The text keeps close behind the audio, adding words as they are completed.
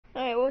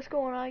what's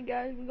going on,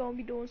 guys? We're gonna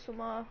be doing some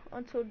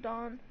Until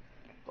Dawn.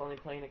 Only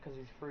playing it because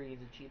he's free. He's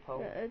a cheap hoe.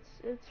 Yeah,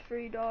 it's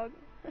free, dog.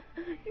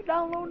 You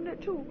downloading it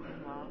too?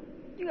 Nah.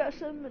 You got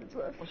 7 minutes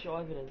left. What's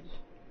your evidence?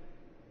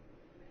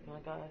 You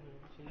got evidence.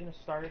 Are you gonna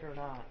start it or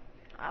not?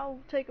 I'll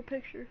take a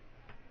picture.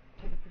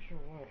 Take a picture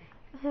of what?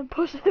 And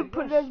put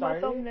it as my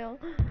thumbnail.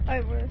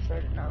 Alright, we're gonna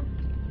start it now.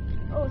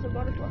 Oh, it's a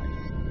butterfly.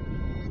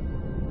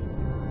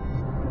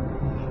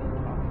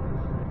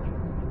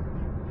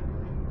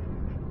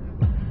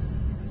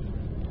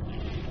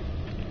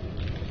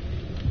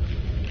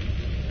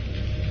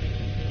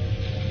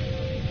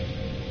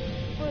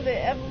 Were they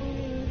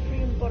evoluting the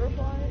freaking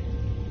butterfly?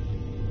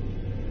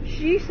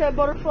 She said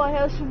butterfly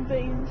has some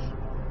veins.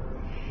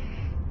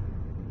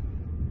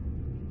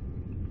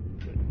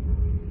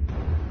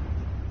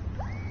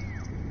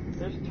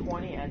 There's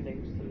 20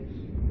 endings to this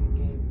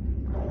game.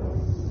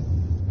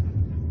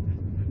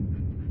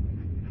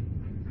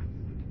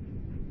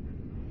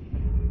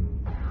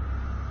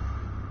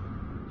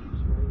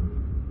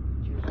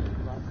 Choose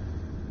left.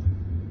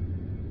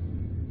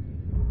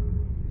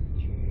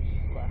 Choose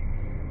left.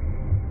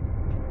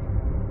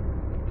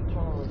 Each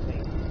one of those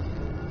things.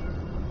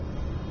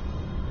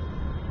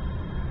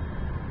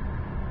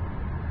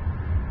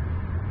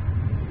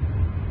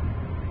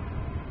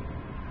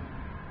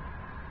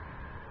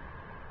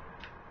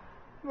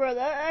 Bro,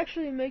 that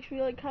actually makes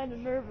me like kind of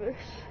nervous.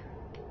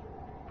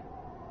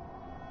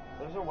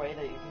 There's a way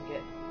that you can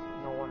get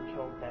no one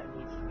killed that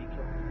needs to be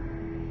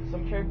killed.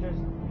 Some characters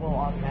will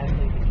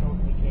automatically be killed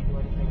and you can't do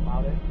anything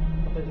about it.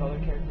 But there's other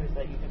characters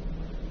that you can...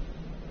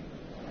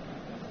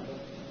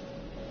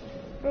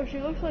 Bro, she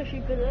looks like she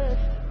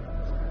possessed.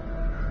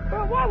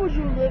 Bro, why would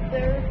you live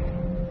there?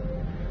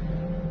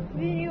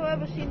 Have you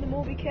ever seen the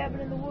movie Cabin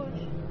in the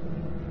Woods?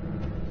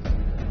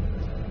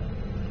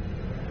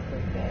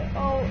 Okay.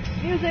 Oh,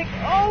 music!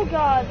 Oh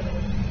god!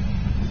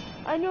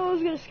 I knew it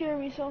was gonna scare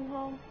me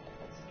somehow.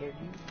 That scared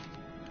you?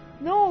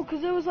 No,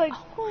 cause it was like...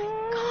 Oh my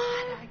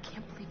god, I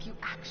can't believe you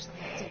actually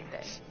did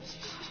this.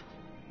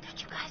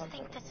 Did you guys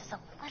think this is a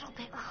little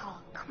bit... Oh,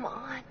 come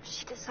on.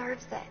 She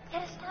deserves it.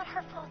 And it's not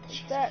her fault that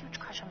she has a huge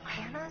crush on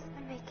Hannah's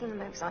been making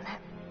moves on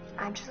him.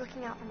 I'm just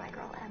looking out for my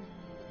girl, Em.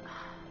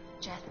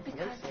 Just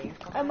because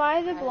Am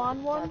I the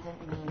blonde one?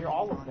 doesn't mean You're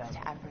all of he them. belongs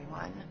to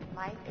everyone.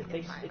 Mike is my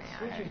man.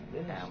 Switches,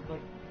 No.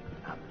 like,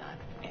 I'm not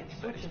it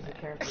switches the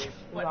characters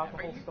throughout the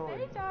whole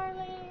story.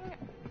 darling.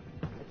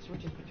 It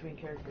switches between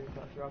characters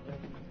throughout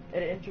the...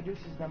 It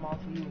introduces them all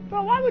to you.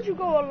 Bro, why would you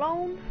go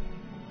alone?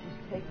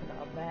 She's taking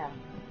a bath.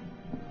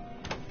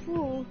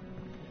 Ooh.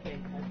 Okay,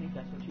 I think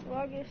that's what she... Well,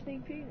 I get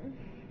sneak peek.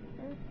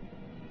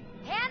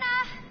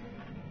 Hannah!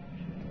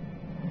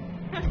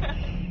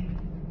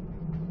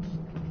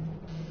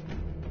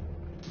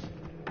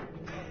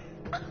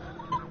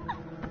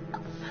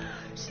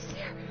 She's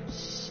here.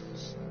 Shh,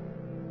 shh.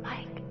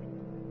 Mike.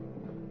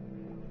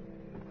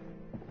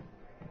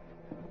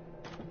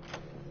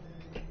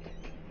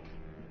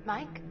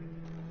 Mike?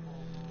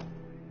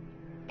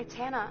 It's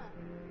Hannah.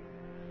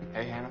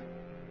 Hey, Hannah.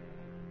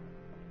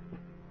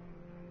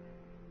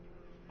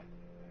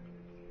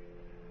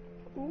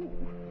 Ooh.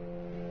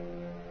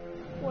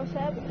 What's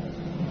happening?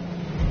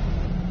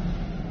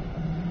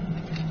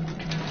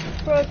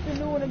 Bro, it's the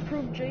new and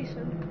improved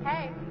Jason.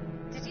 Hey,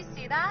 did you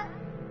see that?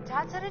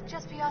 Dad said it'd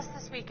just be us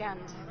this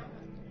weekend.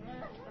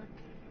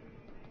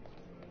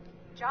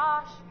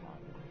 Josh.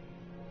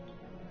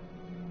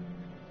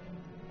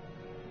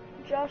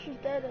 Josh is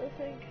dead, I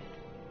think.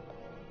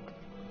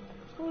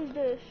 Who is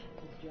this?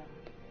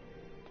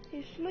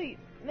 He's asleep.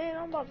 Man,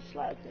 I'm about to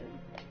slap him.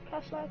 Can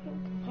I slap him?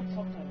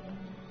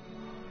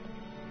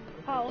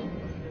 How?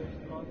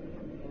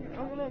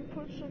 I'm gonna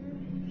put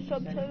some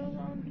subtitles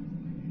on.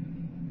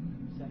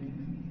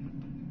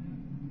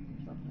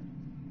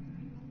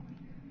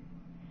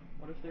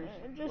 What if there's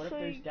Just what if so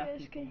there's you deaf guys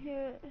people? can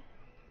hear it.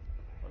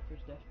 What if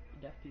there's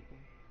deaf people?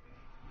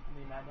 I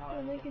mean, I doubt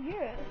And they can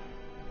hear it.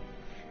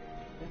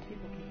 deaf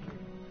people can hear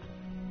it.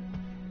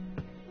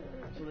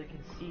 So they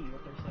can see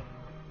what they're saying.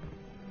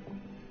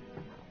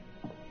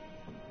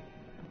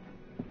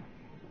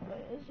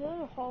 Wait, is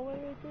there a hallway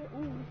right there?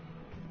 Ooh.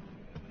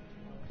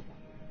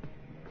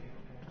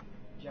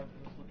 Jeff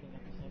was looking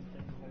at the same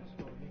thing the whole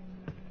story.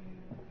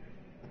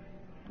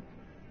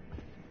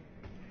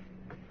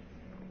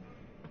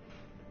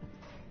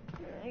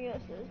 I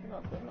guess there's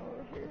nothing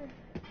over here.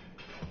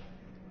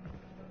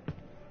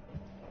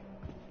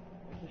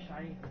 There's a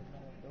shiny thing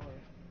on the door.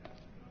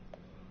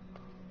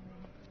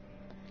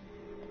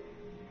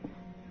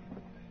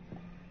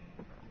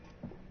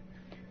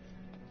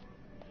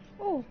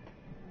 Oh.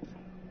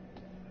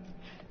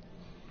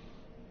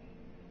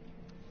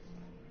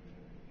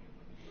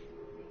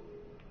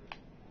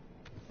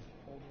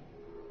 Hold it.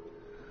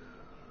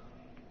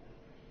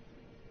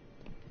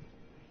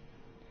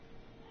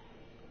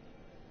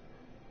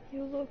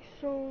 You look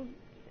so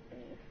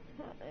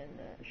hot in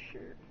that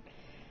shirt.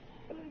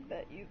 But I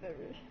bet you've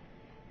ever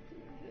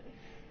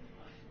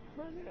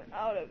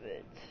out of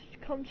it.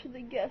 Come to the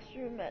guest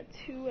room at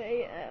 2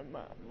 a.m.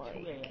 Mike.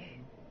 2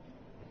 a.m.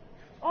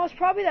 Oh, it's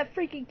probably that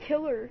freaking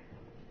killer.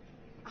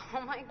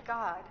 Oh my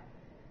god.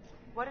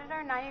 What did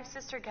our naive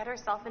sister get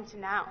herself into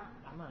now?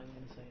 I'm not even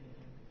gonna say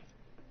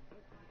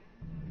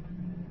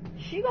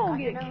anything. She gonna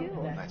get killed.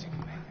 Glad you can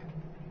make it.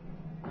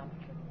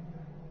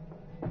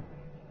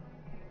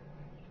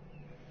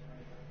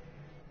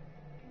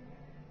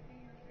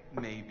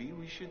 Maybe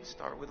we should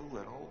start with a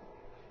little,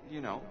 you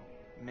know,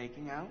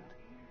 making out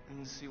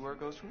and see where it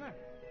goes from there.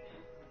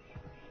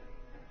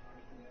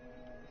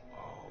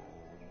 Oh,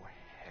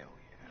 hell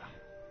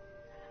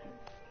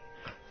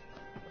yeah.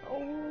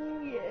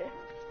 Oh yeah.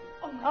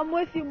 I'm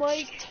with you,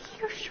 Mike. Take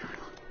your shirt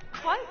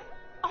off. What?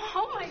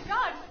 Oh my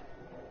god.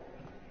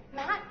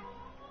 Matt,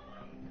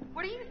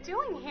 what are you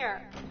doing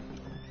here?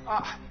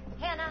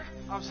 Hannah.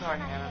 I'm sorry,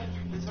 Hannah.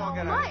 This all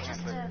got Don't out mind. of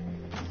Just hand,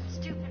 a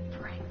stupid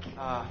prank.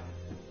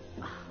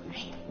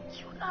 Hey,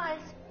 you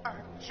guys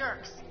are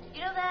jerks.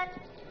 You know that?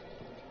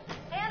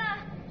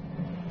 Hannah!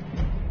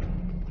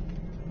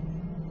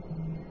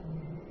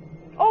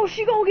 Oh,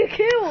 she gonna get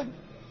killed.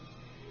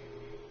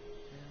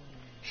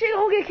 She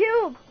gonna get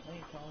killed. I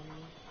ain't telling you.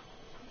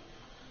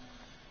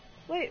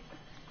 Wait.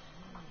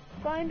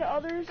 Find the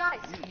others. Guys,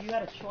 You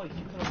had a choice.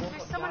 You could have woke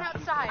there's up someone Josh.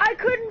 outside. I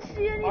couldn't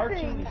see R2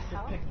 anything. is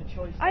to pick the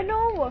choice. I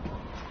know.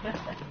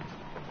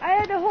 I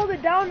had to hold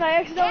it down and I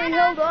accidentally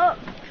Hannah! held up.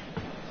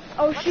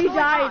 Oh, What's she going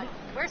died. on?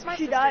 Where's my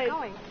She sister died.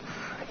 going?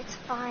 It's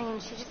fine.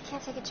 She just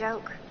can't take a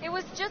joke. It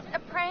was just a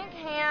prank,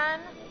 Han.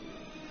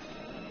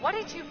 What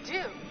did you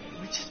do?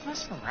 We're just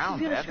messing around,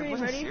 She's gonna Dad. scream, It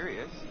wasn't ready?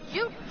 serious.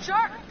 You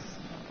jerks!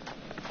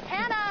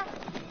 Hannah!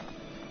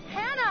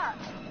 Hannah!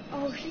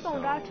 Oh, she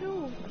gonna die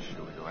too. Should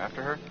we go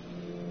after her?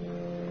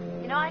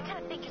 You know, I kind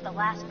of think you're the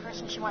last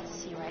person she wants to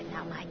see right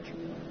now, Mike.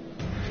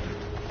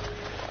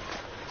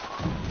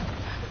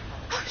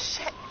 Oh,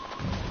 shit.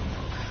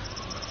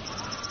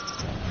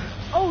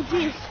 Oh,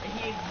 jeez.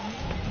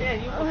 Yeah,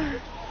 you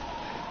almost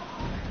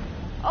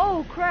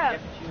Oh, crap.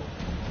 kept you.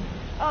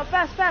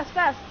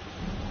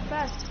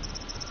 Fast.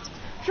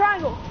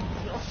 Triangle.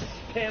 You don't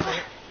spam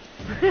it.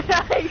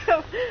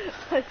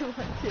 I don't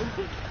want to.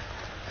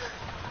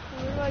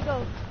 Where do I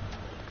go?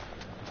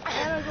 I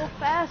gotta go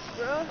fast,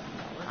 bro.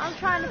 I'm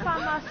trying to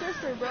find my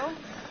sister, bro. Wow, you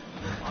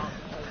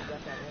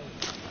got that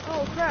right.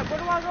 Oh, crap. Where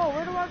do I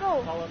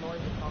go? Follow noise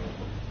and follow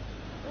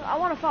footprints. I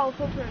want to follow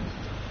footprints.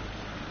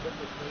 Look at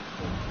me.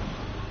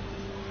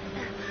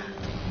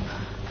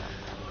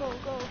 Go.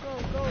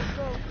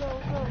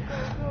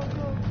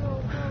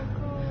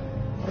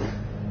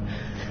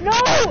 No!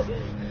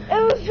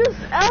 It was just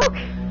elk!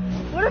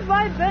 What if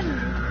I had been?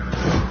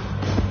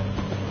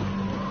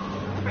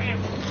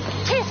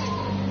 Jesus!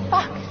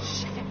 Fuck!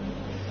 Shit!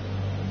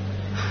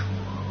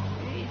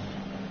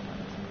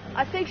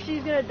 I think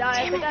she's gonna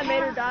die. I think I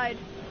made her die.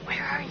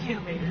 Where are you?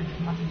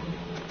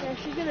 Yeah,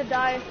 she's gonna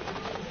die.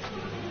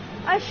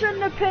 I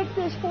shouldn't have picked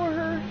this for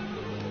her.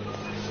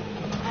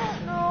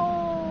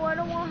 No, I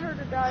don't want her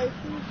to die.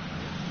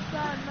 She's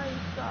got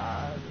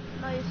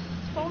nice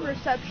phone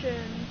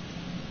reception.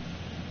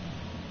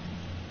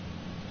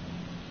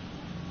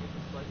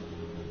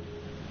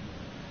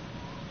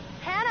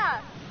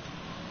 Hannah!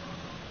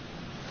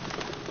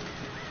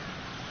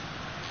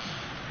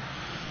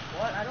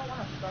 What? I don't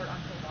want to start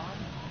until dawn.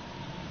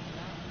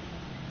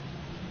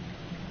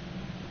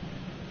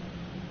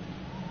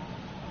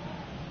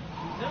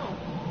 No.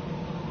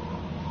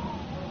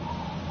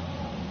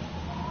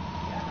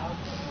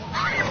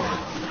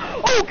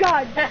 Oh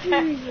God,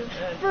 Jesus,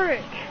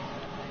 frick.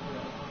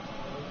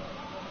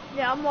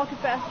 Yeah, I'm walking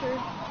faster.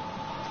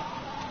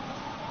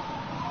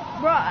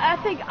 Bro, I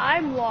think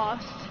I'm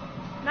lost.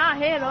 Not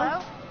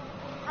Hannah.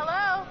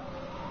 Hello?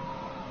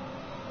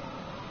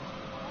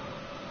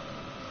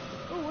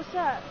 Oh, what's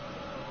that?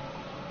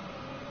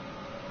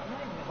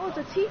 Oh, it's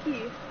a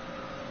tiki.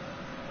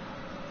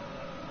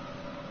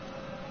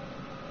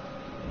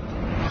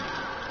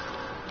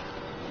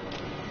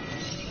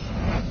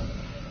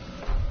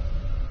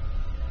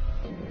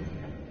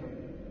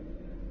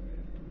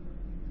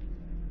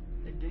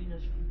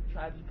 Indigenous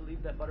tribes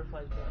believe that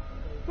butterflies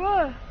don't.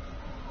 Bruh.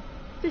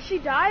 Did she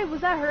die?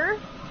 Was that her?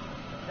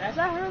 Was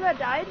that her that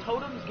died?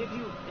 Totems give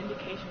you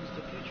indications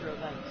to future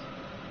events.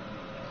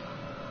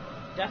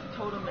 Death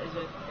totem is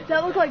a.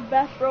 That looked like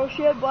Beth, bro.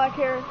 She had black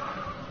hair.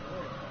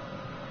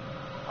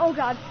 Oh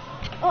God.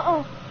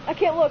 I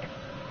can't look.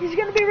 He's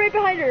gonna be right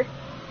behind her.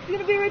 He's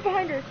gonna be right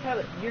behind her.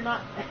 Tyler, you're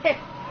not.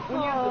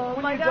 Oh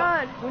my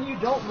God. When you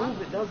don't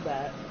move, it does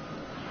that.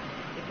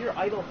 If you're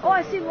idle. Oh,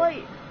 I see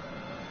light.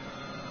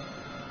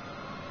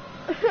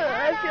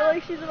 I feel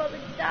like she's about to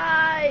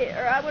die,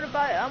 or I'm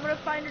gonna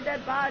find her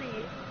dead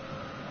body.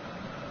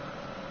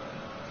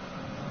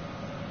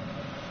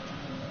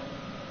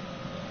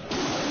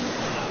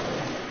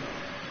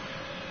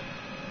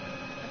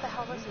 What the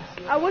hell was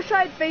that? I wish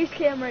I had face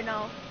cam right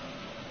now.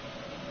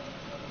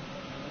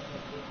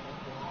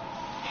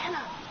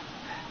 Hannah!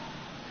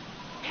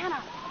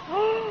 Hannah!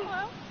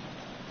 Hello?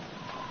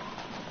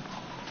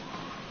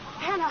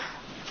 Hannah!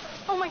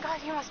 Oh my God,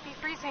 you must be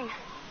freezing.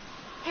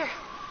 Here,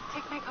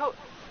 take my coat.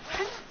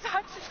 I'm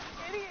such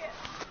an idiot.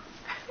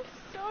 I'm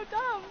so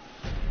dumb.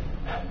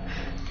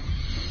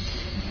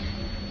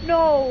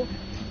 No.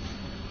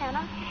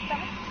 Hannah,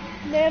 Beth.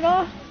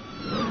 Nana.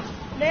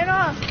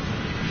 Nana.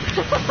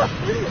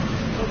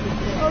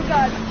 Oh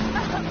God.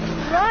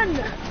 Run.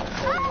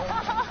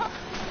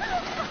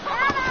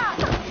 Hannah!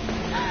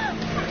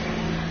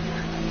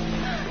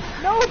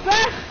 No,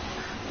 Beth.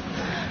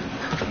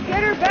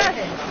 Get her, Beth.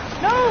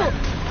 No.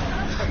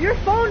 Your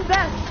phone,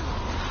 Beth.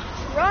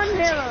 Run,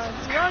 Hannah.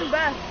 Run,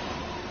 Beth.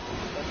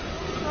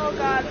 Oh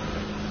God.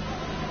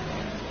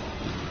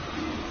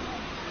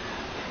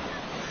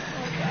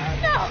 Oh God.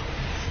 No!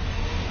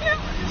 No!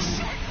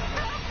 Shit!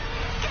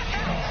 Get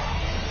out!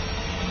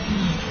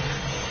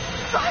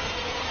 Fuck!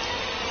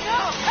 No!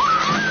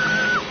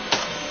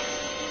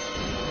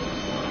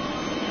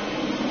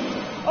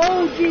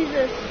 Oh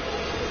Jesus.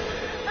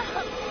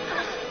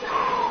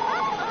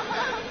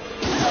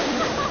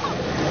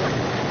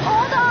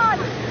 Hold on!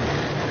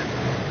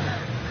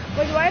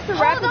 Wait, do I have to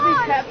rapidly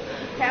on.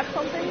 tap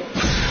something?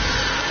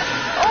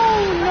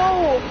 Oh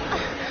no!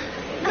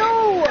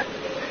 No!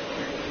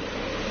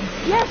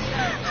 Yes!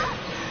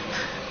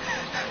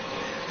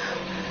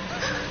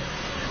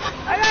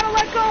 I gotta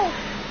let go!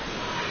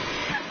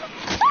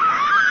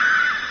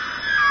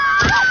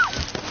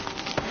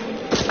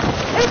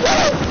 It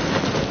worked!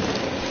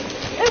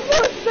 It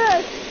worked,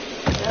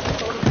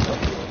 Beth!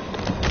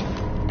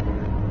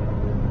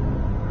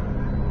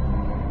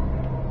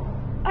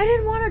 I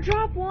didn't want to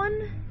drop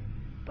one,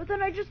 but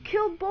then I just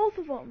killed both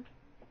of them.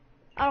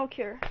 I don't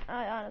care.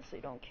 I honestly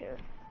don't care.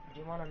 Do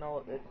you want to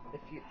know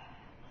if you...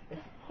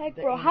 Heck,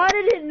 bro, how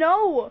did it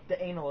know?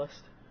 The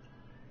analyst.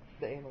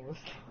 The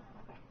analyst.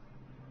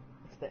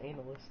 It's the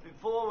analyst.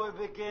 Before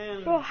we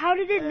begin, Bro, how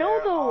did it know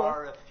though?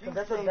 are a few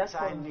That's what things death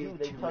I phones do. need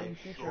They to tell you make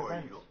future sure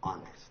events. you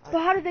understand. But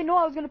how did they know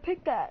I was gonna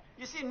pick that?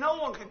 You see, no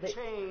one can They,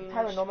 change.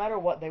 Tyler, no matter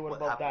what, they would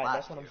have what both died. happened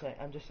That's what I'm last saying.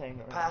 I'm just saying it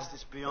The right past now.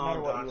 is No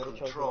matter beyond what, our you would have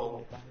chosen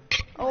control. both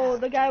died. Oh,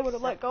 the guy would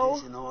have let go.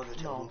 In order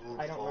to No, move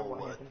I don't remember what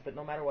forward. happened, but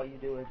no matter what you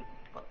do, it...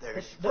 But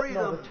there's The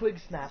freedom. twig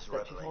snaps is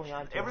that she's holding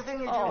on to. Everything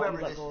you do, Oh.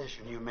 every Let go.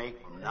 decision you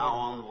make from now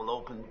on will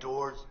open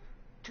doors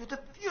to the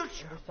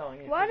future. I'm just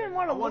telling you. Well, I didn't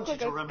want I to want look you like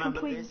to a remember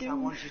complete this. I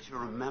want you douche to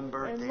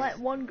remember and this. let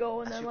one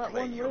go and as then you let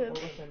play one your live.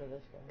 Listen to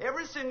this guy.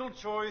 Every single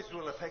choice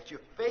will affect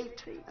your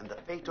fate and the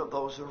fate of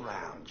those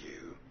around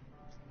you.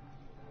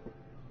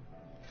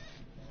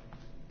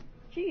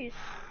 Jeez.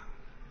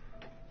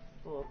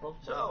 It's a little close.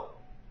 So,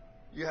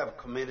 you have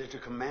committed to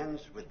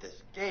commence with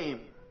this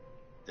game.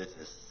 This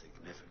is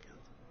significant.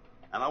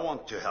 And I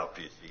want to help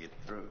you see it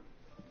through.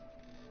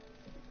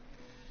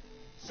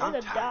 I'm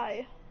gonna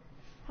die.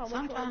 How much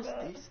Sometimes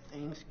longer? these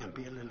things can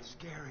be a little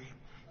scary,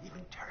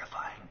 even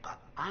terrifying, but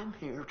I'm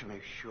here to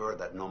make sure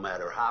that no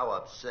matter how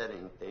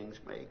upsetting things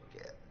may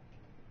get,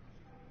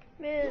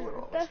 Man, you will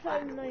always Beth had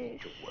find a way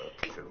nice, to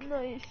work through.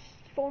 nice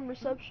phone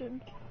reception.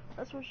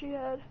 That's what she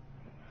had.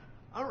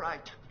 All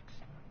right.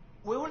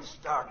 We will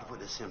start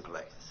with a simple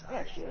exercise.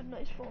 Yeah, she had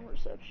nice phone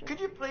reception. Could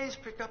you please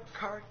pick up a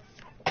card?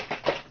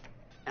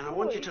 And I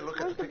want you to look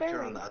at where's the the picture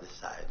bearing? on the other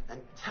side and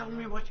tell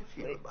me what you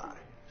feel about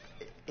it.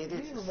 It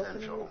is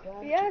essential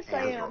Yes, to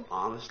I answer am.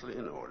 honestly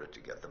in order to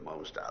get the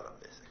most out of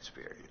this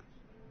experience.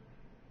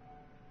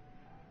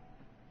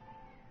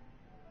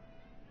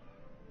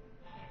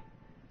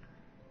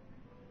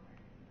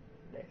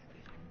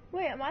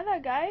 Wait, am I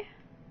that guy?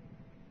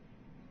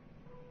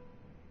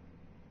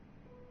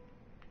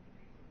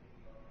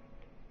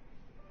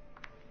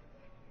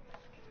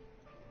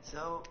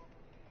 So,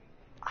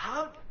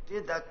 how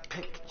did that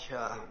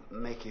picture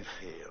make you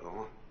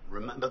feel?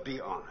 Remember, be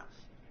honest.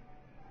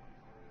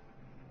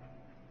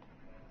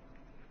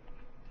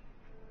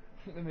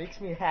 It makes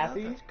me Yeah,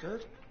 happy. that's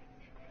good.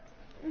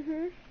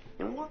 Mm-hmm.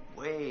 In what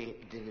way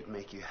did it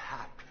make you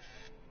happy?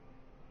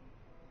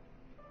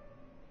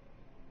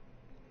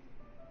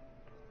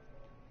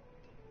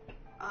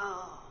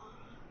 Oh.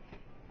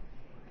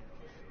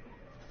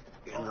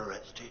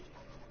 Interesting.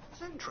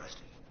 It's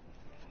interesting.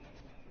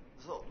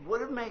 So,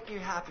 would it make you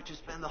happy to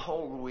spend the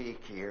whole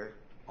week here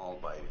all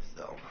by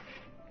yourself?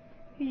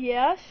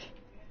 Yes.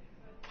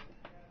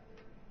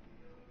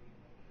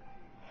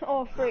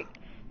 Oh, freak.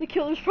 The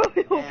killer's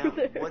probably over And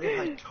there. what if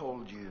I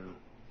told you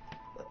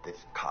that this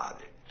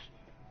cottage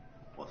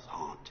was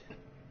haunted?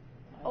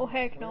 Oh,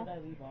 heck Where no. did I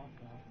leave off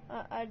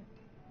now?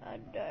 I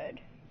died.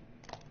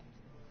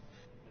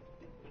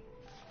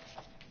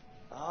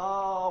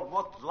 Oh,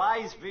 what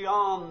lies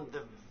beyond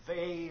the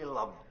veil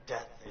of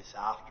death is,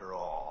 after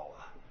all,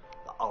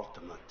 the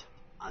ultimate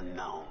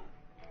unknown.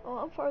 Oh,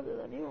 I'm farther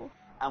than you.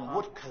 And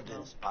what could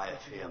inspire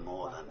fear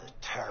more than the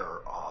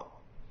terror of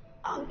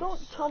Well,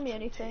 don't tell me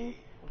anything.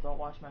 uncertainty? Well, don't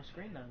watch my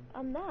screen then.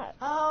 I'm not.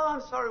 Oh,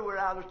 I'm sorry we're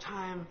out of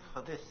time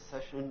for this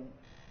session.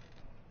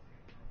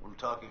 We'll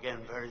talk again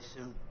very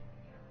soon.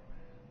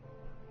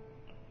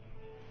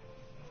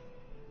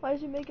 Why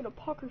is he making a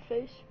pucker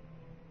face?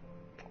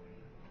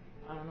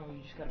 I don't know,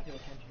 you just gotta pay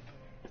attention.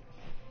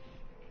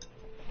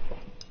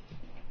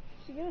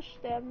 Is he gonna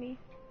stab me?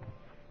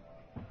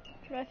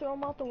 Can I throw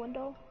him out the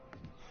window?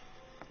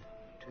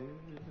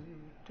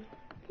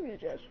 Come here,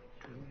 Jess.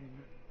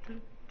 You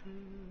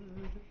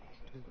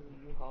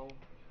hoe.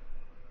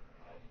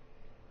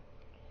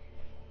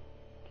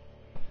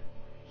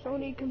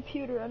 Sony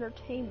Computer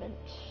Entertainment.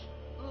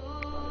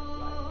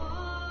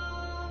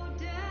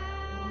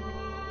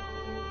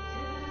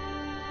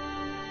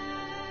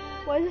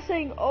 Why is it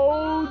saying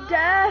 "Oh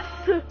Death"?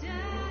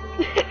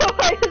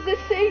 Why is it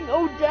saying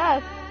 "Oh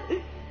Death"?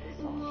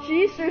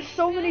 Jeez, there's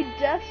so many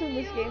deaths in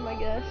this game, I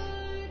guess.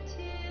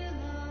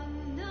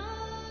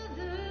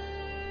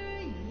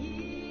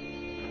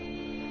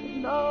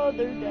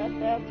 Another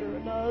death after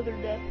another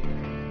death.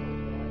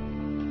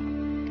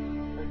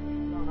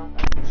 No, not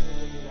that. I'm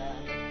gonna do that.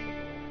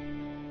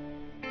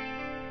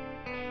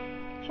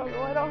 Shut the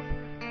light off.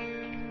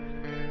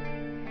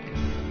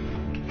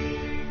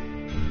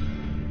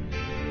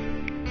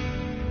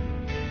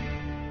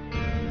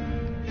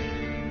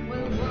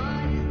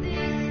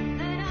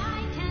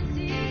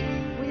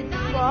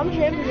 Well, I'm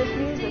jamming this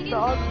music,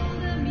 dog.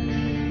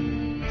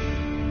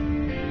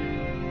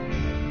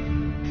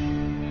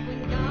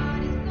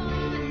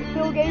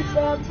 Bill Gates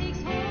dog.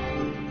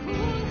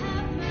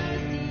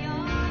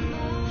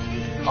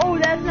 Oh,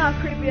 that's not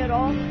creepy at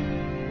all.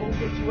 We'll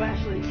get you,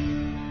 Ashley.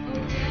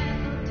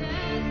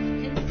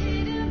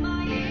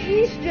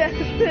 Jeez,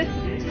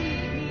 Jackson.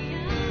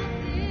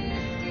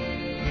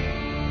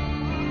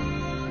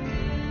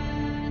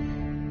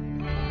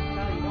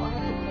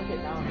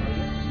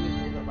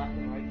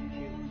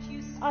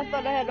 I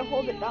thought I had to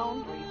hold it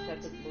down. No, you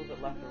said to move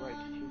it left or right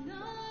to choose.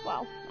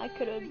 Wow, I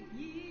could have.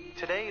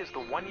 Today is the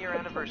one-year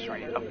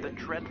anniversary of the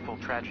dreadful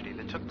tragedy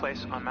that took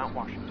place on Mount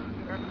Washington.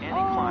 Annie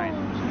Oh. Klein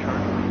was in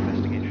charge of the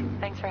investigation.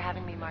 Thanks for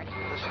having me, Marty.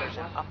 Listeners,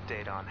 an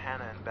update on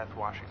Hannah and Beth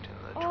Washington,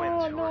 the Oh,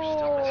 twins who are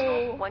still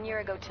missing. no. 1 year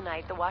ago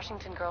tonight, the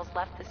Washington girls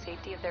left the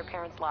safety of their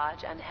parents'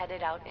 lodge and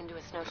headed out into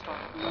a snowstorm.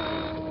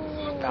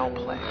 Foul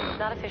play.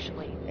 Not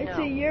officially, It's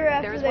no. a year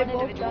after There is they one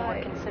both individual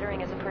died. we're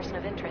considering as a person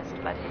of interest,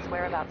 but his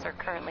whereabouts are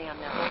currently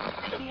unknown.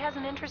 He has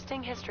an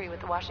interesting history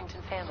with the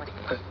Washington family.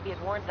 He had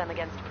warned them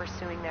against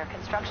pursuing their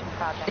construction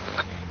project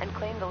and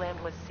claimed the land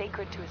was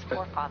sacred to his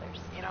forefathers.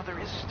 You know, there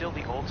is still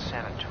the old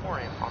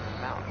sanatorium on the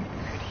mountain.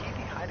 Could he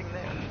be hiding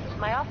there?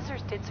 My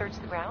officers did search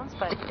the grounds,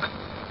 but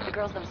the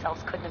girls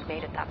themselves couldn't have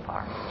made it that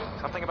far.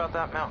 Something about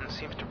that mountain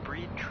seems to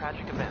breed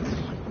tragic events.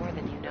 More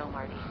than you know,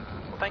 Marty.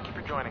 Well, thank you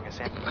for joining us,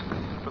 Annie.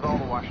 With all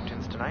the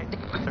Washingtons tonight,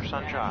 their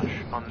son Josh,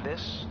 on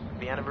this,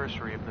 the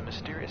anniversary of the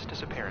mysterious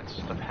disappearance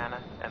of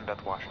Hannah and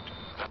Beth Washington.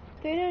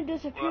 They didn't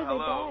disappear, Well,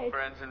 they hello, died.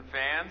 friends and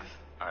fans.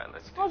 All right,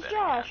 let's do What's that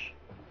Josh?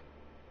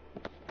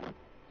 again.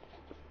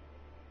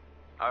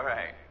 All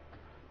right.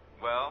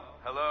 Well,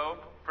 hello,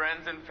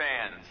 friends and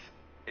fans.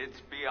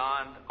 It's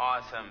beyond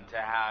awesome to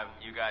have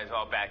you guys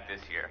all back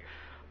this year.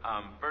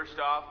 First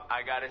off,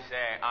 I gotta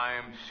say, I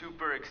am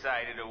super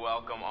excited to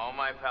welcome all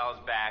my pals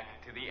back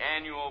to the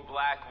annual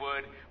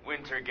Blackwood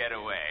Winter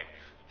Getaway.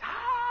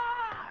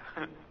 Ah!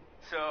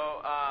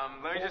 So,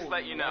 let me just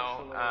let you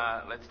know,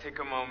 let's take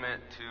a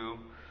moment to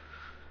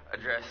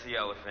address the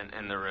elephant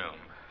in the room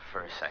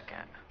for a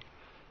second.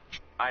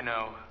 I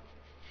know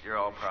you're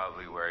all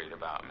probably worried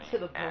about me,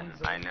 and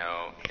I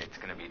know it's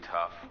gonna be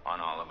tough on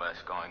all of us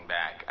going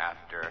back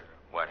after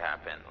what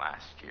happened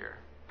last year,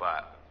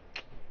 but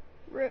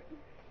Rip.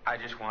 I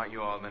just want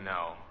you all to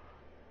know,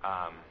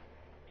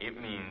 it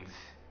means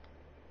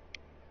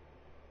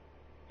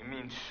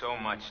so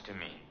much to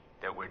me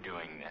that we're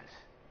doing this,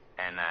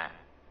 and that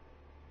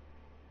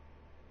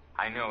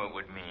I know it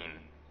would mean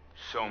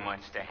so much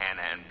to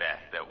Hannah and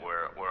Beth that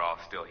we're all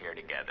still here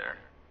together,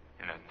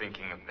 you know,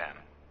 thinking of them.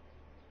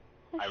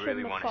 I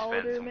really want to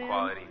spend some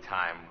quality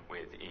time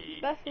with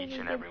Beth was each a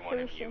and good every one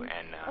of you, person.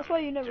 and That's why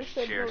you never just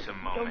said share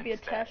some don't be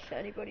moments attached that to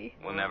anybody.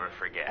 we'll never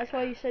forget. That's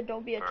why you said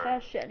don't be For-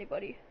 attached to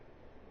anybody.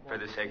 For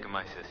the sake of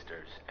my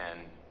sisters, and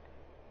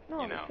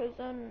No, you know. because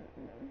then,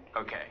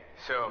 okay,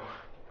 so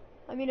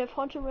I mean, if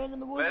Hunter ran in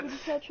the woods, would you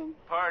let's catch him?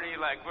 party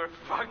like we're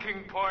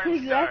fucking porn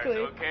Exactly.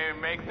 stars, okay?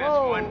 Make this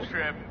Whoa. one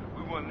trip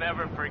we will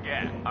never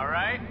forget, all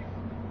right?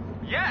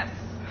 Yes.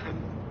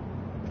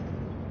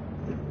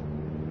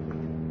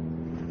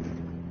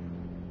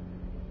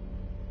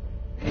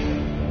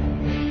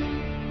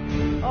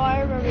 Oh,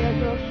 I remember that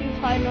girl. She was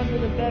hiding under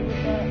the bed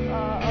with that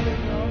other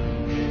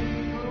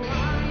girl.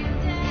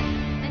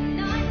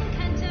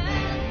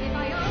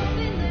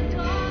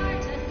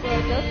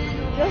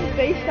 Yeah, just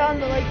based on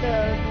the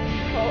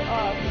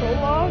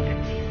prologue,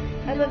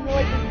 and then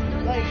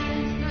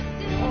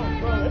oh,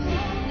 bro, this is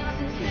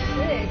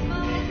sick.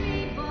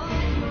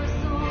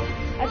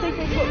 I think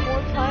they put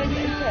more time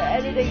into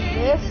editing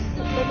this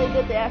than they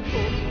did the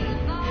actual scene.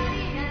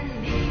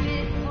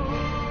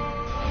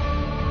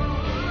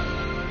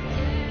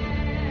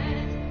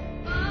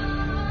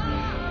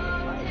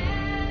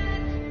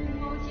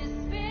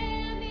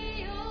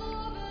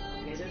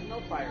 Okay, there's no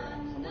fire axe.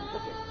 Someone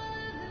took it.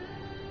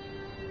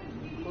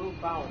 Who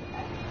found it?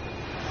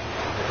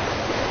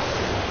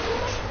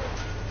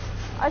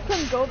 I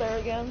couldn't go there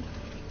again.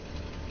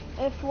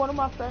 If one of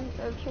my friends,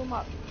 or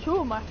two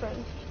of my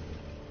friends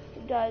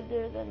died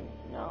there, then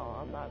no,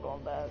 I'm not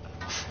going back.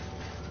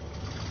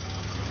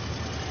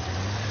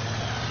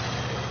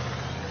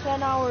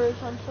 10 hours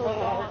until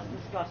dawn.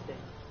 That's disgusting.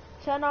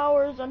 10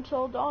 hours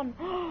until dawn.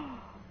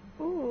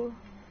 Ooh.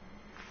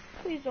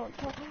 Please don't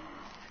tell.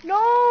 No!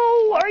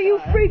 Are you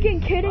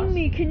freaking kidding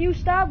me? Can you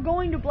stop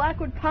going to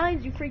Blackwood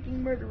Pines, you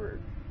freaking murderer?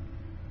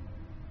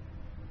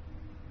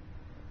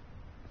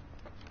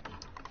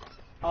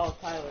 Oh,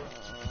 Tyler.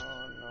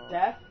 Oh, no.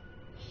 Death?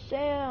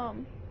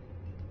 Sam.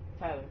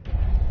 Tyler.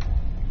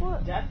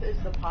 What? Death is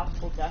the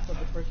possible death of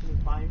the person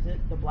who finds it.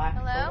 The black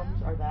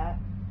totems are that.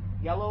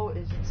 Yellow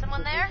is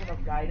Someone there? provision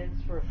of guidance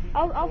for a future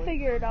I'll choice.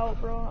 figure it out,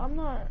 bro.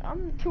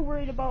 I'm too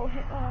worried about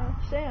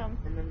Sam.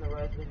 And then the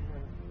red is him.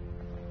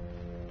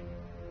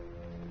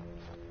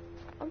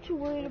 I'm too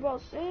worried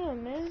about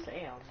Sam, man.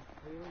 Sam?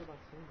 What are you worried about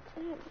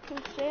Sam? Yeah,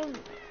 because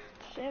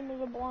Sam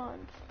is a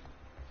blonde.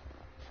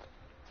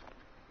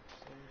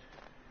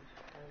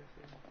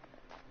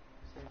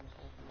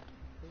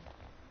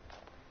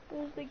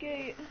 There's the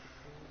gate.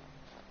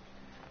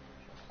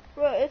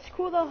 Bro, it's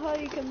cool though how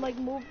you can like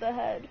move the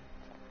head.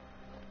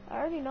 I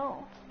already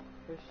know.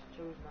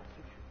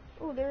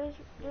 Oh, there's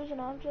an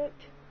object.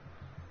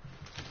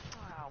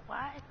 Oh,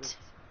 what?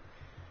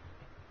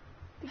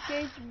 The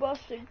gate's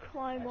busted.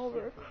 Climb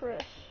over,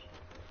 Chris.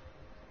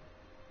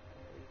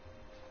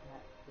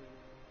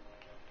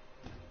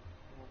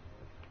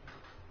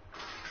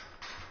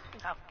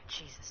 Oh,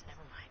 Jesus,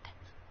 never mind.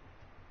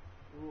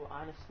 Ooh,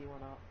 honesty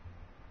went up.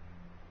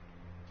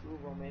 Ooh,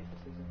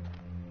 romanticism.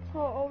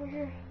 Oh, over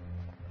here.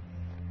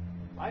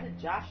 Why did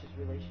Josh's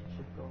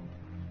relationship go?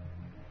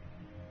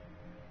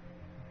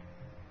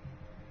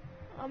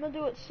 I'm gonna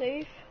do it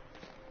safe.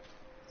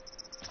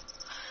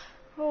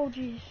 Oh,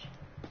 jeez.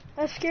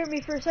 That scared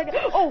me for a second.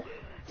 Oh,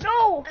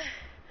 no!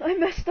 I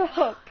messed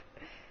up.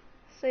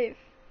 Safe.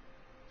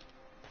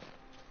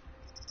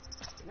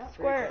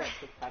 Square.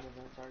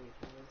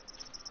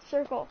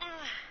 Circle.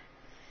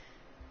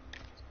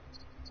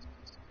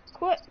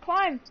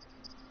 Climb.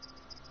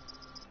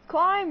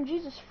 Climb,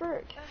 Jesus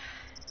frick.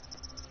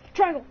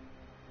 Triangle.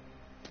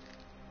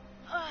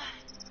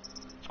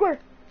 Square.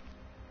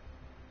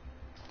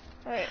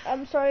 Alright,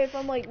 I'm sorry if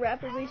I'm like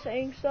rapidly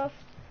saying stuff.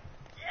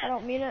 I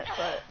don't mean it,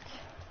 but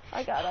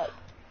I got up.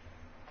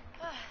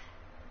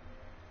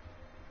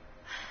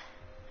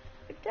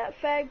 If that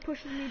fag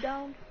pushes me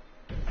down.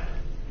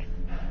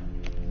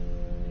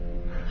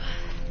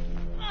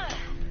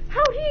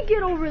 How'd he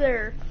get over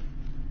there?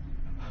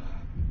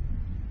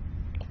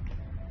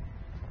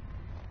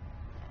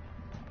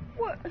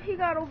 What? He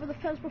got over the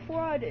fence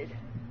before I did.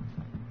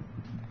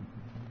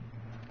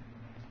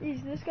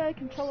 Jeez, this guy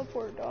can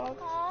teleport, dog.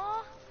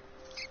 Aww.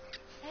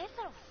 Hey,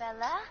 little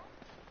fella.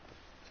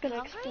 It's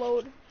gonna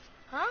explode.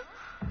 Huh?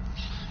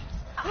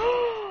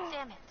 Oh,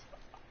 damn it.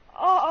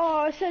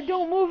 Oh, I said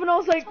don't move, and I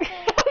was like,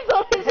 I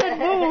thought I said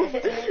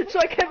move, so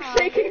I kept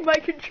shaking my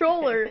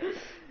controller.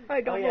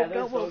 Alright, don't move,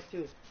 don't move.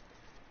 Too.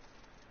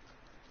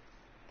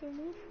 Don't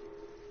move.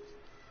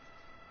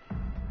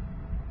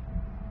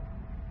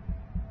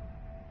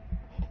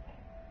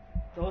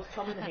 Those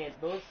come in handy.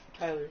 Those,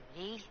 Tyler.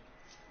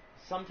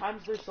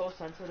 Sometimes they're so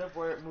sensitive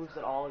where it moves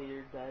at all,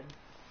 you're dead.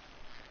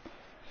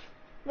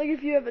 Like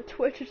if you have a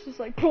twitch, it's just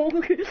like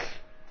boom.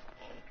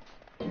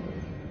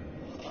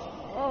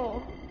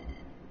 Oh.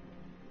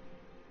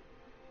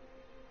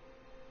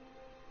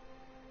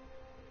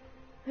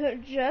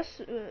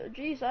 Jess,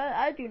 geez,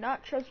 I do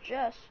not trust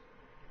Jess.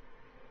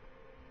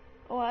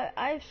 Oh, I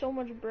have so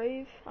much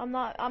brave. I'm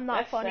not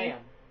That's funny. Sam.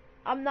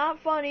 I'm not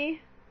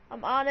funny.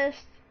 I'm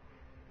honest.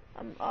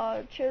 I'm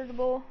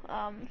charitable.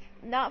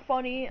 Not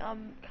funny.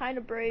 I'm kind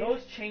of brave.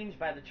 Those change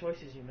by the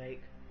choices you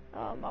make.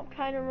 I'm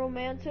kind of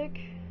romantic.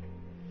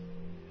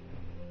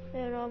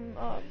 And I'm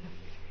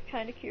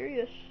kind of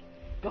curious.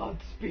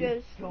 Godspeed. You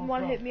guys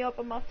want to hit me up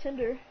on my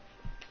Tinder?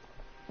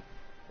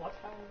 What?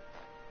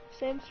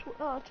 Sam's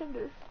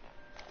Tinder.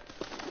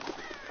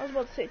 I was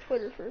about to say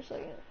Twitter for a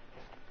second.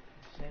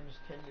 Sam's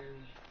Tinder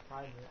is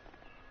private.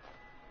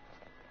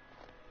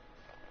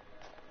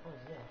 What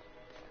is this?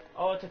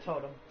 Oh, it's a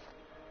totem.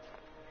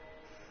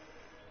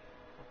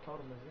 What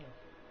totem is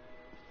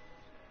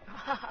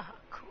this?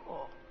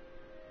 Cool.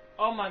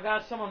 Oh my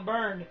gosh, someone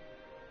burned.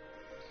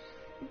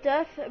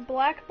 Death,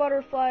 black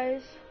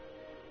butterflies,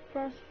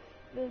 cross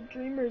the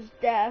dreamer's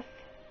death.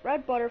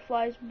 Red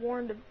butterflies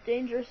warned of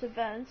dangerous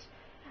events.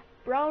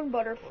 Brown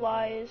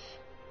butterflies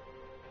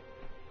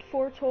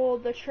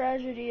foretold the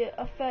tragedy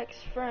affects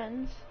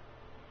friends.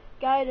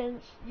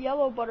 Guidance,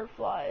 yellow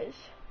butterflies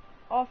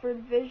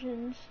offered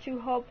visions to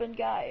help and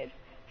guide.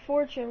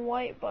 Fortune,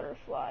 white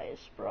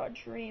butterflies brought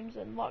dreams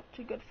and luck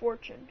to good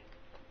fortune.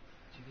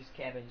 Dude, this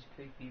cabin is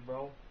creepy,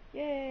 bro.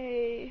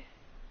 Yay.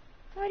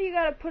 Why do you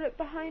gotta put it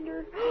behind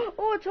her?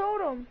 Oh, a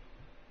totem.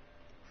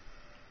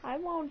 I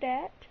want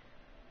that.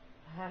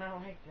 I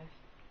don't like this.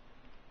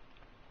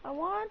 I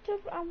want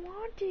it.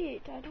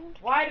 I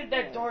don't Why care. did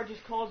that door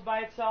just close by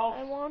itself?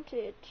 I want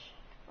it.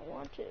 I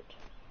want it.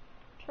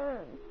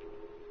 Turn.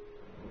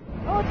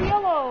 Oh, it's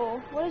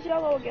yellow. What is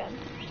yellow again?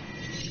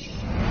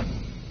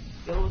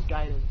 Yellow's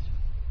guidance.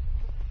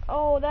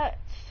 Oh, that's...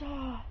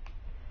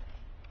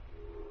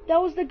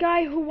 that was the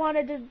guy who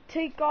wanted to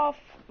take off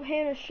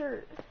Hannah's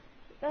shirt.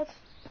 That's...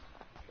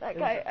 That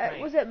guy...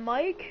 was it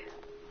Mike?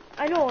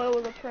 I know it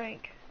was a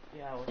prank.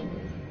 Yeah, it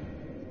was.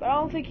 But I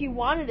don't think he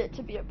wanted it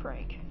to be a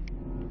prank.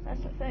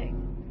 That's the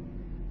thing.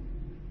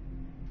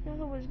 The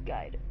other was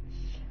guidance.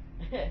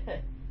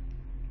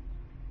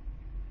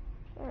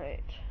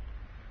 Alright.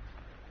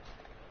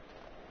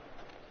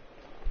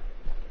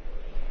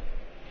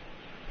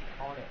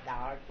 On it,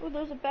 dog. Oh,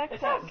 there's a It backpack.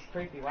 sounds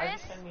creepy. Why did you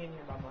Chris? send me in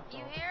here by myself?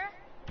 You here?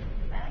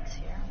 Bag's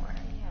here. Where are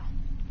you?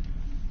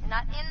 You're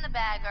not in the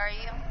bag, are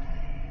you?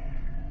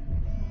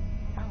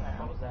 Hello.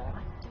 What was that?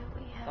 What do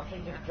we have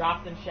Something here? just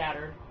dropped and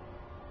shattered.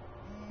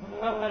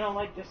 I don't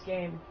like this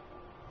game.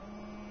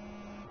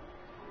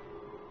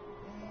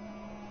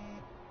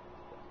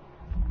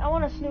 I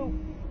want to snoop.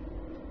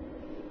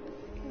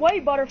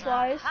 White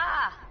butterflies.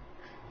 Aha!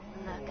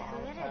 Look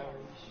who it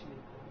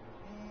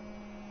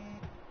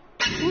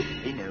is.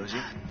 He knows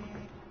it.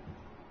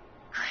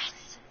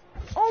 Chris.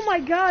 Oh my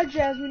god,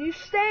 Jasmine, you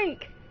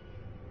stink.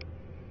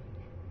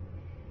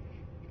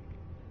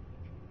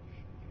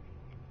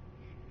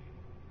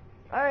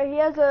 Alright, he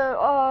has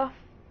a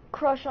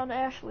crush on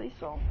Ashley,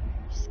 so.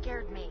 You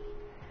scared me.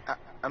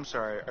 I'm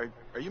sorry.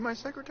 Are you my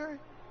secretary?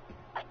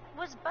 I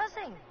was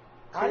buzzing.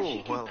 Why does she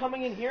Cool, keep well,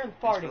 coming in here and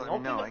thanks for farting?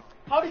 letting me know.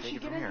 How did Take she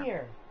it get from in here.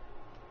 here?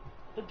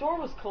 The door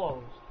was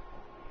closed.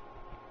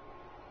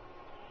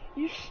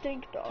 You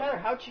stink, dog. Tyler,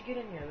 how'd she get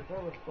in here? The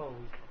door was closed.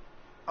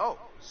 Oh,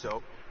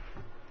 so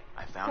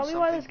I found Tell me something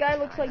why this guy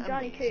looks like kinda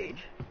Johnny amazing.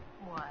 Cage.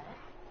 What?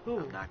 Who?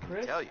 I'm not gonna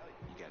Chris? tell you.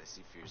 You gotta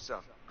see for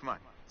yourself. Come on,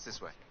 it's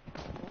this way.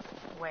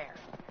 Where?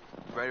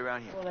 Right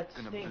around here. Well, that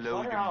Gonna stinks. blow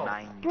Let her your out.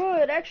 mind. Bro,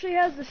 it actually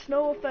has the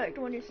snow effect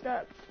when you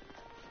step.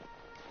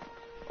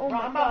 Oh Bro,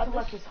 my I'm about god, to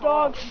let this this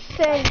dog out.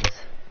 stinks.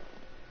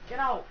 Get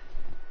out.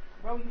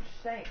 Bro, you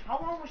stink. How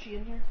long was she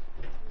in here?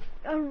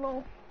 I don't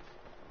know.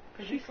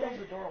 Because She you closed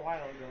stank. the door a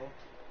while ago.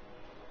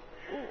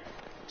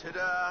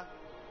 Ta-da!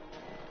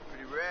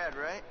 Pretty rad,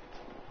 right?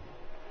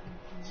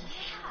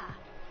 Yeah.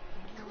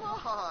 Come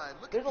on,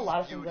 look There's at a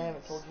lot of these things I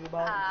haven't told you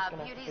about. I'm just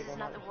gonna have to Beauties figure is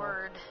them out not the yourself.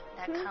 word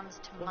that comes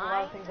to There's a lot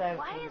mind. of things I haven't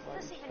Why told you is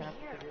about. this You're just even gonna have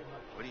to here? figure it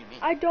out. What do you mean?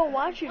 I don't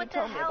want you to What the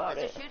tell me hell about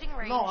is it. a shooting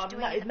range No, I'm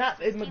doing not. in It's the not.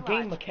 big It's ski game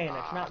lodge?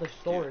 mechanics, not the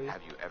Dude, story.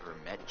 have you ever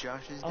met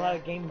Josh's A lot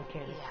dad? of game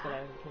mechanics Yeah. that I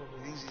haven't told He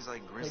you. thinks he's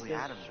like Like Grizzly this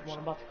Adams or one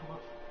something. about to come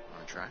up.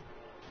 Wanna try?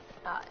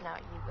 No,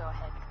 you go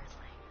ahead,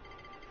 Grizzly.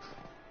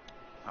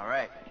 All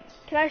right,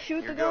 Can I shoot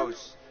here the gun? I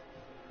goes.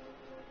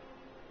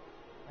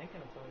 ain't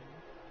gonna tell you.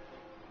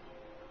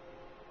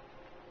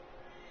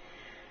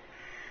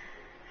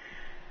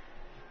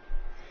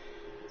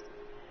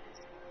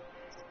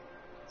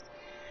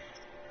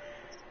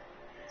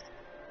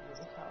 Dude,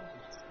 this house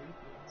is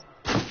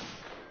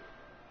creepy.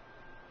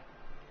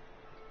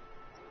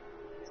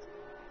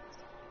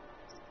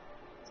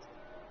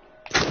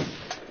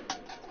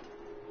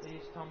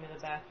 Please tell me the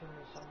bathroom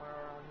is somewhere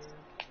around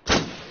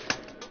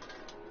here.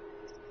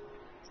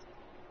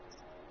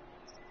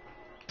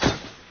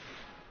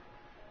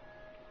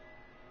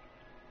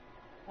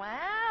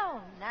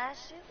 Wow, nice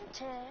shooting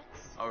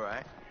chicks. All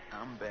right,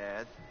 I'm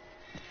bad.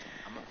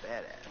 I'm a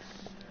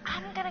badass.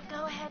 I'm gonna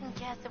go ahead and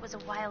guess it was a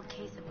wild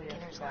case of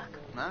beginner's luck.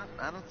 Nah,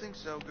 I don't think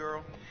so,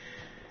 girl.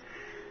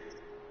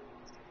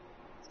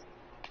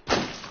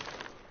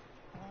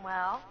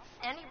 Well,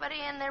 anybody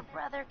and their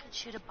brother could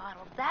shoot a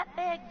bottle that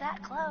big,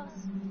 that close.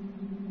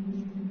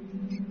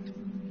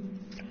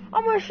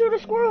 I'm gonna shoot a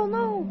squirrel,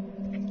 no!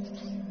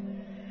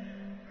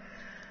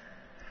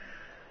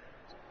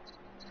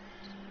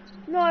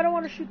 No, I don't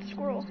want to shoot the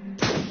squirrel.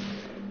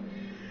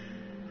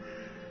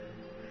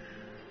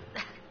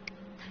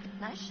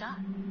 Nice shot.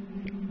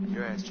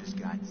 Your ass just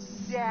got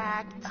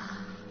sacked.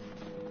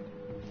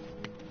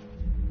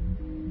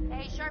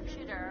 Hey,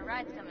 sharpshooter, a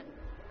ride's coming.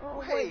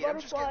 Oh, Hey, wait, I'm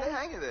just getting the butterfly.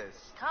 hang of this.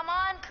 Come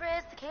on,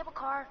 Chris, the cable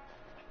car.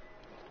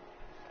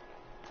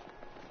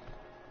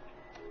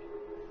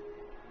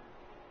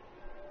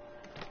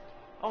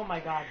 Oh my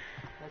god,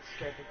 that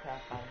scared the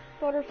crap out of me.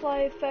 Butterfly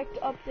effect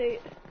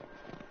update.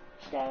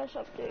 Status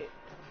update.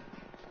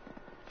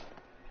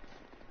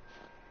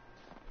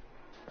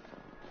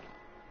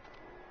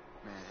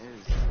 Man,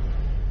 it is.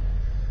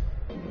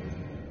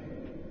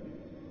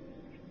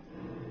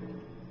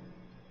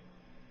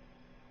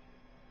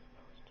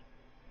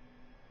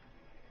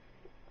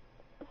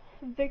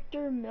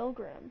 Victor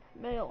Milgram,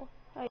 male,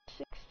 height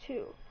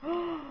 6'2".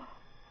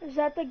 Is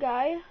that the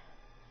guy?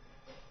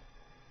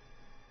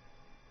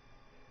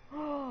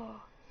 Oh,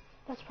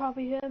 that's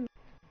probably him.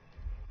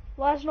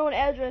 Last known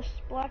address,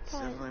 Black It's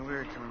Pine. definitely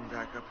weird coming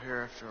back up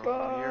here after a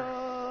whole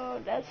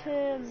year. That's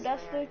him.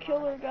 That's the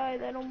killer guy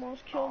that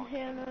almost killed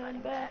Hannah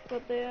and Beth,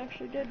 but they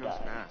actually Here did goes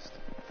die. fast.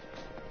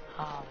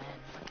 Oh, man,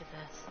 look at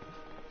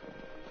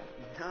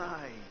this.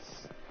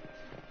 Nice.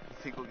 You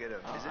think we'll get a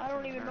visit I don't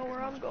from even know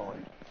where I'm America's Most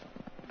going.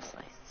 Looks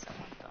like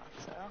someone thought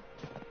so.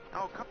 Wanted?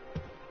 Oh, come.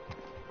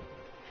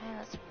 Hey,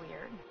 that's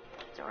weird.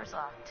 Door's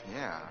locked.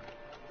 Yeah.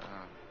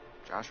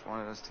 Josh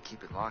wanted us to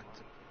keep it locked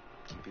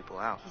to keep people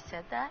out. He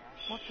said that?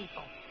 What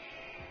people?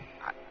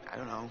 I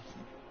don't know.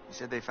 He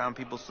said they found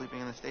people sleeping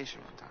in the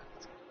station one time.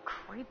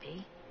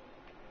 Creepy.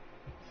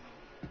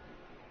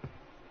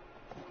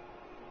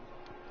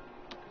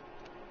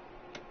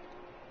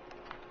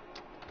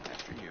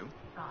 After you.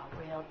 Oh,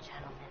 real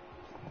gentleman.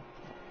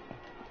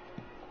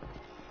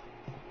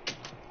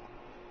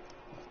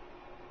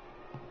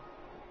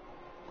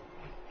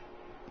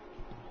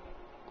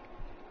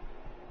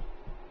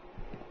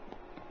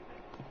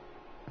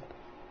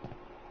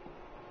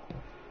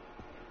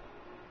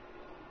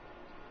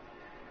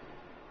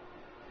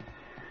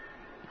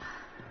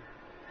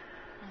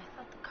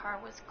 car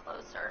was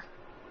closer.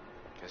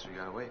 Guess we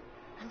gotta wait.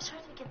 I'm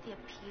starting to get the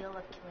appeal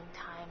of killing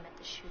time at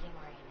the shooting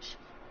range.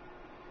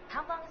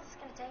 How long is this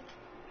gonna take?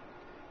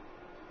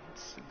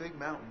 It's a big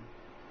mountain.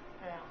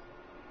 Yeah.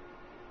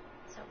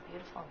 It's so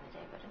beautiful in the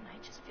day, but at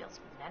night just feels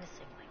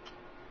menacing, like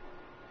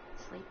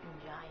sleeping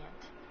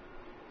giant.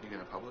 You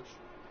gonna publish?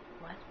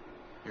 What?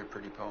 Your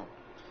pretty poem.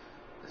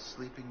 The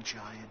Sleeping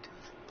Giant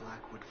of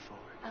Blackwood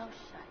Forest. Oh,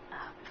 shut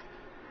up.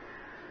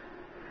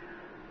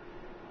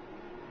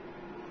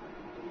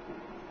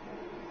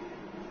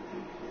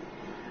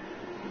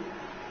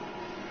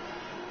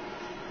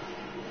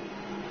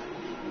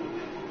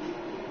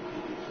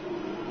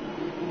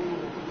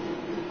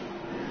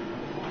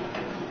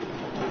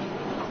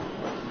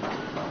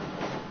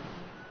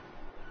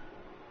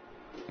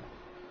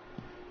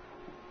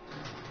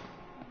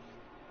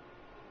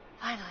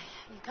 Finally,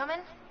 you coming?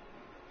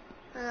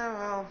 Yeah,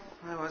 well,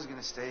 I was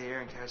gonna stay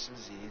here and catch some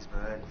Z's,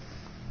 but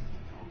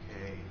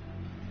okay.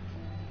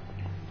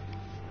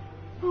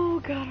 Oh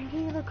god, are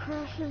they gonna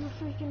crash in the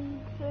freaking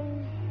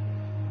thing?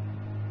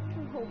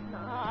 I hope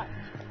not.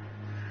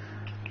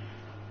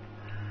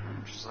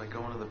 Just like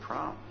going to the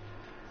prom.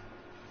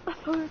 I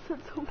thought it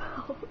said something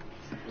else.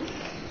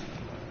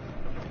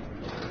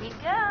 Here we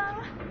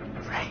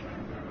go. Right.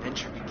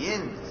 Adventure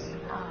begins.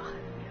 Oh, I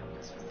hope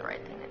this was the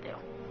right thing to do.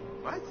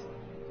 What?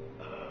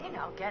 You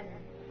know, get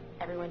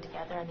everyone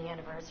together on the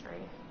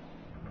anniversary.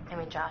 I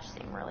mean, Josh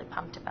seemed really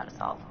pumped about us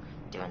all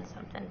doing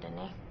something, didn't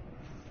he?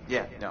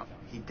 Yeah, no,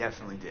 he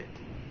definitely did.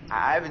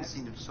 I haven't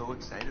seen him so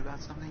excited about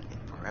something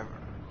in forever.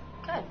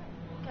 Good,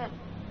 good.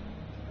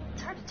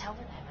 It's hard to tell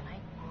with him, and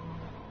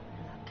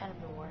I've kind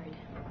of been worried.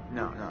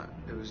 No,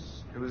 it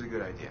was a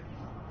good idea.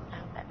 I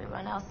hope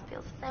everyone else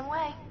feels the same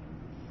way.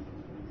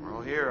 We're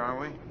all here,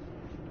 aren't we?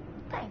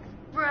 Thanks,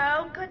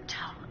 bro. Good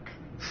talk.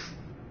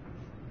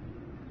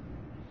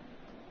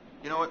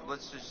 You know what?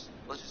 Let's just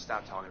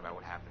stop talking about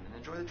what happened and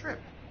enjoy the trip.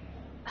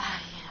 You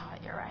know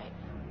what? You're right.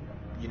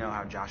 You know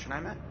how Josh and I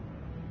met?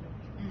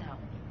 No.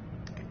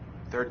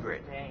 Third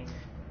grade. Dang.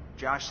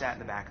 Josh sat in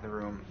the back of the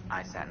room,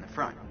 I sat in the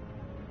front.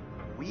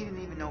 We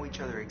didn't even know each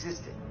other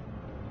existed.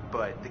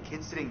 But the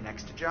kid sitting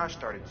next to Josh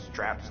started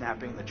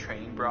strap-snapping the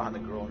training bra on the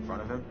girl in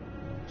front of him.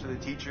 So the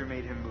teacher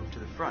made him move to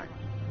the front,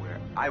 where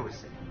I was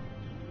sitting.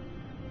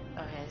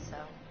 Okay,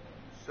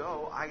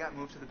 So I got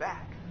moved to the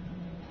back.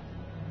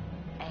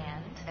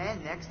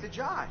 And next to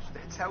Josh.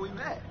 That's how we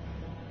met.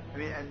 I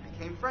mean, and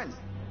became friends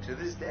to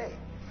this day.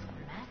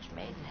 A match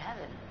made in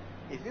heaven.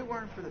 If it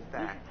weren't for the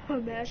fact A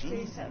that match Jeannie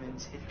made in heaven.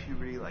 Simmons hit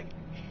puberty like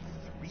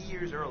 3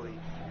 years early,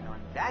 and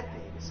on that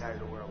day decided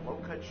to wear a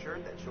low-cut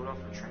shirt that showed off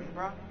her training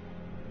bra,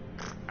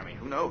 I mean,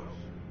 who knows?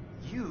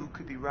 You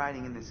could be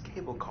riding in this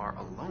cable car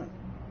alone.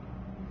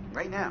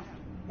 Right now.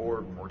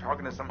 Or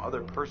talking to some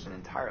other person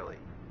entirely.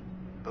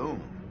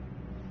 Boom.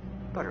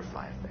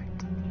 Butterfly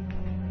effect.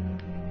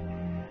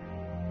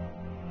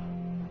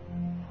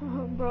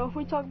 Bro, if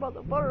we talk about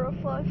the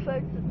butterfly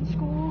effect in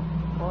school,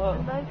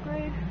 in 9th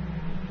grade,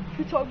 if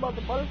we talk about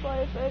the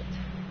butterfly effect,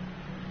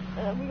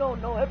 and we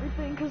don't know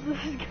everything because of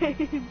this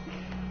game.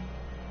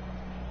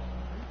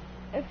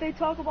 If they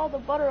talk about the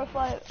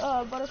butterfly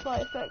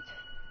effect.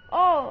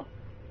 Oh,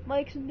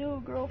 Mike's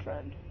new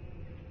girlfriend.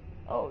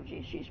 Oh,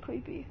 geez, she's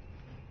creepy.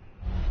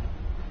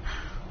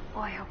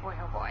 Boy, oh boy,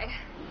 oh boy.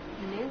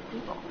 New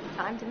people.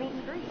 Time to meet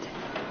and greet.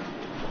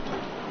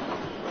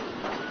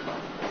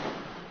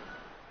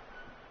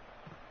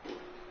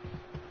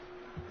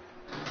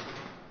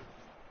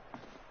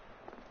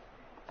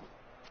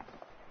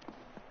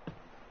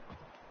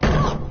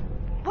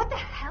 What the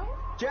hell?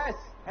 Jess,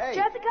 hey!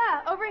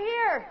 Jessica, over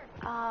here!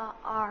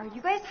 Are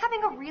you guys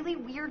having a really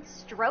weird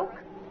stroke?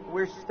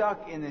 We're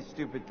stuck in this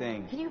stupid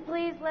thing. Can you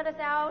please let us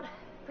out?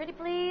 Pretty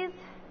please?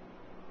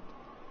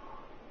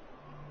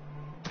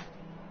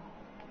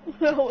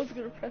 I was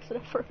gonna press it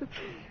at first.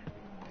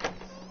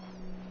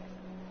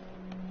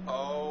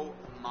 Oh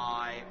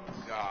my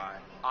god.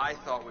 I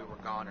thought we were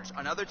goners.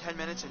 Another 10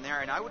 minutes in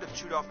there and I would have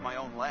chewed off my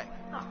own leg.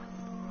 Oh,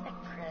 sick,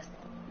 Chris.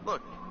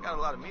 Look, got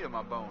a lot of meat on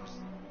my bones.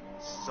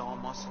 This is all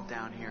muscle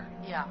down here.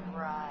 Yeah,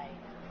 right.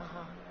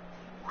 Uh-huh.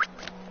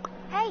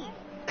 Hey,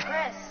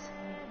 Chris.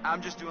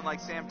 I'm just doing like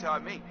Sam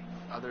taught me.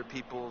 Other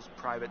people's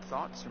private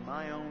thoughts are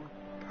my own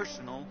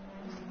personal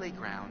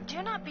playground.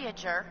 Do not be a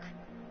jerk.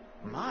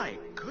 My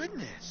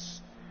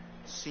goodness.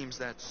 Seems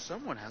that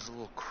someone has a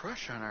little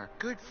crush on our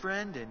good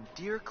friend and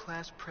dear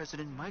class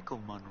president Michael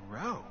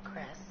Monroe.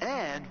 Chris.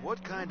 And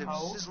what kind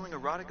of sizzling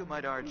erotica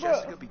might our Bro,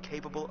 Jessica be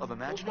capable of This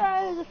imagining?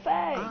 guy is a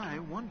fag. I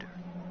wonder.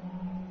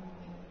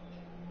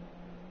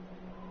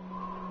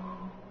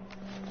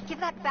 Give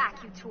that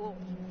back, you tool.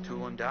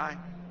 Tool and die.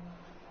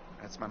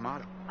 That's my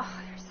motto.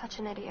 Oh, you're such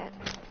an idiot.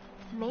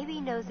 Maybe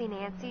Nosy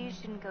Nancy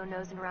shouldn't go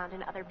nosing around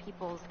in other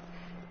people's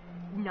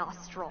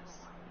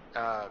nostrils.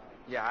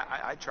 Yeah,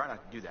 I try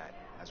not to do that,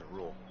 as a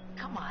rule.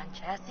 Come on,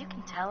 Jess, you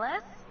can tell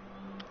us.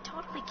 You can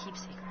totally keep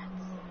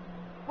secrets.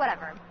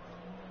 Whatever.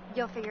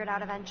 You'll figure it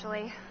out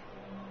eventually.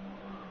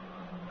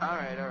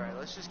 Alright,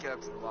 let's just get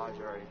up to the lodge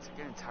already. It's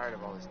getting tired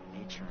of all this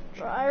nature and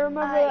shit. I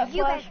remember that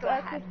You guys go flashback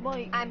ahead. with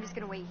Mike. I'm just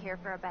gonna wait here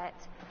for a bit.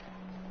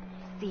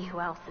 See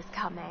who else is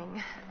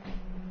coming.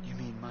 You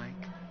mean Mike?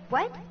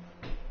 What?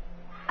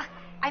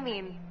 I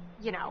mean,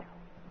 you know,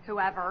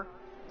 whoever.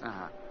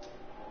 Uh-huh.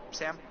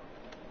 Sam?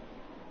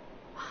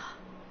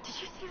 Did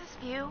you see this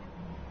view?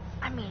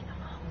 I mean,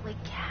 holy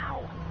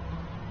cow.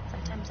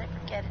 Sometimes I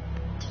forget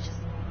to just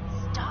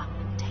stop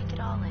and take it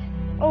all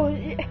in. Oh,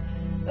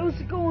 it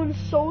was going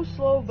so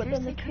slow, but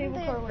then the Seriously, cable couldn't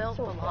they car have went built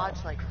so the fast.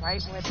 lodge like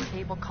right where the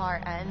cable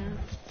car ends?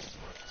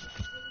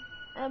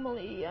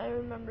 Emily, I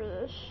remember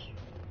this.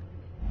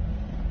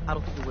 I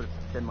don't think it would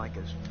have been like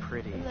as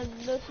pretty. And then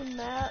this and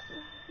that.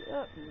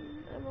 Yep,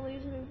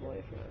 Emily's new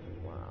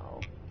boyfriend.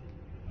 Wow.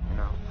 You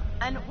know.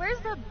 And where's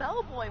the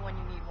bellboy when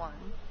you need one?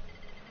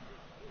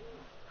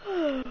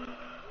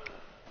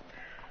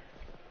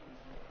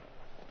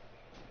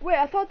 Wait,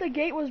 I thought the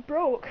gate was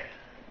broke.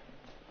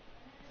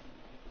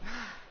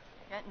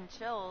 Getting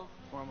chills.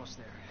 We're almost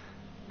there.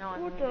 No, I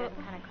What mean, the?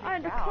 getting kind of creeped I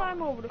had to out.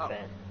 climb over the Oh.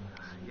 fence.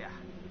 Yeah.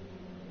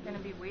 Gonna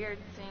be weird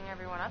seeing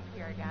everyone up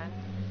here again.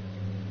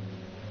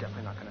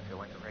 Definitely not gonna feel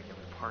like a regular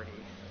party.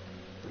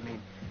 I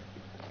mean,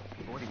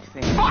 what do you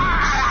think?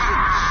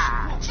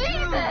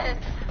 Jesus!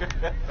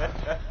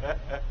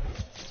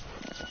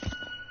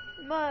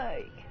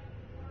 Mike.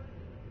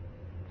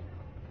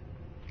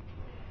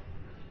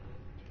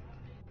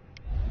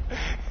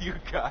 You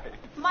guys,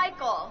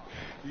 Michael!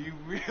 you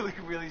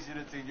really should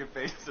have seen your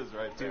faces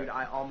right there. Dude,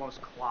 I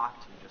almost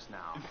clocked you just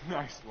now.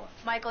 Nice one.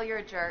 Michael, you're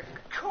a jerk.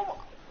 Come on.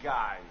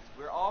 Guys,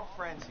 we're all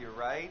friends here,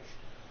 right?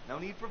 No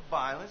need for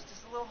violence,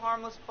 just a little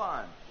harmless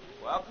fun.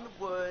 We're out in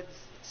the woods,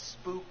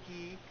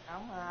 spooky.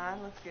 Come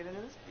on, let's get into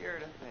the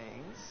spirit of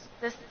things.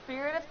 The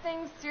spirit of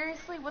things?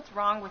 Seriously, what's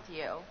wrong with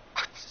you?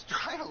 Just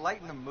trying to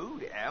lighten the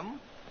mood, Em.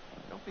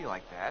 Don't be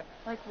like that.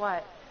 Like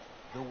what?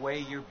 The way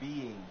you're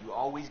being, you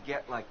always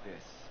get like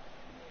this.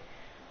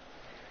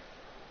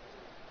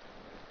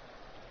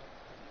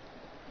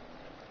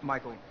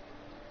 Michael,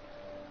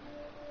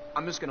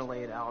 I'm just gonna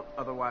lay it out.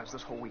 Otherwise,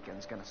 this whole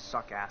weekend's gonna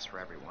suck ass for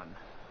everyone.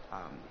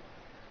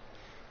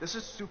 This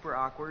is super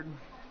awkward,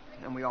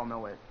 and we all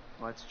know it.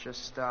 Let's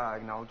just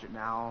acknowledge it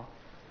now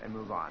and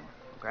move on,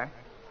 okay?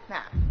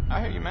 Nah.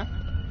 I hear you, man.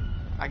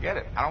 I get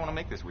it. I don't want to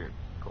make this weird.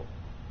 Cool.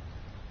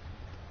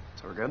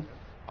 So we're good?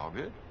 All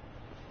good.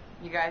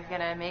 You guys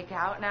gonna make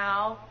out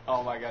now?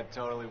 Oh my god,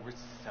 totally. We're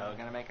so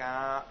gonna make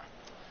out.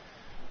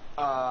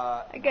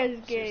 That guy's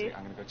gay. Seriously,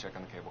 I'm gonna go check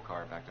on the cable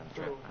car back down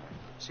the trip.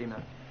 See you,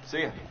 man.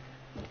 See ya.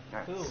 All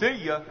right. Who? See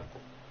ya.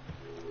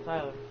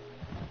 Tyler.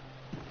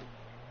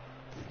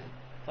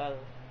 Tyler.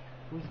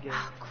 Who's gay?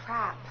 Oh,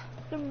 crap.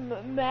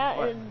 Matt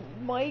What? and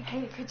Mike.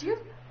 Hey, could you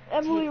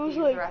Emily take was these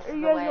the like, rest "Are of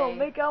you the guys way?" gonna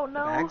make out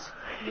now?" Bags?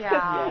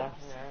 Yeah.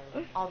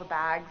 Yeah. All the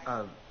bags.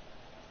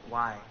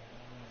 Why?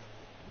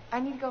 I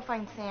need to go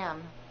find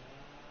Sam.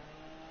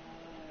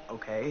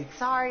 Okay.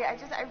 Sorry, I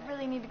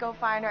really need to go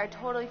find her. I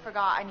totally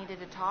forgot I needed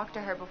to talk to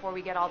her before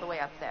we get all the way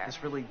up there.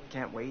 This really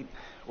can't wait.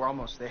 We're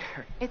almost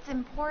there. It's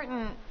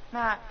important.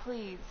 Matt,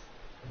 please.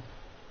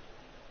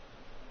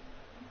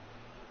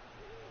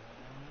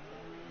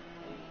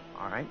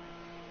 All right.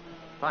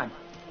 Fine.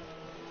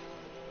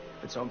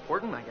 If it's so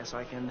important, I guess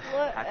I can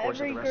Let pack horse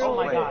every the rest girl of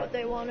the do way. God. what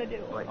they want to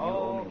do. But you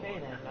Oh, owe me okay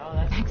one. then. No,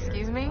 that's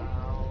Excuse me?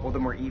 Well,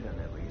 then we're even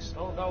at least.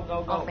 Go, go,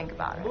 go, go. I'll think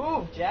about it.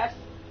 Move, Jess.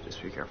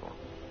 Just be careful.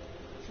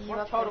 See you What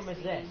up totem there,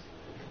 is sweetie. this?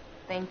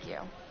 Thank you.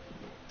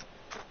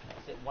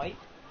 Is it white?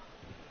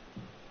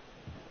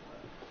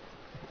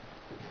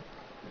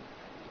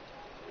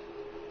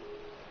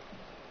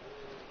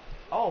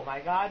 Oh my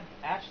god,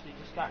 Ashley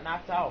just got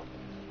knocked out.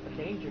 A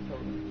danger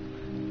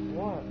totem.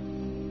 What?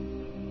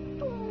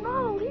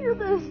 No, hear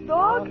this,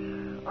 dog.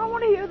 I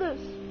want to hear this.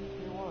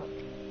 You what?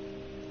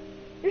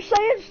 You're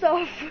saying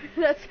stuff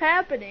that's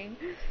happening.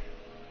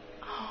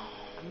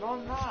 No,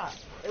 I'm not.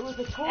 It was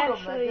a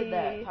totem that did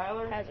that. Ashley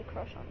Tyler has a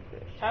crush on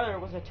Chris. Tyler,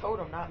 it was a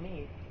totem, not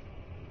me.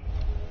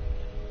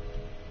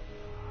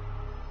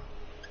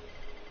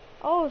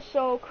 Oh,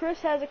 so Chris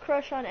has a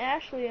crush on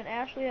Ashley, and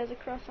Ashley has a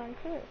crush on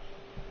Chris.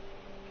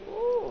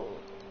 Ooh.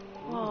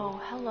 Whoa,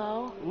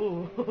 hello.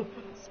 Ooh.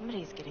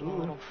 Somebody's getting a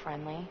little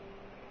friendly.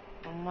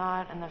 And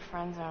not in the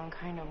friend zone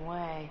kind of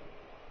way.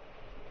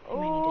 I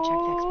might need to check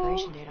the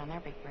expiration date on their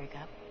big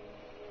breakup.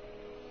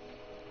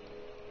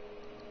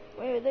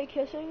 Wait, are they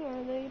kissing or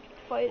are they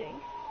fighting?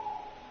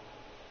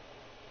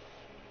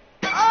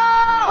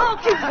 Oh,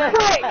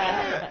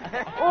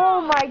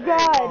 Oh my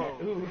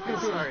god! Ooh.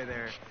 Sorry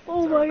there.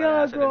 Oh Sorry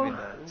my about that. god, I didn't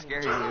mean to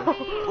scare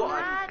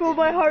you. Bro,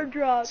 my heart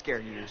dropped. Scare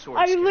you, sort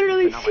I of scare you,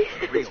 literally but not like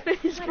see for real his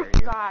face. scare oh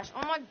you. gosh.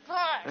 Oh my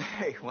god.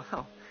 Hey,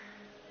 wow.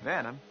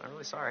 Man, I'm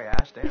really sorry,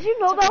 Ash. Damn. Did you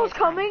know that was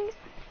coming?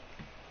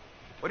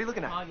 What are you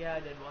looking at? Oh yeah, I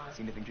did one.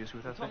 See anything juicy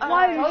with that thing?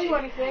 Why? Tell you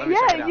anything? Let me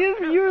check it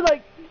Yeah, out. you were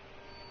like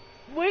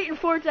waiting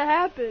for it to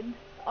happen.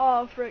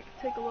 Oh frick,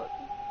 take a look.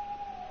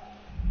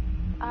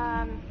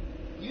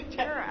 You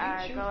Sure,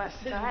 choose go ahead.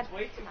 decisions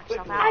way too Knock quickly.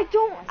 yourself out. I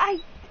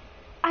don't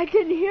I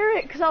didn't hear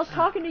it because I was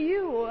talking to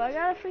you. I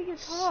gotta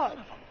freaking talk.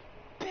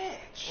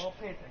 Bitch. Well,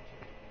 pay attention.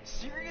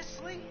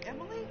 Seriously,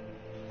 Emily?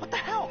 What the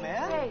hell,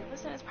 man? Hey,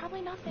 listen, it's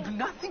probably nothing.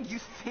 Nothing, you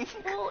think?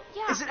 Well,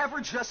 yeah. Is it ever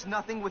just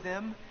nothing with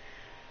him?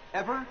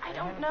 Ever? I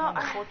don't know.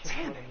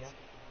 Damn it.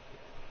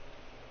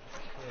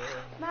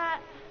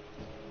 Matt.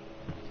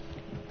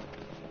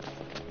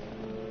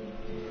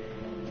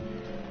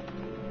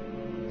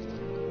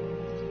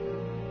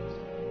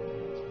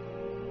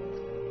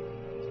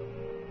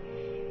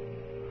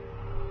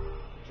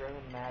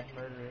 German mad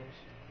murderers.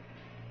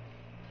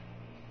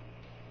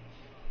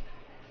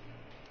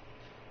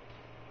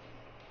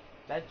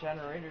 That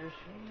generator's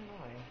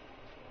annoying.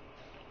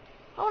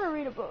 I want to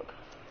read a book.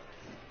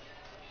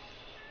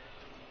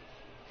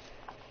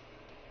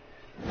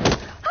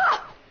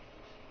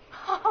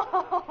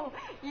 Oh,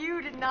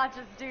 you did not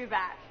just do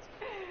that.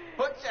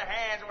 Put your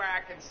hands where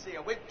I can see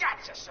them. We've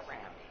got you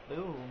surrounded.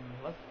 Boom,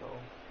 let's go.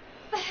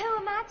 But who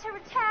am I to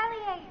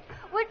retaliate?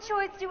 What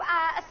choice do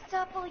I, a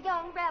supple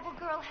young rebel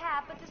girl,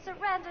 have but to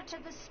surrender to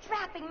the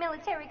strapping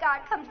military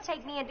guard come to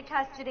take me into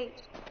custody?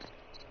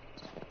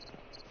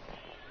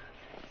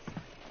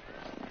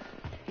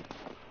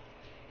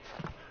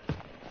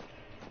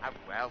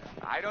 Well,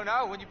 I don't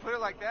know when you put it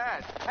like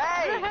that.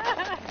 Hey!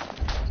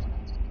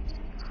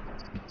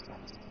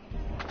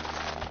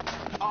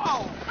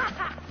 Oh!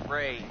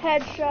 Great.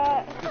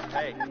 Headshot.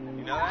 Hey,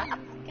 you know that?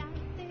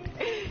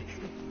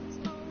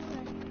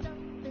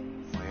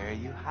 Where are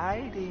you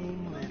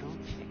hiding, little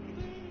chicken?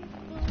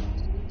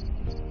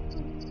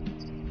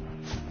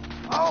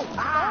 Oh!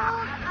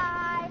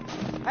 Ah!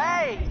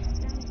 Hey!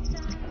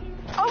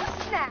 Oh,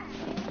 snap!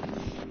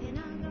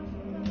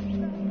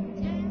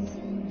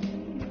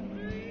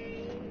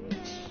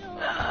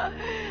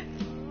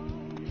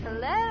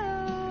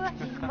 Hello?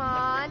 Come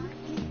on.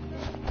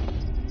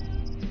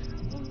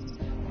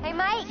 Hey,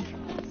 Mike.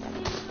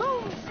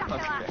 Boom,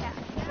 shakalaka.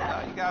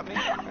 Oh, you got me.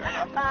 Fair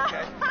enough.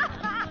 Okay.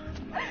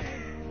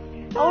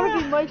 I want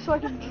to be Mike so I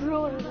can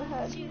drill her in the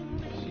head.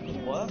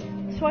 What?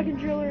 So I can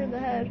drill her in the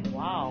head.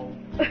 Wow.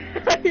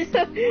 You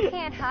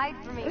can't hide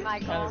from me,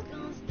 Michael.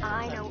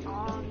 I know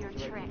all your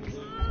tricks.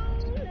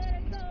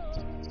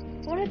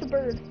 I want to hit the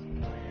bird.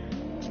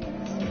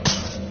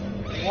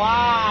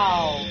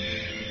 Wow.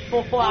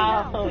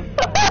 Wow. Wow.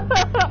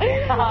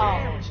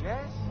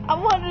 I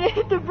wanted to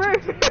hit the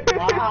bird.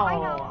 Wow. I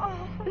know.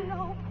 Oh,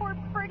 no. Poor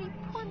birdie.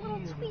 Poor little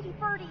Tweety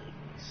birdie.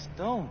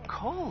 Stone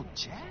cold,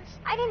 Jess.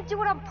 I didn't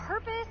do it on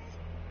purpose.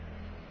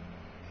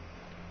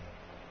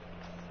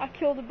 I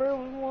killed the bird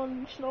with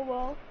one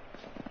snowball.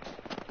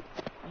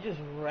 You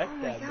just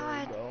wrecked that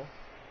God. bird, bro.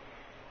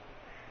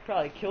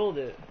 Probably killed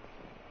it.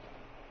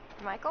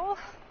 Michael?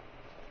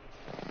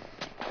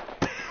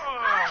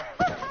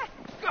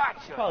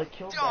 Gotcha. Probably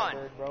killed that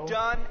bird, bro.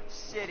 Done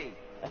city.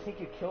 I think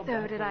you killed So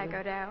that did bird. I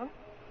go down?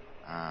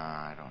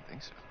 I don't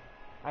think so.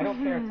 I don't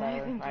care, I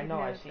Tyler. think I you'd know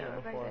know I've seen so it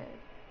if I before. did.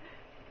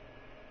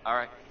 All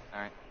right.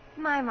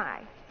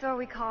 My. So are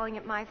we calling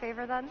it my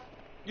favor then?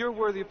 You're a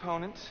worthy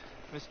opponent,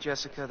 Miss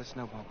Jessica, the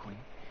Snowball Queen.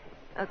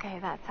 Okay,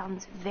 that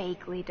sounds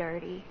vaguely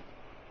dirty.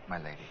 My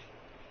lady.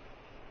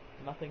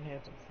 Nothing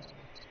happens.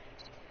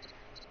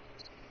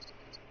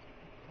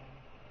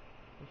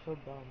 You're so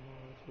dumb,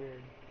 no, it's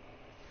weird.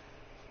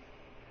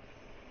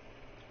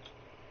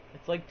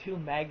 It's like two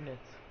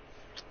magnets.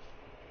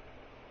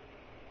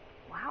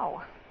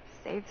 Wow.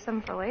 Save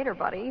some for later,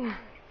 buddy.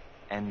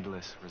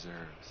 Endless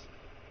reserves.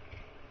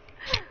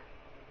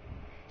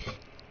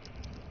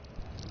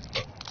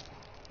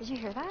 Did you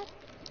hear that?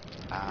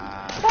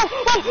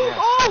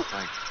 Yes,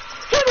 like...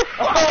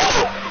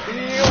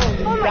 You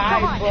almost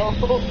died, bro.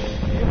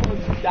 You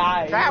almost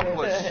died. That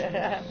was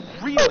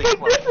really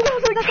close.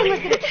 Nothing was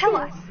gonna kill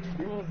us.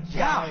 You almost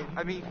Yeah, died.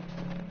 I mean,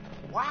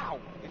 wow.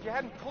 If you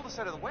hadn't pulled us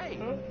out of the way.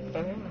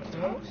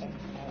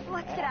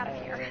 Let's get out of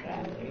here.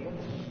 You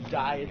almost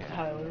died,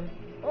 Tyler.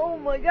 Oh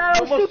my god,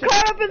 I was Almost too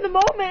caught up in the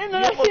moment and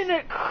then I seen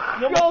it. You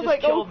I almost was just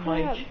like, killed oh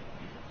crap. Mike.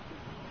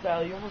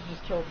 Tyler, you almost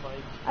just killed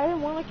Mike. I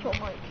didn't want to kill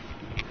Mike.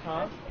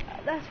 Huh?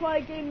 That's why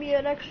it gave me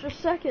an extra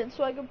second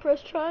so I could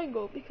press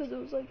triangle because it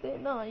was like,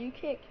 nah, you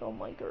can't kill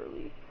Mike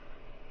early.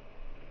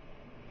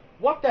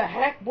 What the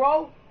heck,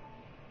 bro?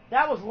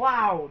 That was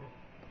loud.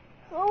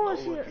 Oh,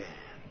 it's here.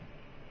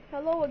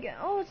 Hello again.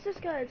 Oh, it's this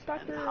guy. It's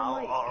Dr.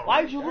 Mike.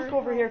 Why'd you look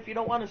over here if you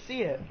don't want to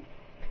see it?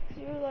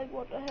 You were like,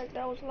 what the heck?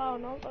 That was loud.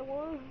 And I was like,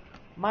 what?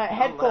 My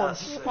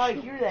headphones, you can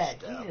probably hear that.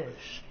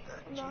 Jesus.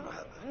 No,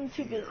 I'm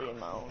too busy in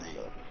my own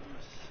stuff.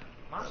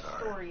 My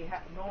story,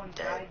 no one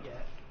died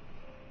yet.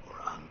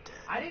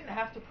 I didn't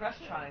have to press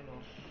triangle,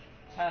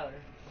 Tyler.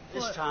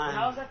 This What? time,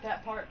 When I was at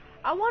that part,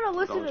 I want to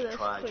listen don't to this,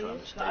 try to please.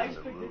 understand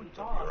the root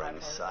of your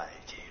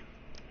anxiety.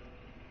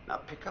 Now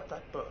pick up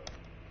that book,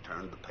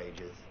 turn the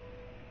pages.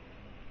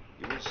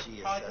 You will see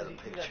a Probably set of 'cause you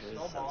threw that pictures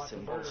snowball and at the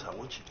symbols. bird. I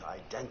want you to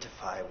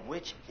identify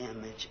which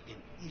image in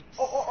each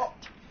Oh.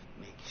 set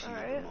makes you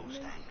Alright, the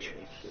most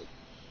anxious.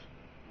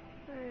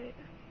 Alright.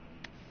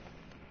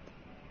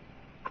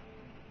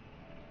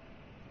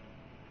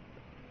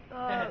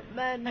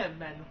 Men.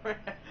 Men.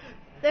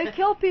 They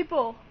kill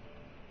people.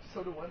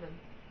 So do women.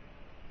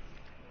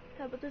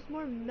 Yeah, but there's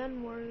more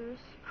men warriors.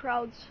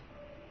 Crowds.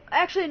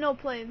 Actually, no,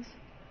 planes.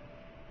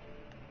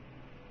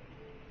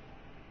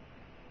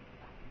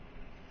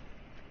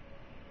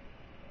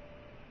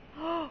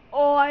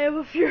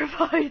 have a fear of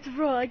heights,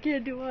 bro. I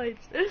can't do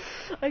heights.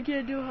 I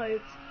can't do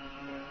heights.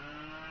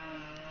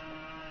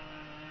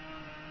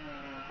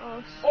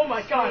 Oh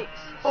my god!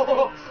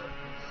 Snakes.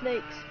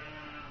 Snakes.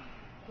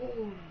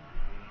 Holy.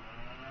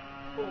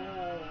 Oh,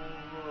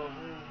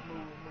 move,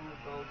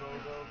 go.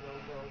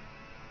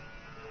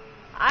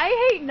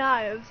 I hate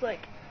knives,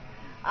 like,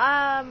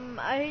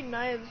 I hate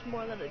knives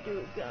more than I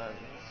do guns.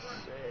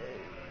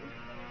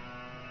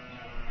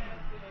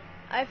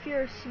 I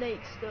fear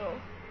snakes still.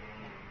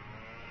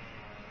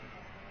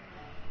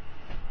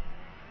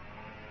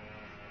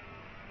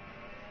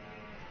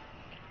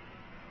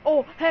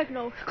 Oh, heck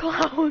no,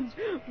 clowns!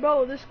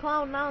 Bro, this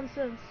clown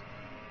nonsense.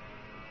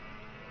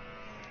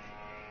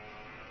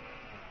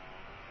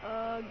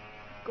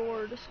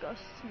 Gore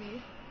disgusts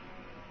me.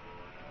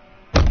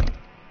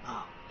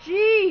 Oh,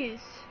 Jeez!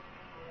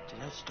 did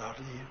that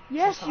startle you?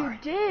 Yes, So you sorry.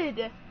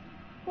 did!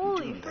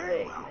 Holy doing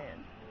very frick, well.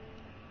 man.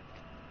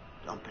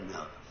 Don't be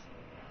nervous.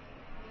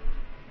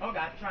 Oh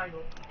god,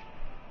 triangle.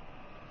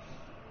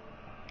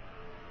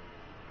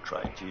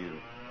 Try to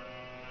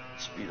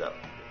speed up.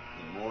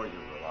 The more you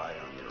rely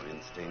on your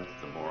instincts,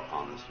 the more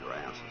honest your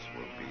answers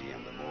will be,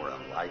 and the more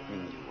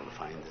enlightening you will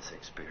find this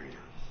experience.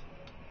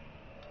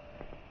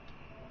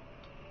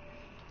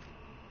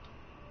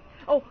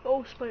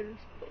 Oh, spiders.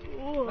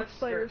 Oh,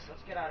 spiders.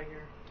 Let's get out of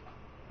here.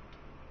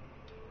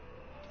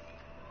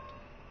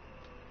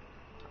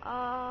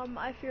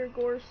 I fear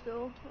gore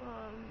still.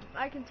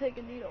 I can take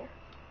a needle.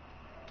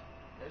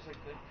 There's a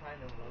good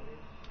kind of rose.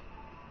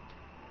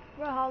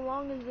 Bro, how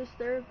long is this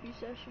therapy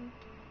session?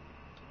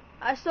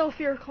 I still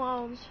fear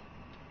clowns.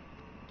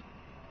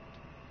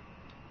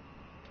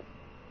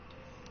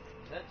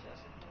 Is that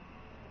Jessica?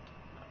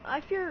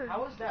 I fear...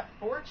 How is that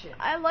Fortune?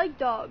 I like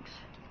dogs.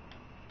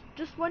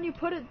 Just when you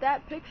put it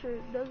that picture,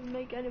 it doesn't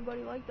make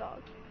anybody like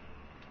dogs.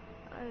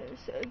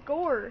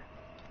 Gore.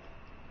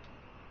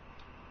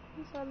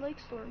 Inside lake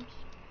storms.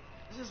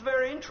 This is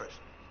very interesting.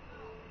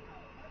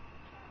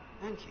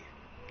 Thank you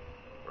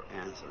for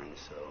answering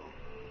so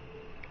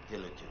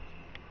diligent.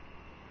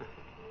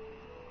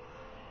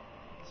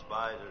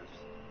 Spiders,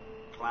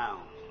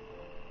 clowns,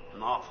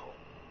 and awful.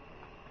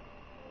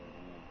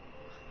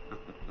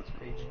 It's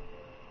creepy.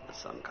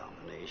 Some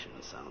combination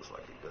sounds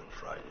like a good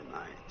Friday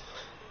night.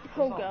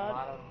 Oh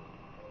god.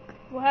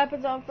 What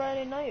happens on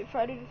Friday night?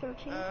 Friday the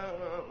 13th?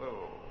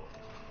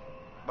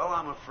 Well,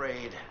 I'm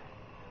afraid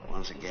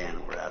once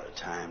again we're out of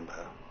time, but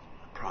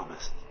I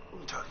promise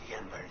we'll talk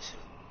again very soon.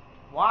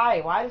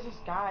 Why? Why does this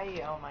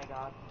guy... Oh my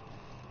god.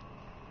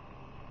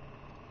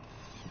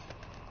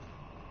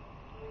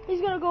 He's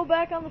gonna go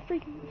back on the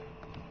freaking...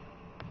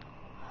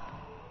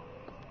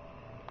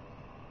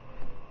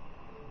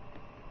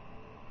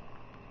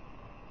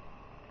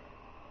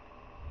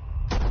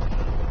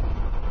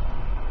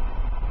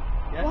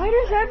 Why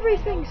does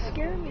everything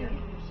scare me?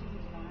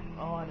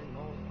 Oh, I didn't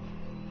know.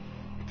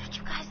 Don't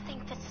you guys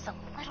think this is a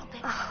little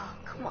bit... Oh,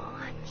 come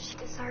on. She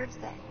deserves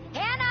it.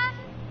 Hannah!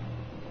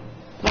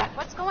 Yeah,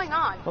 what's going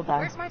on? Hold on.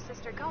 Where's my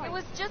sister going? It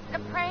was just a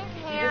prank,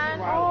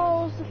 Han.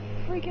 Oh, it's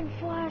a freaking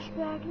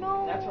flashback.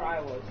 No. That's where I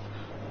was.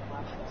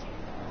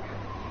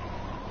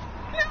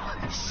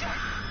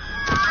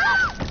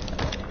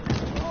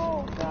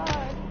 Oh,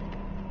 God.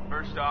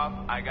 First off,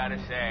 I gotta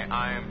say,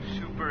 I am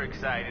super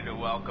excited to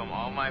welcome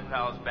all my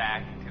pals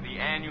back to the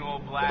annual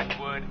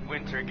Blackwood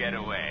Winter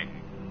Getaway.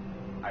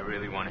 I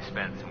really want to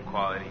spend some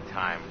quality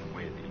time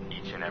with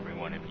each and every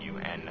one of you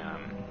and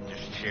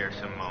just share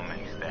some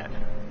moments that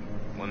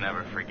we'll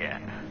never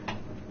forget.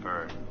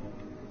 For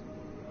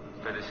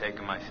the sake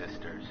of my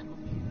sisters.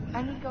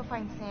 I need to go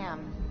find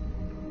Sam.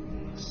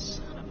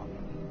 Son of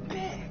a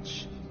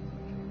bitch.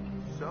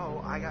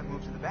 So I got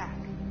moved to the back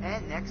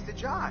and next to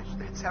Josh.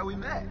 That's how we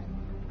met.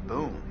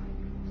 Boom.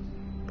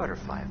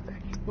 Butterfly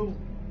effect. Boom.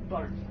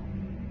 Butterfly.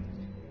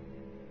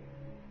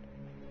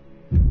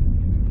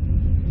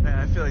 Man,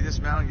 I feel like this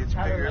mountain gets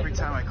bigger every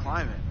time I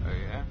climb it. Oh,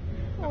 yeah?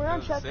 Oh, we're on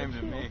It feels chapter the same to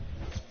 2. me.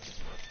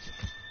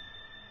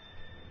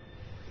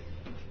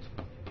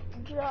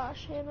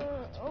 Josh,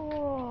 Hannah.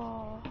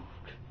 Oh.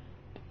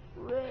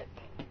 Rip.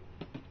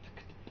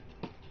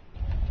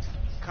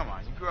 Come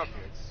on, you grew up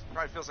here. It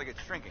probably feels like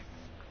it's shrinking.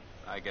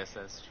 I guess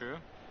that's true.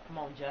 Come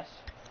on, Jess.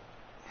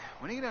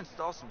 When are you gonna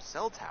install some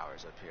cell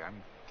towers up here?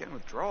 I'm getting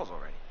withdrawals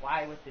already.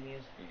 Why with the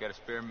music? You got a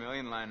spare $1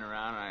 million lying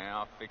around, and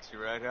I'll fix you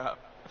right up.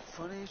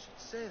 Funny you should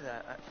say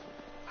that.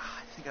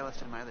 I think I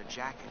left it in my other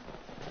jacket.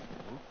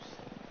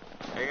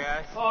 Oops. Hey,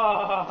 guys.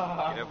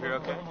 Oh. Get up here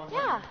okay?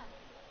 Yeah.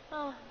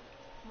 Well,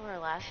 more or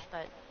less,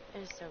 but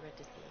it is so good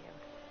to see you.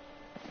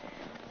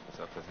 What's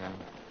up with him?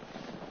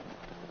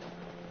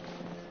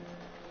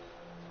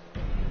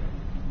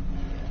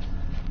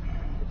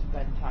 It's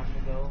bedtime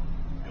to go.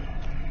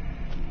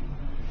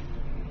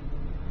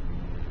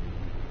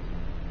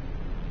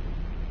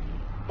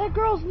 That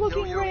girl's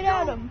looking right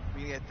at him.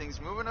 You get things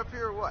moving up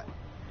here or what?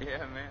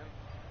 Yeah, man.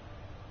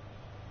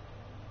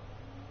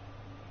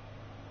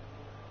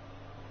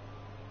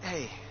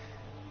 Hey,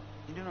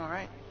 you doing all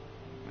right?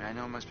 I mean, I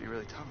know it must be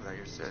really tough without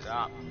your sis.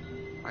 Stop.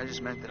 I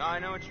just meant that. No, I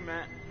know what you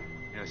meant.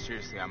 You know,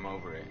 seriously, I'm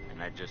over it.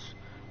 And I just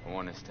I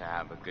want us to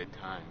have a good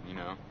time, you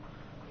know?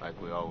 Like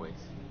we always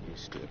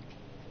used to.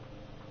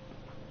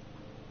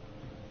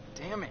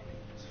 Damn it.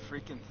 It's a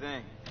freaking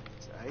thing.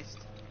 It's iced.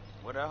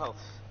 What else?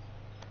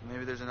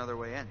 Maybe there's another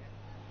way in.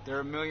 There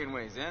are a million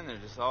ways in. They're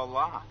just all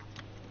locked.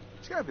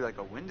 There's gotta be like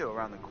a window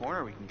around the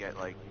corner we can get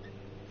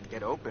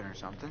open or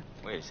something.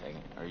 Wait a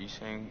second. Are you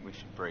saying we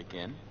should break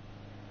in?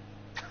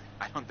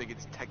 I don't think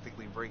it's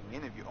technically breaking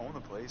in if you own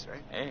the place,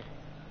 right? Hey,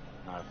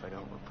 not if I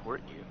don't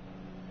report you.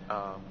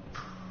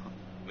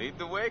 Lead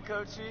the way,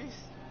 Coachies.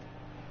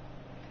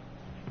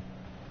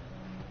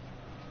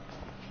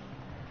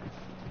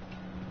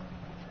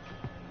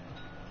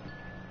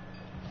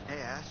 Hey,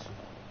 Ash.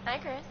 Hi,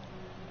 Chris.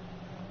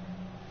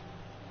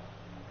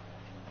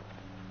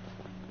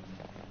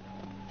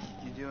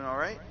 You doing all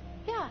right?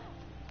 Yeah.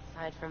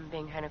 Aside from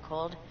being kind of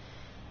cold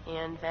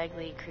and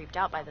vaguely creeped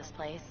out by this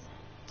place.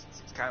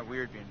 It's kind of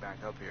weird being back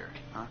up here,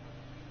 huh?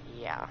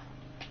 Yeah.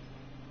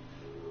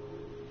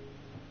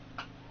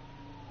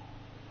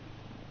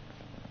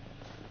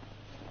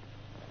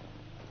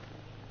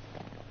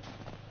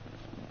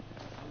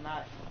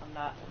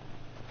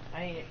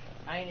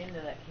 I ain't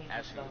into that kinky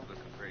Ashley stuff. was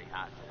looking pretty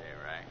hot today,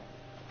 right?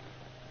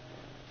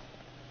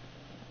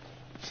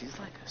 She's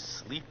like a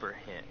sleeper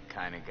hit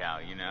kind of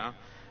gal, you know?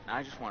 And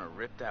I just want to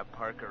rip that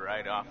parka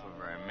right off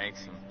of her and make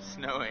some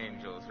snow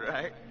angels,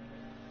 right?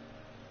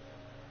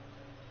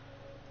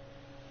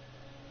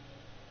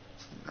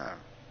 No.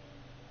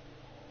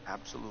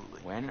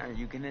 Absolutely. When are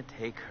you gonna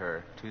take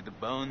her to the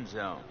Bone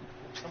Zone?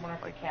 Someone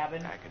at the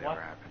cabin. That could What?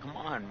 ever happen. Come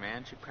on,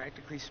 man. She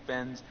practically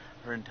spends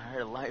her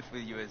entire life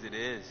with you as it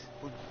is.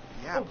 Well,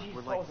 yeah, Oh, but geez,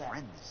 we're what like was that?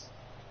 friends.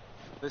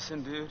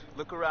 Listen, dude,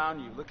 look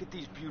around you. Look at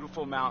these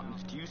beautiful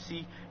mountains. Do you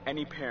see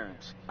any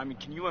parents? I mean,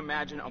 can you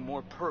imagine a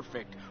more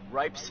perfect,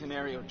 ripe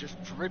scenario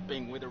just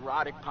dripping with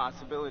erotic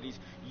possibilities?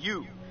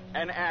 You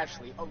and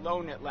Ashley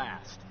alone at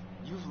last.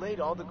 You've laid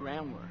all the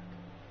groundwork.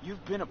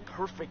 You've been a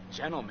perfect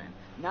gentleman.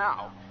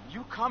 Now,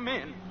 you come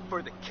in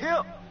for the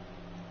kill.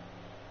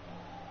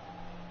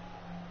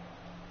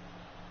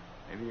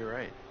 Maybe you're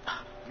right.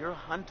 You're a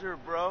hunter,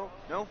 bro.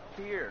 No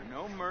fear,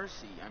 no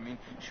mercy. I mean,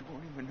 she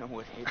won't even know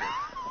what hit her.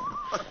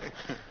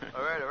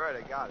 all right,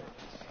 I got it.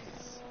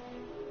 Jeez.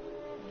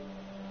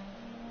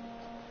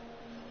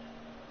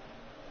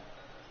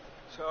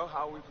 So,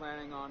 how are we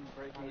planning on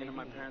breaking into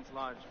my parents'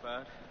 lodge,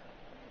 bud?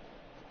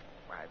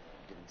 I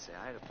didn't say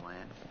I had a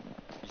plan.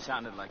 You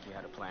sounded like you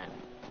had a plan.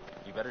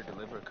 You better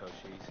deliver,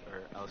 Cochise,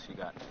 or else you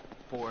got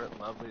 4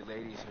 lovely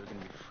ladies who are going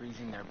to be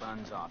freezing their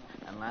buns off.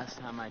 And last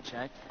time I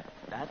checked,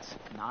 that's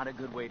not a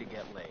good way to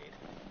get laid.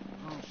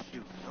 Oh,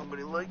 shoot.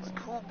 Nobody likes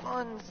cool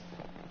buns.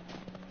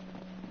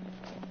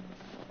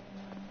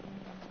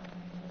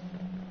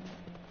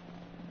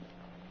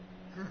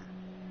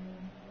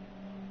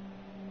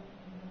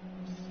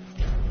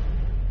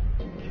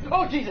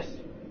 Oh, Jesus!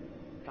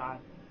 God.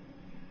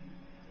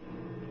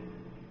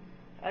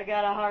 I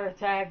got a heart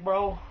attack,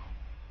 bro.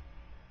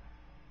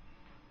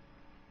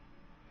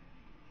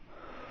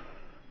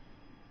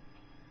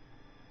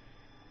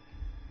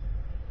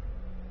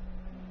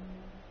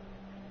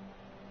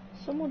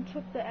 Someone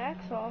took the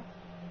axe off.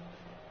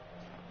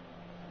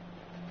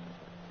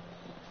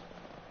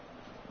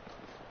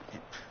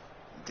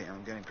 Damn,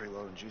 I'm getting pretty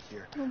low in juice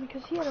here. No,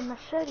 because he had a I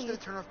machete, just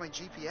gotta turn off my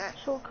GPS.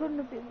 so it couldn't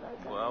have been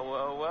that guy.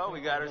 Well, we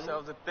got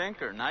ourselves a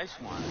thinker. Nice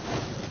one.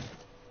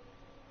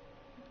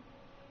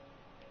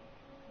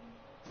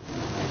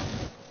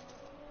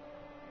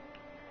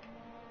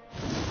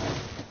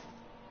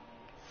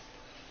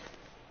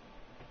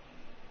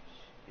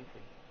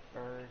 Stupid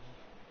birds.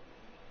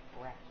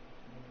 Rats.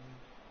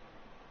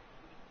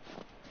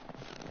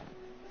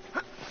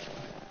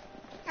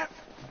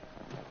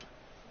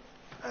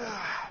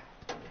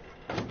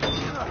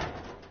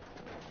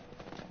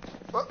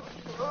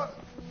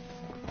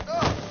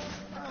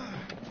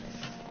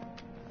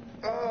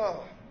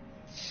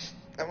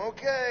 I'm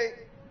okay.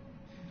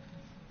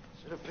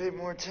 Should have paid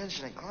more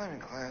attention in climbing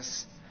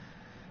class.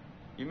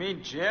 You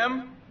mean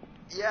Jim?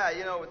 Yeah,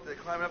 you know, with the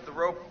climbing up the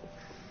rope.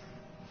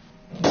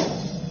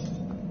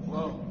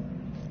 Whoa.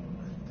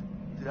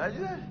 Did I do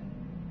that?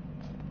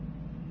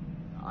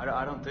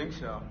 I don't think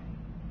so.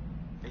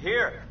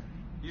 Here,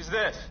 use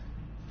this.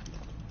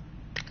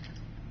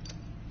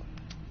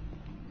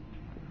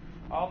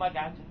 Oh my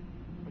God.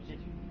 What's it?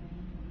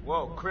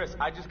 Whoa, Chris,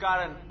 I just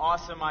got an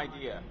awesome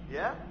idea.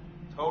 Yeah?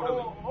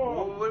 Totally.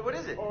 What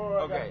is it?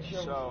 Okay,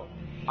 so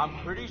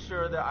I'm pretty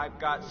sure that I've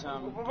got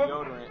some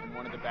deodorant in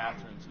one of the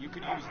bathrooms. You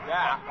could use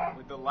that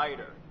with the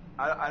lighter.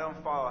 I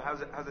don't follow.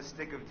 How's a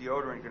stick of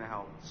deodorant gonna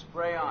help?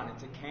 Spray on,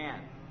 it's a can.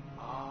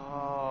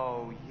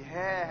 Oh,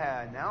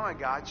 yeah. Now I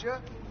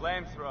gotcha.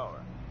 Flamethrower.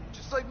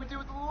 Just like we do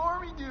with the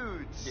Lormy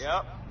dudes.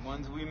 Yep,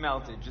 ones we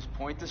melted. Just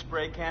point the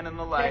spray can in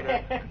the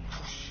lighter.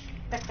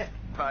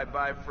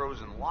 Bye-bye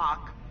frozen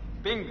lock.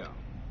 Bingo.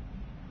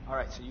 All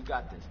right, so you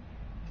got this.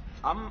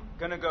 I'm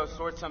gonna go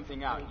sort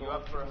something out. You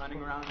up for hunting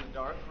around in the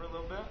dark for a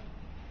little bit?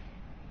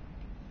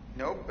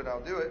 Nope, but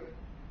I'll do it.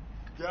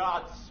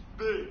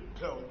 Godspeed,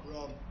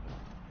 Pilgrim.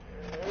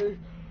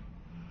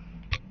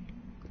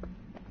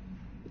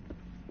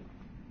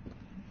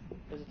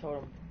 There's a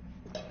totem.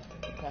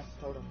 Past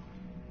the totem.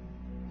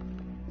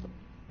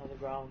 On the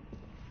ground.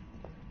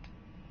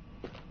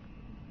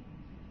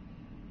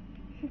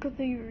 Good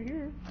thing you were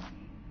here.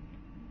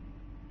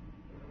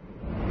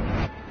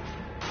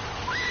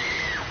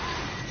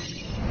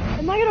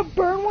 Am I gonna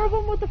burn one of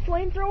them with the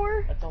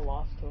flamethrower? That's a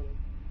lost totem.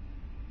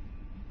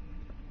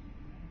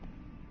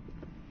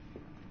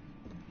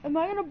 Am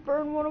I gonna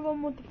burn one of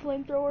them with the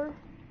flamethrower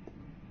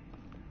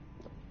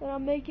that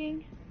I'm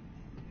making?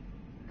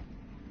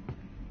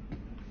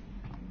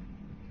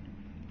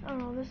 I don't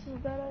know, this is a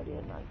bad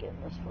idea not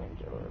getting this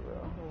flamethrower,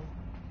 bro.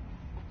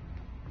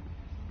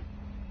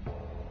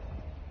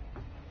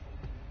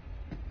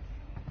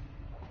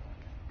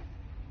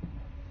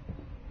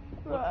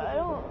 Bro, I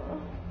don't...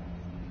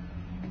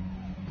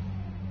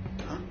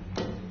 Huh?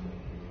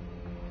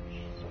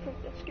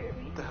 Frick, that scared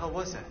me. What the hell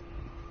was that?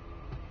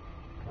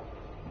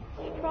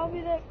 It's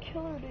probably that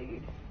killer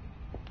dude.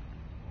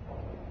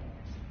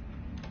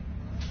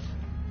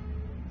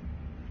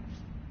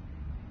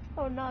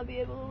 I would not be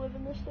able to live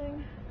in this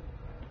thing.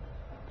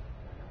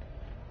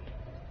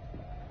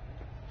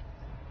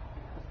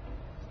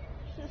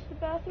 Is this the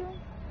bathroom?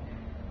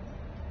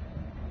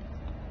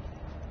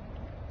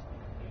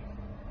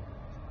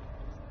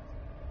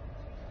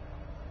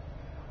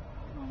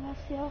 Oh,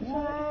 that's the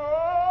outside.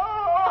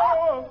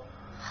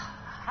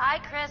 Hi,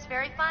 Chris.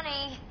 Very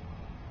funny.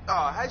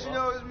 Oh, how'd you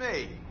know it was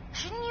me?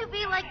 Shouldn't you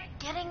be, like,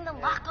 getting the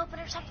lock open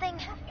or something?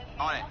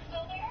 On it.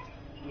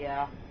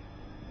 Yeah.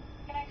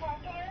 Can I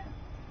talk to her?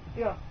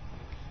 Yeah.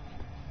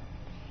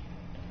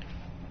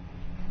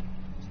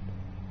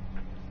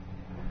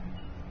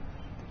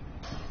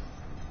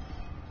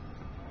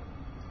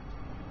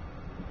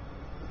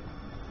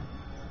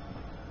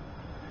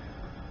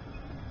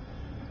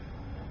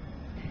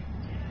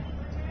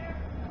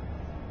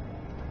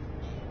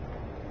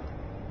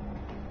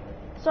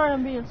 Sorry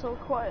I'm being so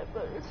quiet,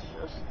 but it's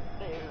just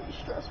very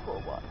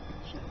stressful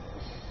watching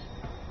this.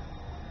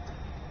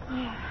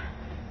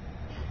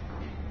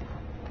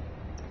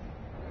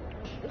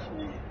 This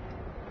way.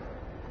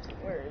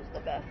 Where is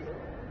the bathroom?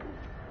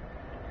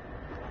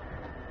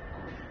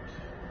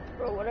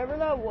 Bro, whatever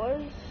that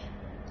was,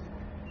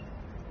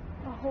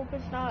 I hope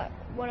it's not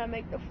when I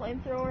make the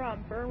flamethrower, I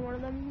burn one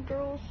of them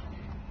girls.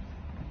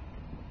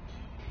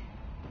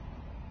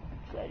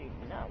 Because I do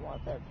not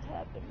want that to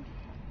happen.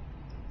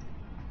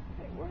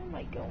 Wait, where am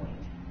I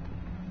going?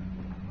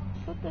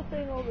 Put the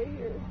thing over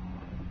here.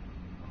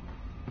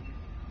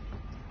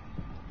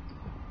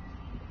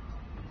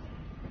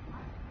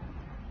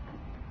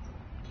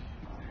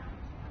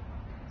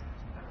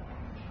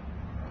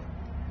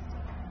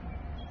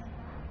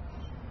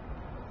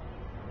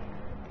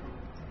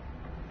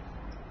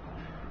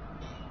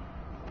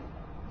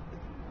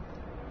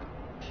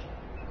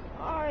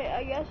 Alright,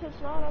 I guess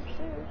it's not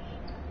upstairs.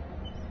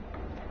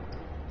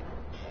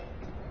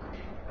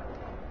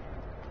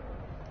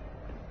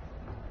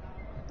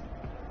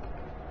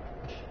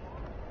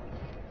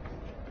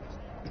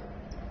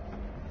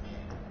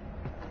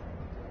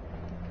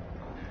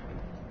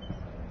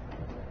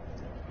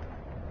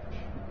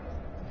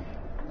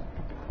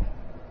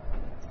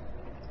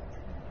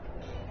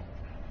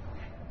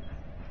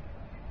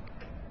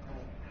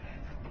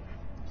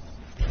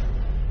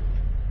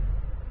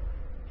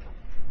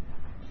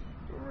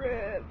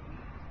 Rip.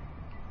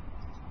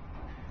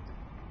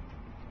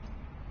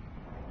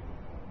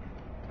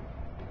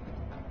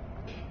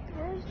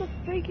 Where's the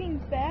freaking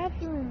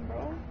bathroom,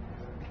 bro?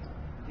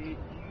 Dude.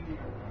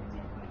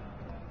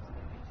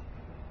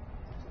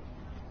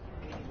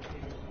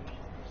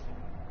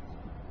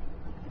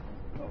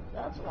 Oh,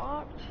 that's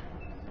locked.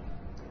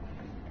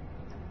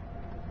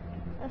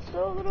 That's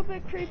still a little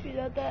bit creepy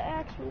that that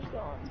axe was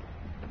gone.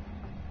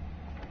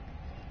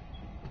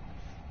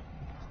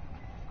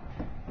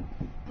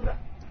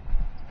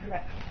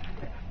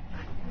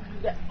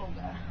 Oh,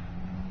 God.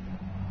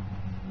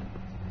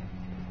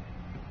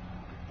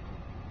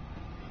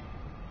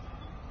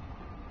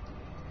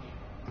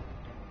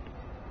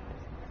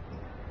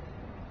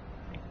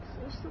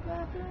 Is this the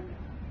bathroom?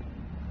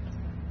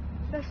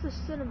 That's the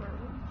cinema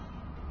room.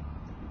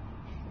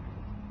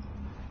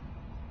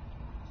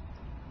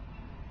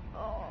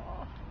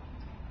 Oh.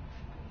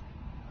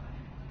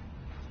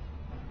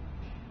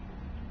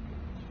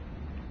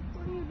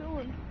 What are you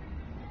doing?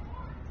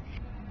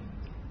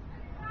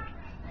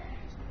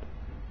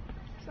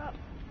 Stop.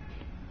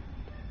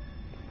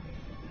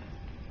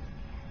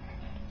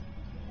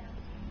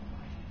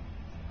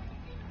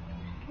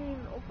 Can't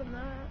even open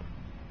that.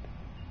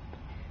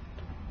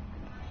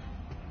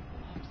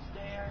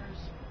 Upstairs.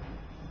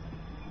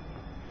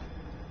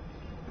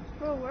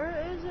 Bro, where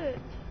is it?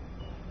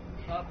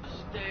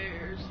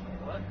 Upstairs.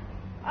 What?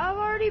 I've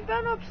already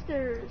been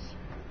upstairs.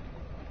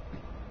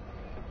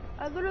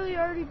 I've literally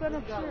already been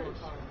upstairs.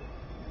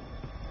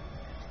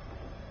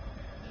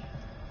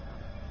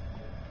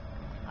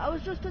 I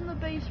was just in the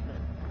basement.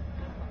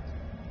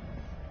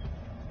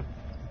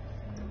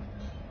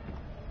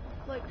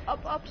 Like,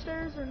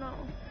 upstairs or no?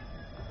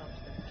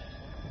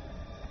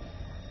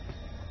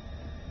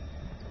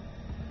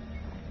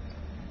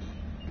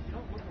 You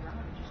don't look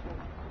around.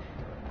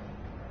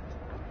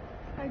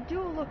 I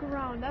do look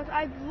around.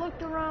 I've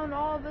looked around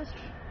all this.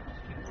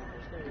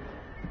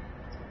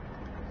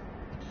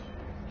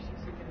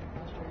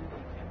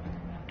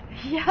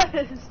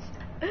 Yes.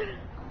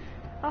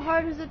 How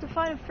hard is it to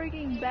find a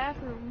freaking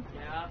bathroom?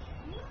 Yeah.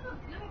 You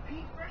have a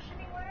paintbrush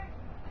anywhere?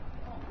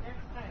 Oh,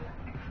 that's fine.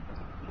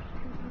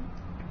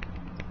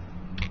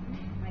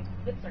 My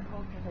lips are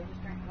cold because I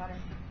just drank water.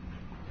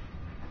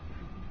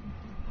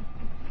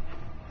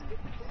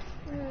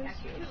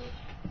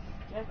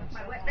 Yes,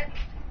 my wet lips.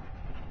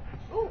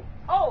 Ooh,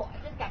 oh,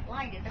 I just got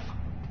blinded.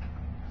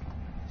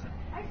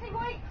 I say,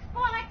 wait,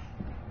 Alex.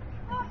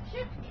 Oh,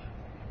 shit.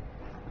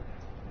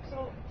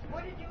 So,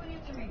 what did you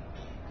answer me?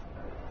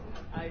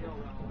 I don't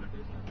know.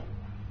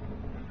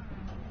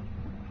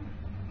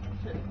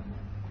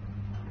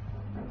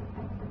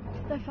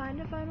 Did I find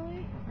it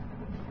finally?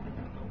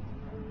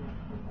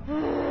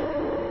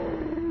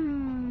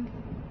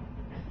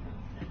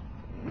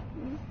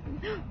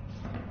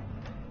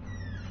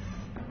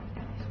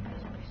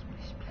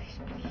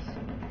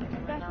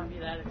 Might not be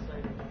that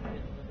excited when I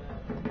get to the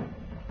bathroom.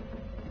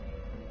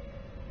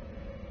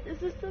 Is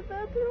this the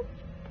bathroom?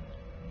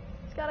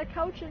 It's got a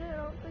couch in it. I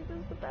don't think this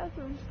is the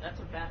bathroom. That's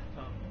a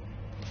bathtub.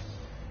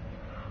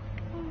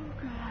 Oh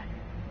god.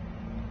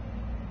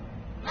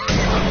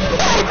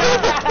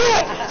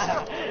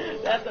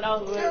 That's what I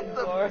was waiting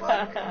for.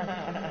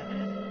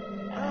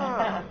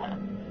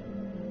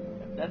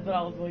 That's what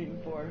I was waiting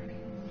for.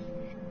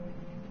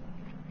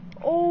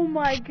 Oh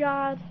my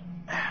god.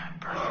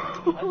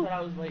 That's what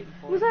I was waiting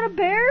for. Was that a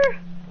bear?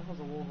 That was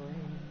a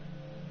Wolverine.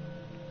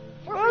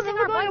 We're freezing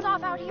our butts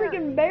off out here.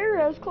 Freaking bear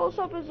as close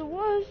up as it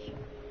was.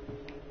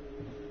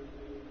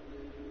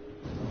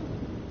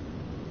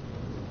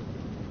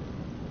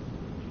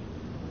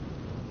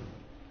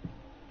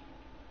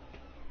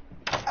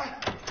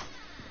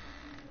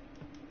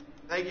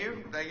 Thank you.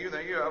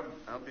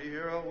 I'll be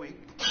here all week.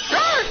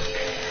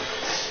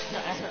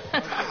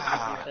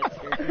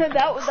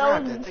 that was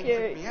That thing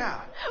scary. freaked me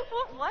out.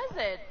 What was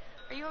it?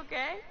 Are you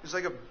okay? It was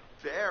like a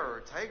bear or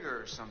a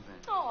tiger or something.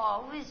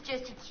 Oh, it was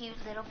just a cute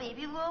little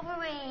baby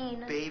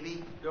Wolverine.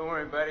 Baby. Don't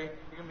worry, buddy.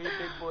 You're gonna be a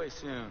big boy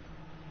soon.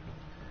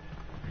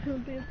 He'll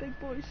be a big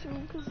boy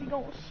soon because he's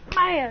gonna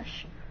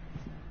smash.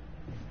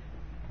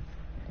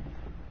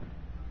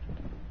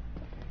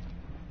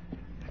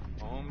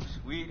 Home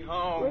sweet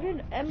home. Where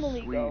did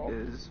Emily Sweet go?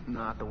 is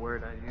not the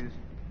word I use.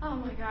 Oh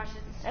my gosh,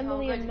 it's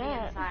Emily so and good to be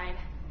Matt. inside.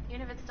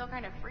 Even if it's still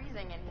kind of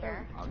freezing in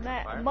here.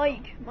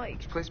 Mike.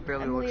 This place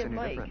barely Emily looks and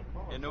any Mike. different.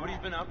 Yeah, nobody's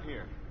been up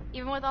here.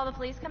 Even with all the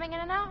police coming in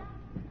and out?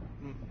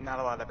 Not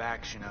a lot of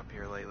action up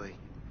here lately.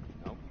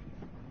 Nope.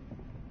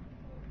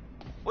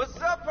 What's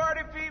up,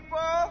 party people?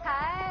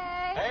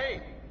 Hi.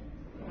 Hey!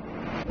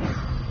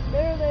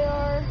 There they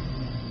are.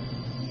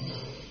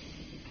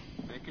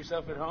 Make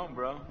yourself at home,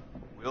 bro.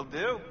 Will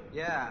do.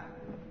 Yeah,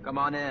 come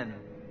on in.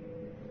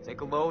 Take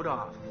a load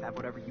off. Have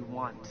whatever you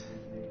want.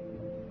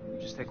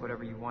 You just take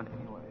whatever you want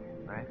anyway,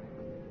 right?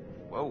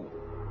 Whoa.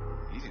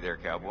 Easy there,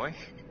 cowboy.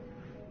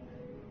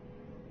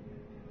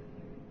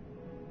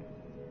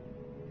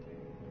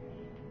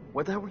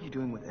 What the hell were you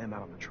doing with M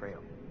out on the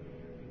trail?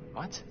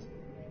 What?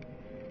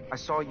 I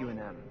saw you and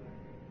M.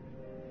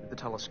 With the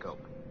telescope.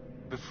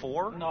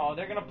 Before? No,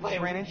 they're gonna play.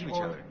 We ran into each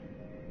other.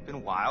 Been a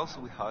while, so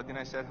we hugged and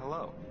I said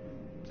hello.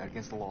 Is that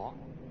against the law?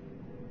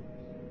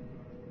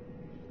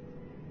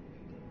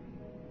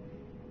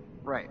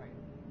 Right.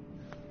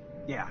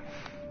 Yeah.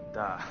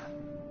 Duh.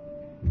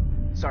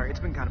 Sorry, it's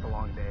been kind of a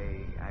long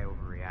day. I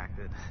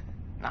overreacted.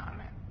 Nah,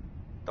 man.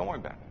 Don't worry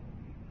about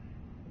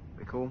it.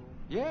 We cool?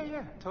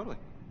 Yeah, totally.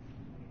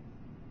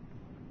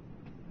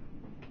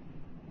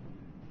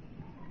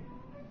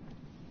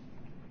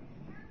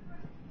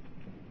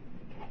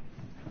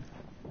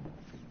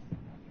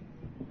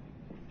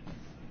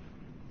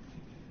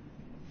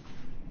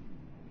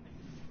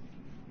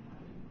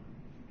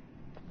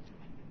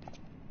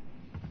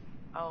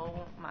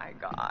 Oh my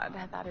god,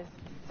 that is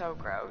so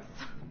gross.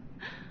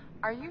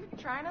 Are you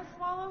trying to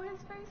swallow his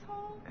face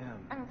whole?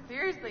 I mean,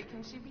 seriously,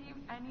 can she be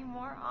any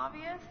more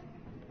obvious?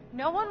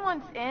 No one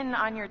wants in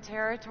on your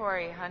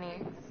territory,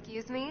 honey.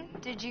 Excuse me?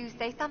 Did you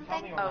say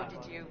something? Oh,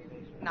 did you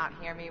not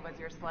hear me? Was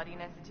your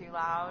sluttiness too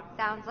loud?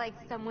 Sounds like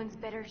someone's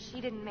bitter she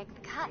didn't make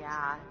the cut.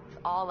 Yeah, it's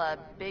all a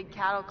big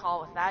cattle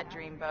call with that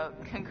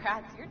dreamboat.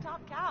 Congrats, you're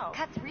top cow.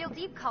 Cuts real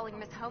deep calling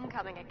Miss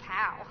Homecoming a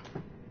cow.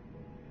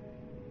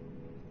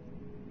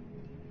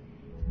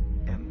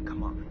 Em,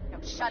 come on. No,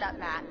 shut up,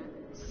 Matt.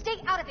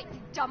 Stay out of it, you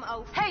dumb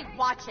oaf. Hey,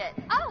 watch it.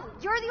 Oh,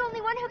 you're the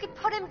only one who can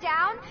put him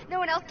down? No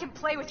one else can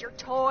play with your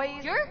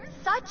toys? You're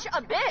such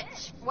a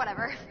bitch.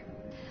 Whatever.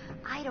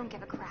 I don't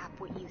give a crap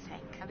what you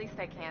think. At least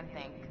I can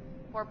think.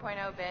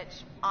 4.0,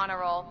 bitch. On a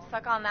roll.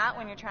 Suck on that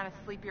when you're trying to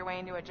sleep your way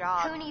into a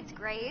job. Who needs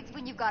grades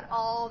when you've got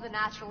all the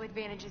natural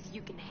advantages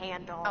you can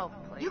handle? Oh,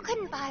 please. You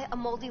couldn't buy a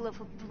moldy loaf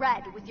of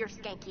bread with your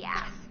skanky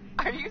ass.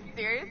 Are you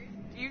serious?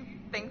 Do you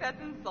think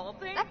that's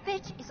insulting? That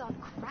bitch is on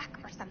crack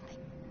or something.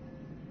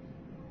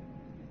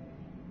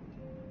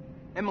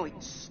 Emily,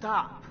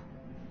 stop.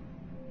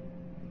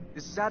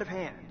 This is out of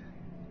hand.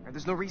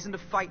 There's no reason to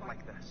fight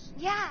like this.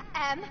 Yeah,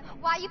 Em.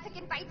 Why are you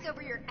picking fights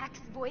over your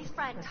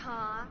ex-boyfriend,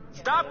 huh?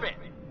 Stop it!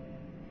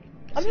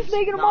 I'm just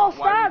making them all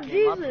sad,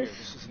 Jesus.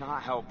 This is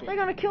not helping. They're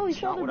gonna kill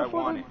each other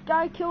before the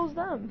guy kills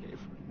them. If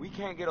we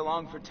can't get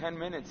along for 10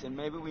 minutes, and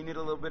maybe we need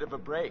a little bit of a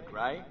break,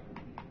 right?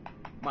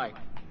 Mike,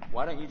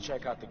 why don't you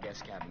check out the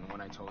guest cabin, the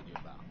one I told you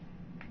about?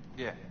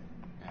 Yeah,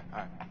 all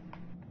right.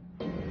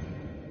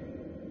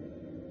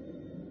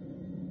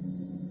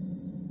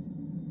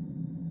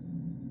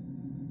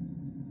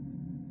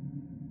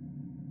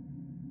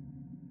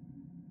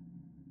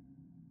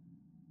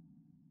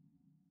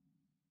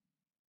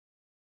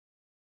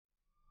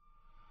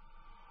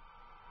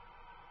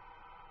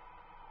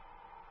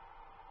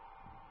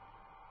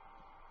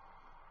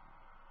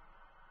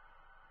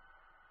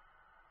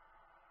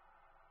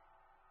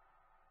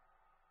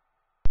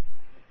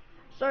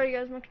 Sorry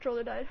guys, my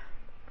controller died.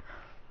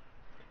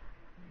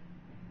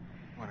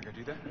 Wanna go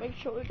do that? My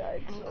controller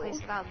died. Any place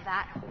without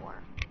that whore.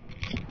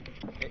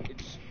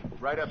 It's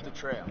right up the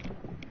trail.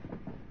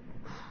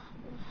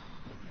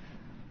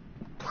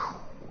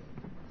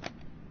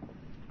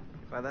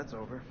 Glad that's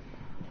over.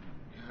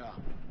 Yeah.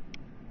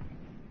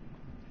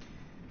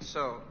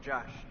 So,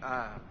 Josh,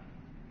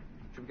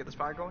 should we get this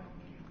fire going?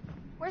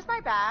 Where's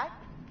my bag?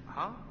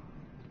 Huh?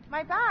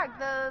 My bag,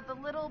 the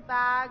little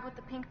bag with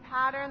the pink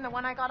pattern, the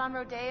one I got on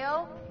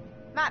Rodeo.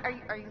 Matt,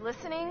 are you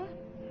listening?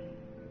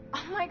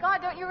 Oh my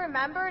God, don't you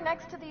remember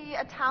next to the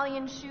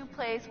Italian shoe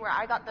place where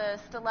I got the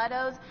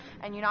stilettos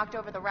and you knocked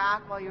over the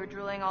rack while you were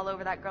drooling all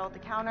over that girl at the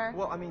counter?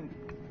 Well, I mean,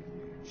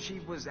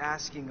 she was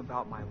asking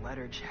about my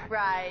letter jacket.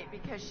 Right,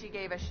 because she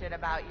gave a shit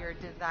about your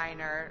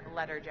designer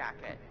letter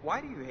jacket. Why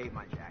do you hate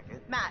my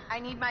jacket? Matt, I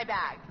need my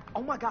bag.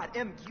 Oh my God,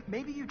 Em,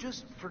 maybe you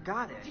just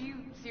forgot it. Do you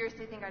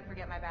seriously think I'd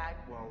forget my bag?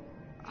 Well,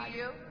 Do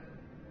you?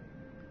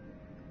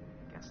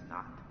 Guess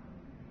not.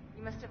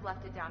 You must have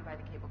left it down by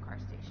the cable car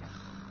station.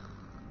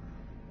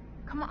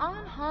 Come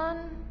on,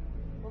 hon.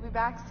 We'll be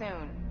back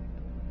soon.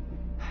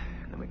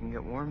 Then we can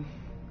get warm.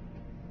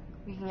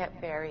 We can get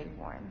very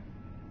warm.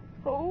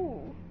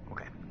 Oh.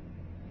 Okay.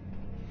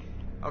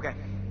 Okay,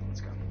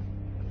 let's go.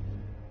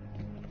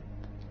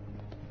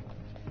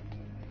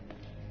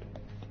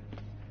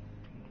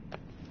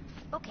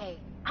 Okay,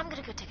 I'm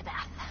gonna go take a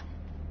bath.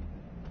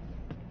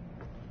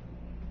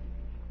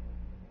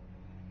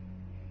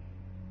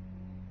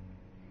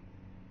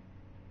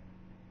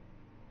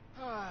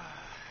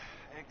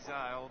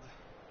 Exiled.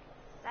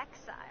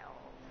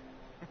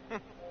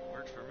 Sexiled.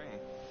 Works for me.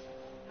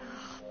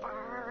 Ugh,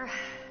 Burr.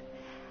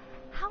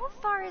 How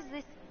far is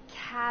this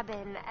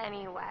cabin,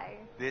 anyway?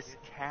 This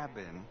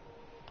cabin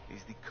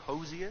is the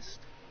coziest,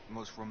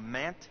 most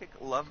romantic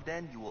love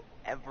den you will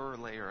ever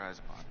lay your eyes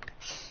upon.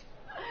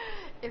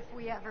 If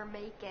we ever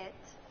make it.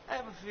 I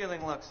have a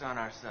feeling luck's on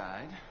our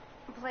side.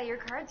 Play your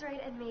cards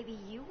right and maybe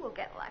you will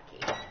get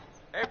lucky.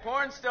 Hey,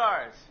 porn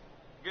stars.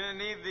 Gonna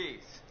need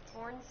these.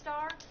 Porn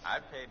star?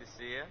 I'd pay to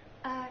see you.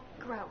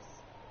 Gross.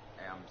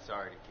 Hey, I'm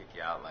sorry to kick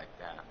you out like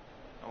that.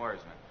 No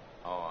worries, man.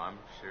 Oh, I'm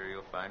sure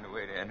you'll find a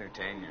way to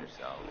entertain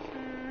yourself.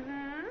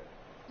 Mm-hmm.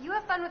 You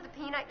have fun with the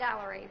peanut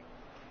gallery.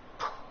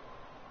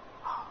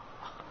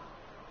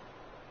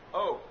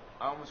 Oh,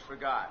 I almost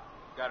forgot.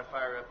 Gotta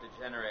fire up the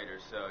generator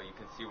so you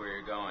can see where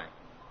you're going.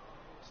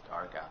 It's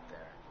dark out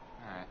there.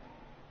 All right.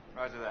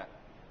 Roger that.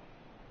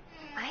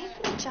 I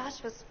think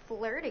Josh was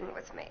flirting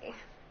with me.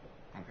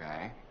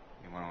 Okay.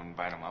 You want to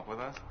invite him up with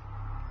us?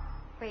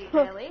 Wait,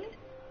 really?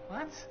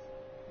 What?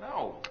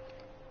 No.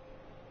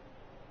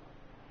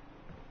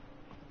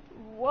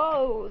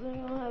 Whoa, they're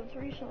gonna have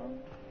threesome.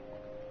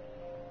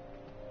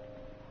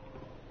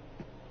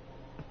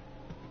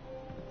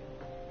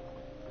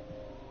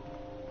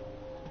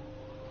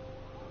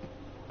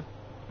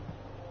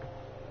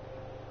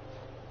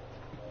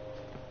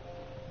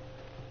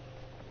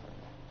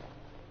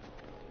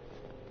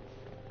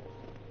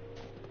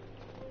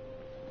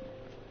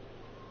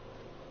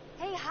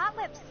 Hey, Hot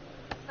Lips.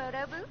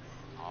 Photo booth?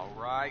 All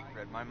right.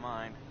 Read my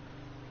mind.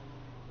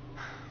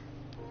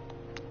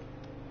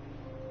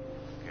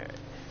 Okay.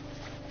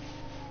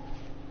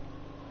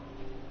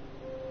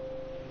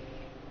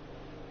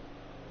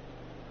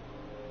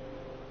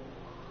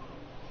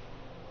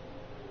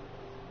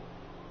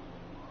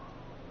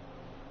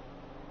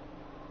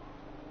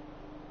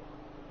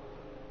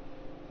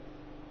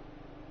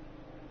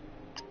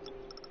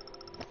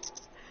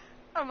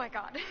 Oh my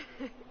god.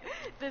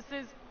 This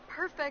is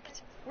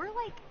perfect. We're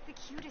like the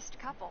cutest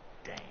couple.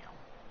 Damn.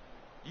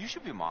 You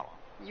should be a model.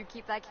 You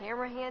keep that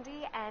camera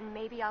handy, and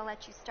maybe I'll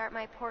let you start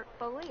my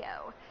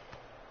portfolio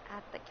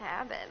at the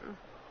cabin.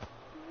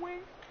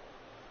 Wink.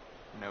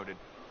 Noted.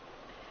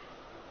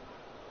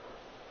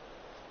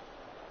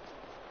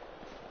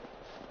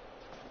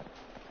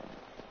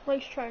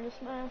 Mike's trying to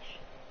smash.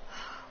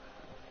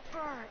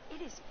 Burr,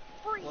 it is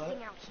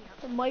freezing out here.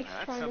 The Mike's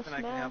That's trying to something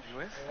I can smash. help you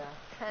with.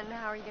 And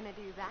how are you gonna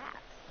do that?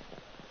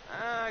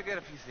 I got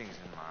a few things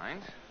in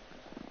mind.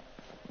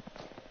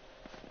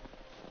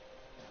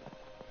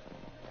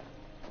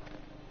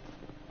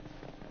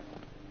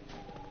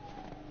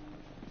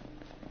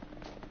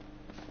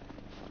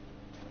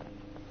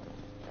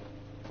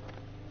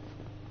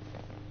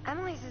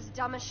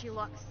 dumb as she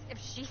looks if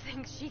she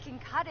thinks she can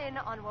cut in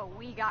on what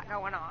we got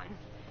going on.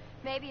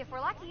 Maybe if we're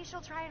lucky,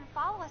 she'll try and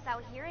follow us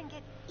out here and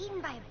get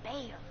eaten by a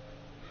bear.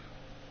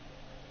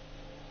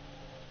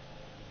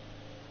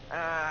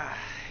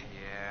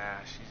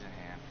 Yeah, she's a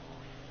handful.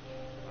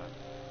 But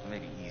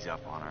maybe ease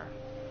up on her.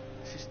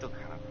 She's still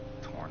kind of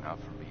torn up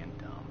from being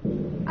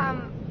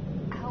dumb.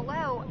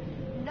 Hello?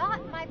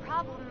 Not my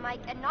problem,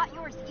 Mike, and not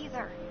yours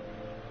either.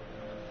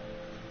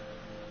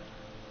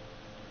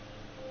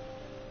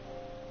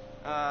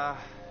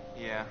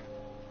 Yeah.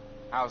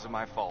 How's it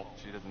my fault?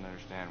 She doesn't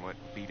understand what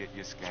beat it,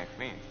 you skank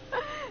means.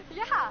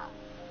 Yeah.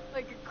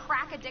 Like,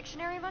 crack a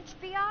dictionary much,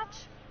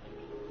 biatch?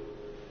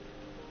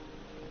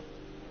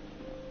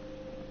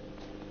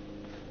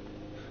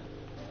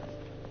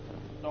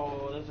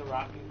 Oh, there's a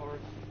rocking horse.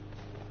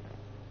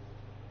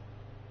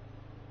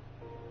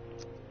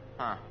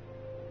 Huh.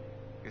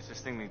 Guess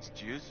this thing needs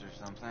juice or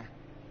something.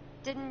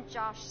 Didn't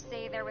Josh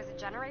say there was a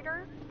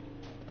generator?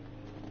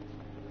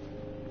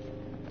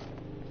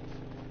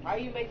 Why are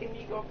you making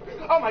me go first?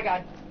 Oh my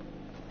god!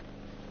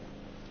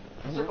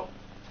 Circle.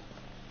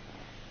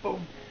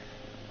 Boom.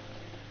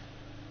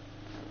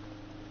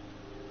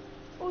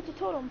 Oh, it's a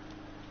totem.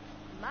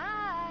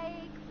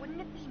 Mike, wouldn't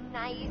it be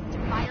nice to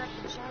fire up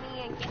the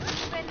Jenny and get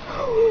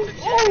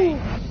moving?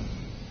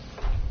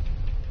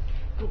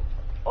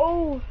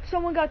 Oh,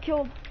 someone got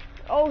killed.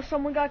 Oh,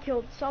 someone got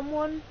killed.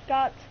 Someone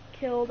got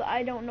killed.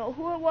 I don't know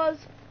who it was.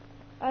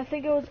 I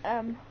think it was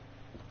M.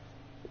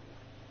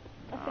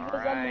 I think it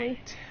was Emily.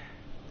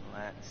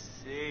 Let's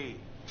see.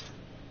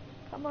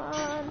 Come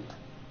on.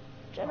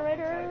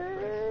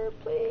 Generator,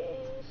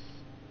 please.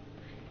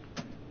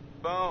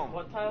 Boom.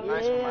 What tile?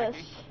 Nice one, Yes.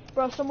 Mikey.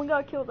 Bro, someone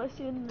got killed. I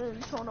see it in the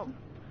totem.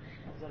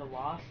 Is it a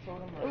lost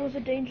totem? It was a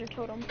danger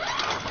totem.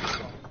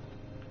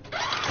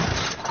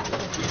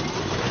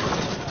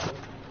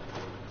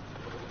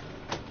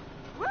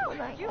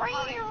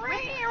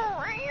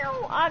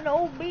 I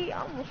know, B.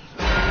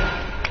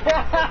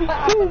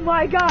 Oh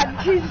my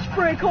god, Jesus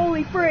frick,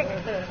 holy frick.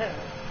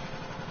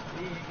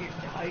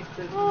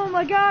 Oh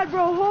my god,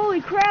 bro,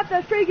 holy crap,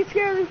 that freaking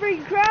scared the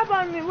freaking crap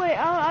out of me. Wait,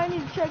 I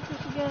need to check this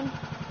again.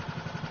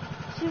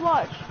 See,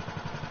 watch.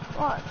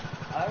 Watch.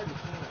 I already seen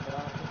it, but I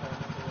don't think I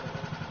remember what it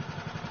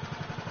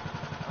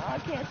was. I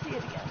can't see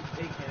it again.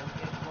 They can.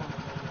 It's going to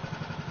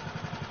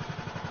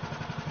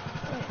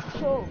Wait,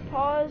 so,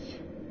 pause.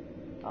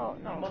 Oh,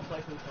 no. You most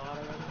likely saw it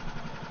already.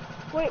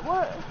 Wait,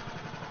 what?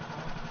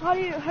 How do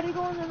you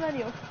go in the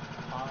menu?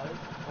 Pause.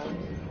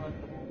 Bonus is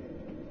collectible.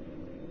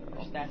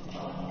 Your stats is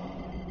collectible.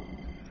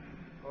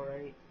 Go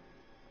right.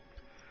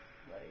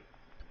 Right.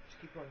 Just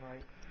keep going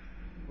right.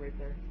 Right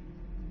there.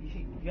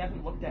 You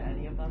haven't looked at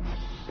any of them?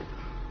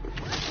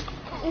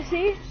 You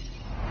see?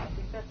 I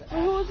think that's Wait,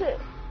 who was it?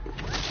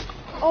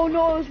 Oh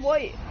no, it was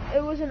white.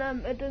 It was an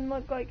M. It didn't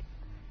look like.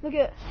 Look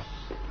at.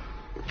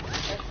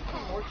 That's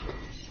fortune.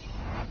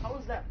 How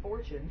is that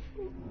fortune?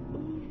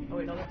 Oh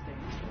wait, no, that's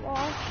dangerous.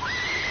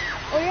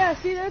 Oh yeah,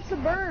 see, that's a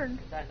burn.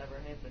 That never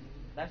happened.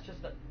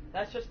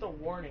 That's just a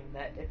warning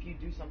that if you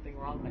do something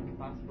wrong, that could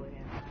possibly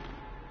happen.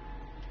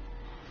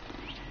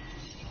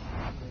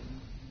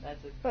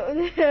 That's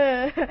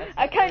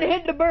I kind of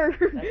hit the bird.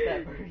 That's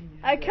that bird.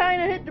 I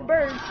kind of hit the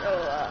bird,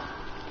 so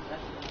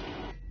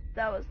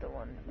that was the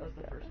one. That was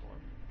the first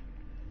one.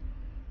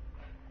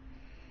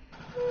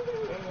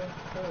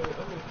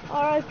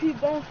 R.I.P.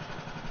 Beth.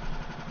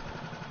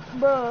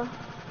 Bruh.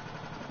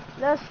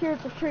 That scared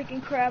the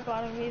freaking crap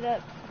out of me,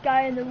 that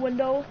guy in the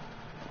window.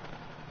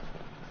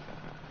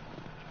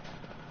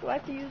 Do I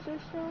have to use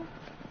this now?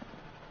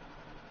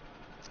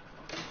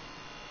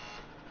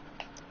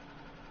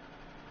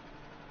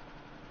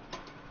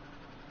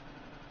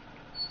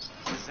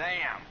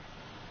 Shazam!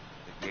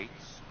 The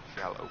gates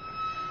shall open.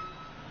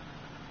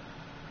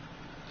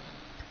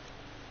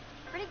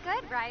 Pretty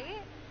good,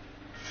 right?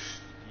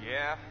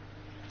 Yeah,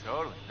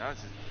 totally. No,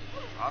 it's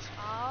awesome.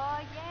 Oh,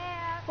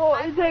 yeah.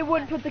 Oh, they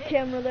wouldn't put the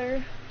camera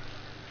there.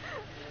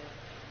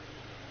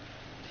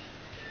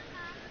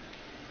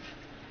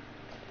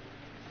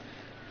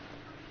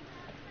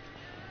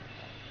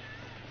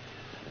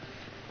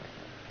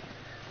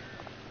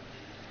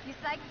 You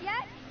psyched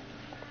yet?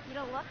 You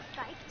don't look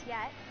psyched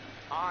yet.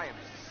 I am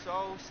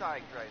so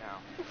psyched right now.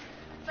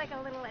 It's like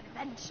a little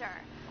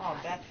adventure. Oh,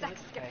 back to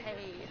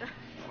Sexcapade.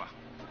 Wow.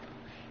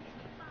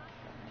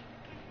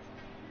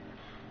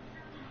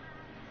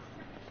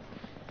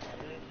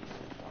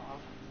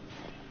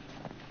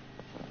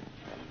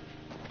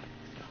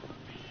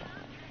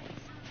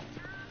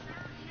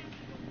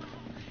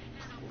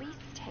 Police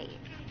tape.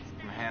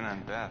 From Hannah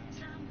and Beth.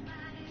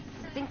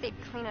 I think they'd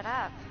clean it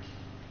up.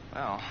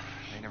 Well,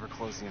 they never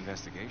closed the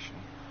investigation.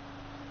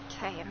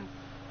 Okay, I'm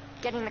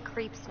getting the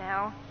creeps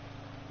now.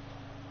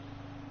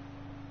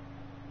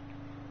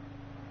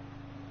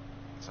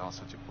 It's all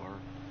such a blur.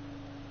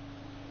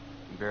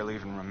 You barely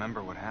even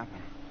remember what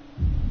happened.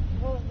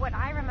 Well, what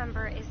I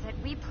remember is that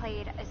we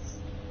played a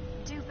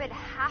stupid,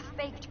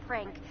 half-baked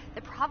prank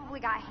that probably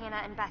got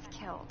Hannah and Beth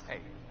killed.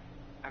 Hey,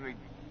 I mean,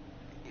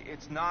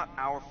 it's not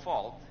our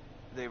fault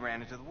they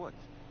ran into the woods.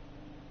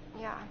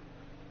 Yeah.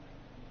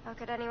 How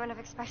could anyone have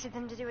expected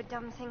them to do a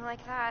dumb thing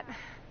like that?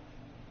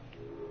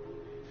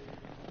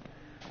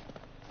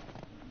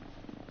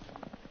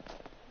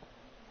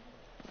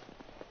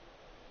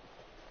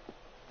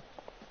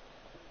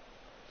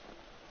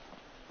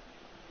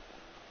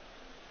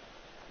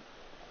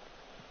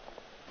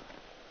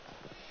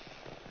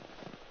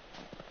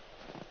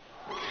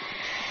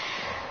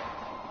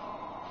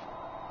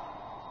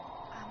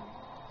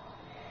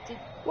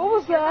 What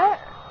was that?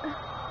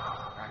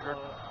 I heard.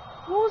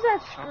 What was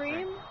that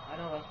scream? I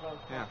know, that's what I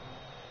was Yeah.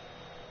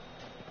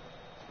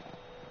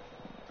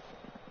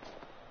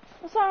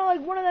 That sounded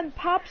like one of them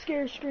pop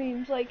scare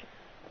screams, like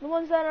the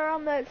ones that are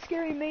on that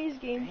scary maze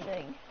game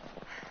thing.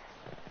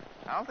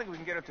 I don't think we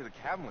can get up to the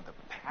cabin with a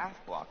path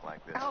block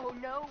like this. Oh,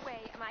 no way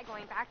am I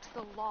going back to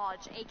the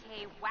lodge,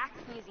 aka Wax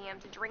Museum,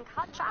 to drink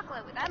hot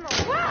chocolate with Emily.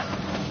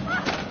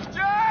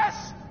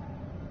 Jess!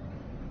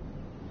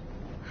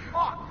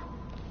 Fuck!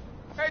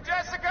 Hey,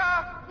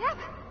 Jessica! Yep.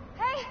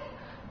 Hey,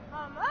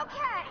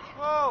 okay.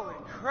 Holy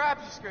crap,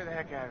 you scared the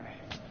heck out of me.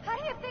 How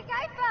do you think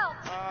I felt?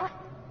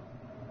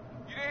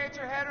 You didn't hit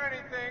your head or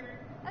anything.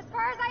 As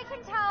far as I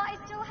can tell, I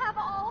still have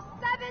all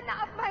 7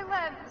 of my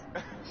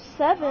limbs.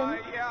 7?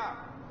 Yeah.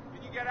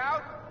 Can you get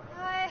out?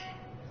 I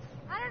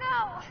don't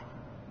know.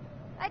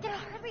 I can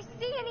hardly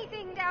see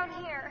anything down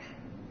here.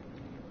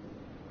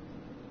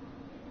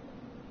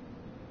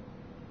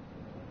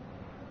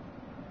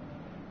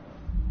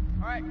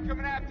 All right,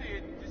 coming after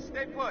you. Just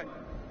stay put.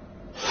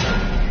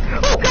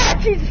 Oh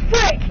God, Jesus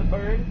frick! The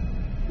bird?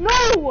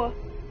 No!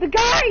 The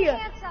guy!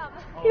 Handsome.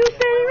 He was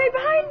standing right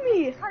behind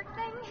me! Cart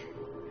thing.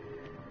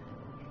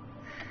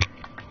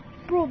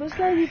 Bro, this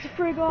guy needs to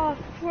frig off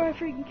before I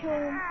freaking kill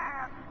him.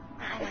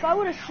 If I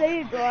would have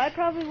saved, bro, I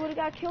probably would have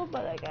got killed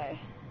by that guy.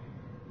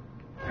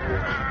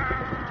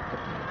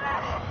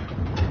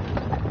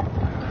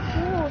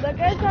 Oh, that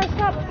guy's gotta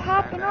stop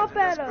popping up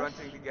at us.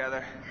 Grunting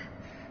together.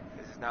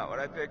 This is not what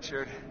I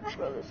pictured.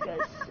 Bro, this guy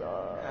sucks.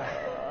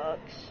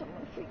 I'm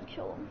gonna freaking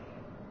kill him.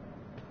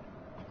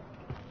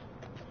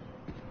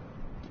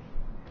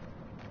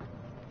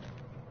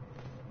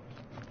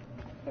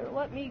 Here,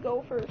 let me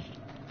go first.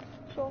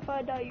 So if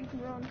I die, you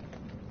can run.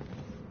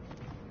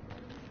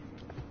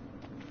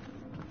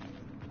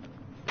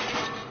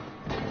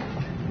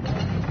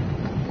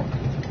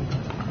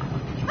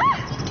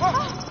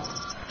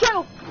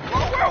 Kill!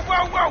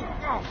 Whoa!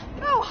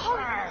 Oh,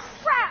 holy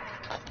crap!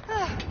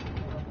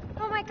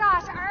 Oh my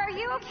gosh, are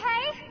you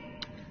okay?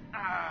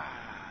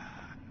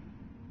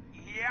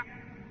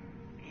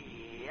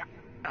 Yeah,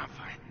 I'm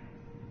fine.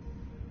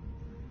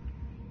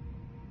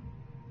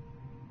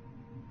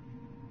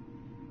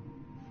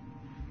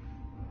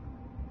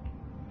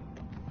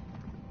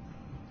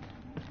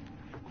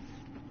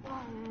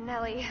 Oh,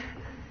 Nelly.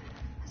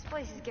 This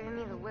place is giving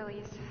me the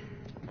willies.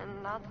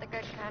 And not the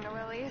good kind of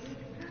willies.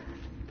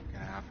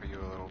 Can I offer you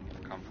a little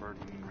comfort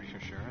and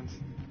reassurance?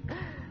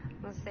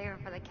 We'll save it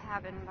for the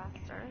cabin,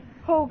 Buster.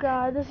 Oh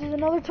God, this is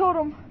another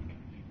totem.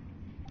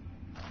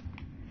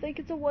 I think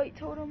it's a white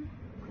totem.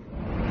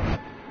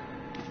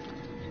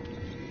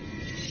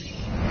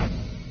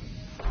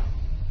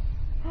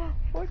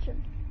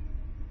 Fortune.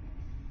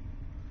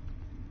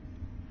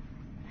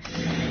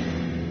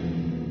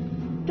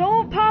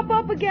 Don't pop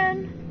up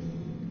again!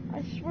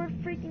 I swear to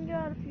freaking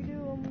God, if you do,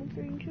 I'm gonna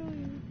freaking kill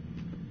you.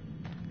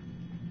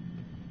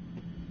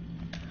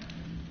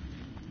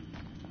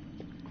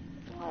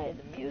 Why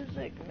the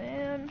music,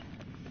 man?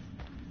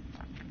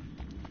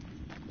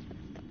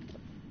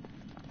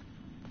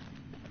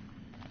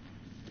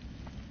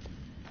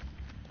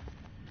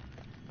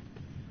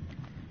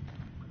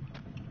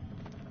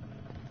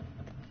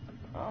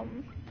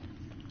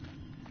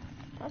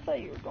 I thought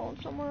you were going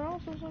somewhere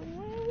else. I was like,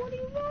 what are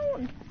you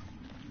going?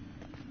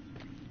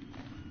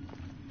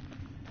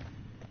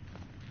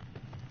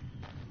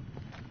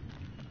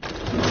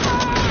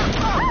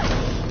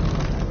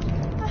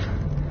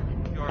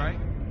 You alright?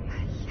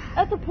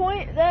 At the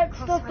point, that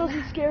stuff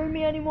doesn't scare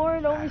me anymore.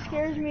 It only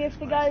scares me if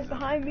the guy's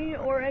behind me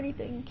or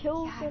anything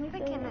kills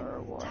anything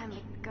or what. Time to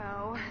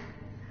go.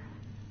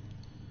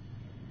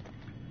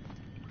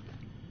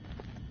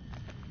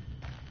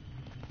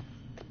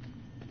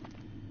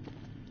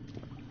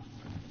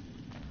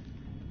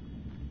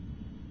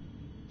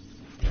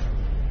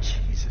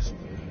 Jesus.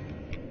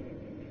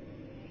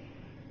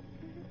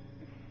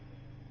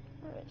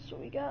 Alright, so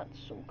we got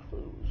some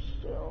clues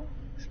still.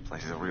 This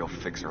place is a real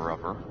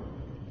fixer-upper.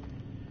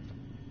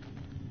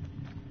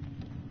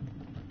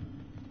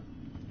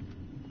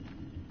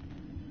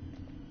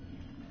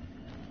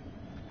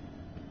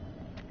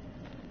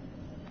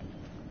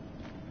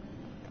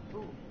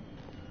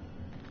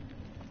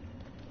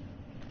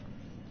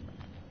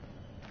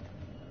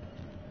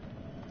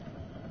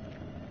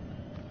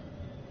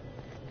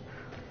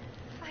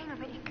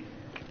 Finally,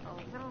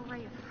 a little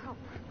ray of hope.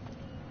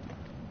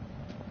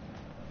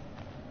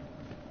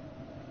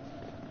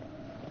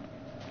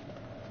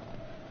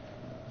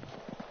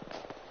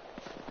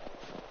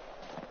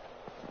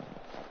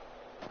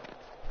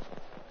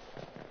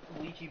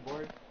 Ouija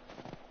board.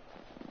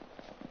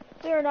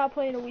 They're not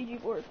playing a Ouija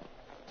board.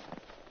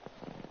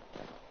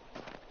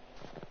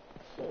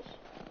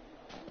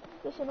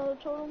 another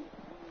totem?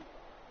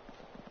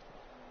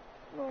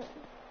 No.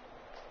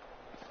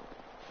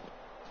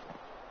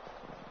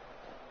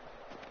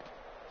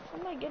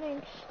 I'm not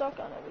getting stuck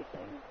on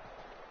everything.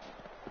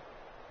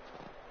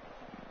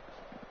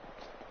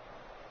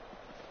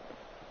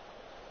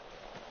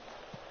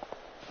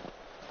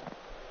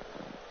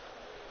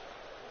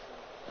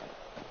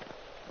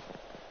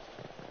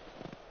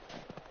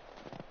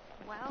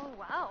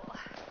 Well,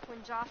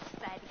 when Josh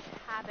said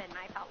cabin,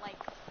 I felt like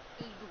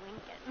Abe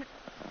Lincoln.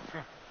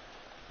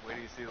 Wait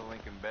till you see the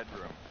Lincoln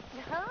bedroom.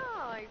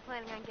 Oh, are you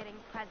planning on getting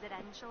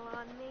presidential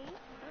on me?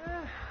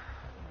 Wanna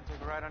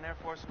take a ride on Air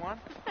Force One?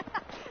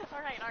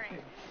 All right.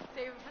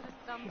 Save it for the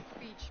stump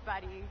speech,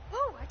 buddy.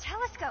 Ooh, a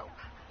telescope.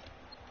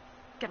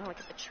 Gonna look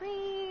at the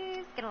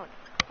trees, gonna look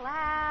at the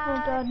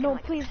clouds. Oh God, no,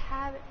 please.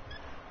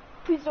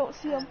 Please don't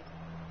see him.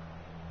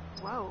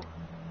 Whoa.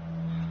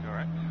 You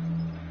alright?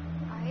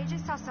 I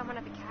just saw someone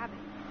at the cabin.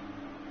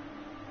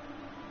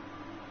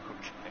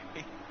 Okay. Let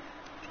me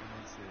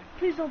see.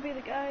 Please don't be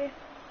the guy.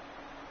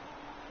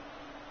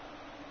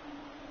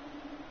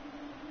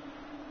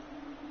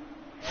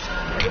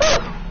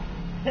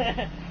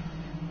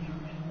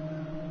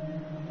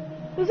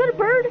 Was that a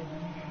bird?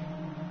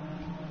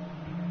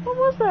 What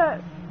was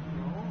that?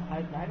 No,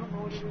 I don't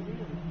know what it was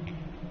either.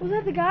 Was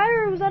that the guy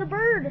or was that a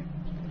bird?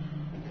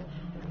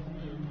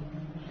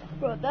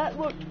 Bro, that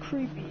looked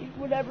creepy.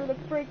 Whatever the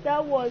frick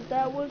that was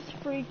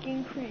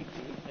freaking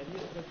creepy. Maybe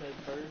it was a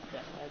bird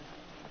that had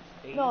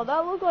AIDS. No,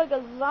 that looked like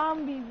a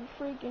zombie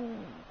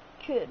freaking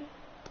kid.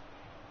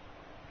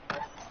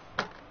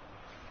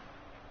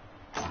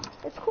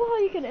 It's cool how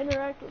you can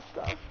interact with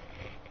stuff.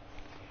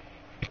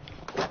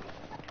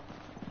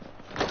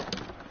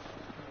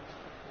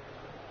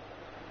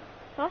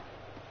 Huh?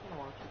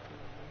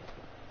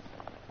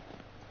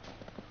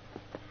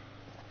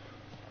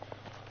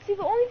 See,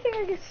 the only thing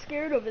I get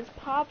scared of is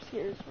pop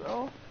scares,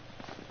 bro.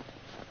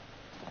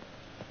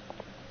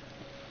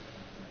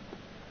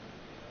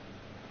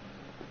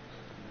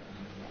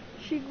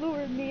 She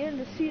lured me in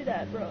to see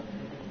that, bro.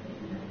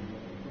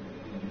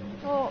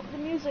 Oh, the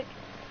music.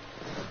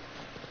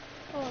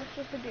 Oh, it's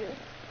just a deer.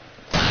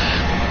 Oh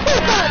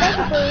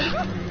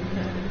God,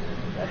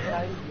 that's a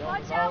bird.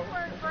 Watch out,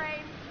 bird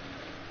brain.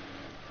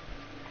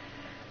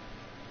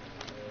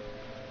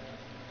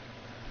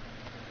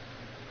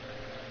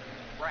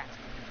 Rats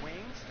with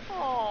wings?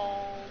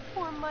 Oh,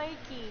 poor Mikey.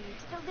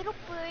 Did the little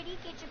birdie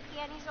get your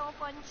panties all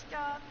bunched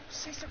up?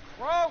 Say so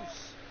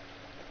gross.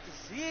 Like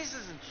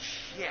diseases and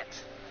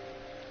shit.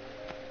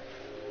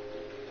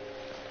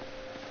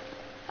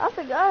 I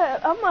think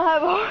I'm gonna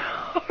have a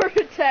heart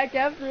attack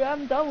after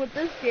I'm done with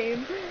this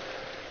game.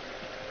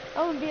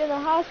 I'm gonna be in the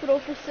hospital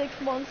for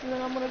 6 months and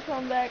then I'm gonna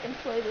come back and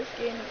play this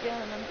game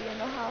again and then be in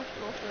the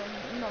hospital for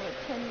another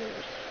 10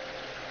 years.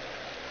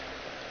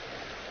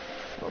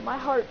 But my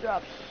heart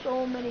drops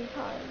so many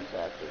times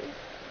after.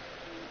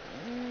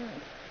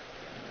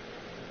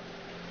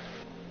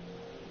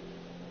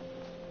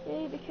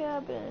 Yay, the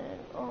cabin.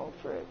 Oh,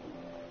 frick.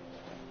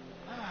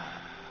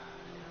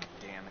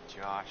 Damn it,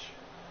 Josh.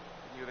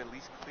 You have at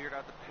least cleared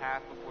out the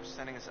path before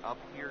sending us up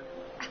here?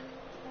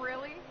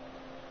 Really?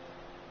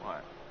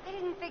 What? I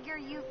didn't figure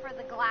you for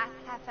the glass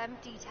half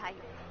empty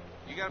type.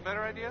 You got a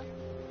better idea?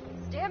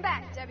 Stand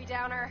back, Debbie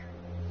Downer.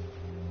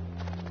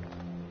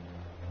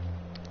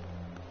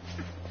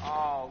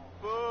 Oh,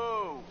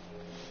 boo!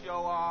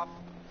 Show off.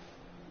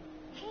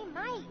 Hey,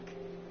 Mike.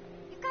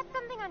 You've got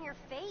something on your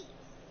face.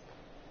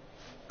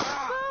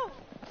 Ah.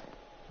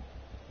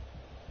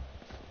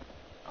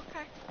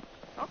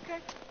 Okay.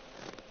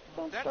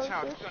 Don't That's start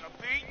how this. it's gonna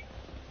be.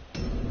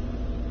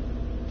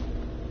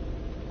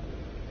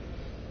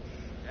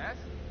 Yes?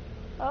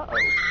 Uh-oh.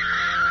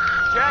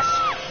 Yes!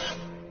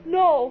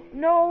 No,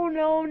 no,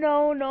 no,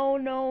 no, no,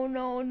 no,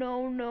 no, no,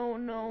 no, no,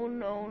 no, no, no, no, no,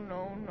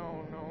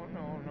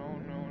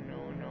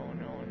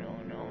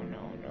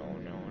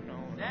 no,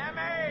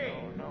 Sammy!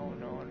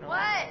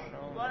 What?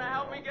 You wanna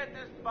help me get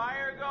this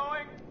fire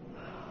going?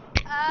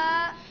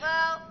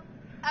 Well,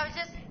 I was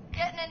just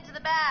getting into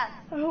the bath.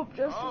 I hope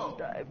Justice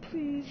died.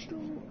 Please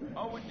don't.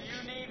 Oh, do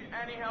you need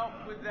any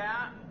help with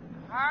that?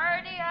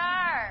 Hardy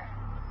are.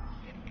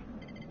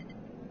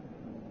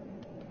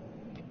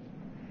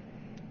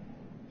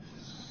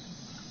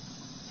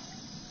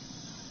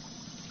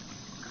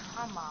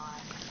 Come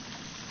on.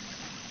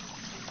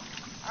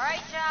 All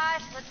right,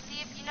 Josh, let's see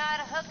if you know how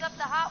to hook up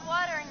the hot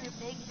water in your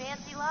big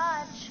fancy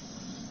lodge.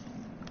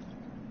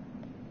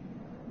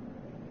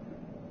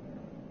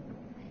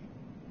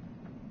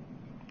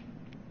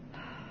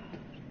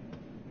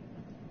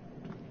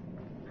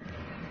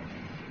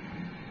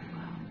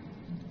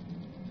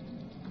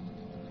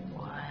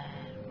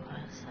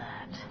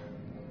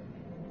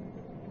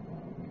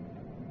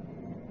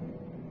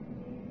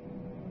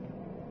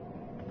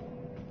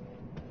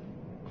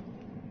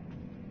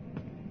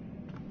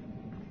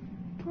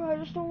 Bro, I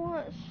just don't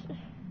want.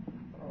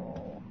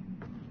 Oh.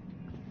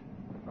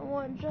 I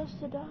want Just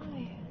to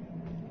die.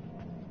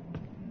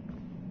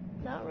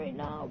 Not right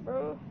now,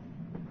 bro.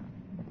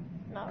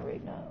 Not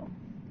right now.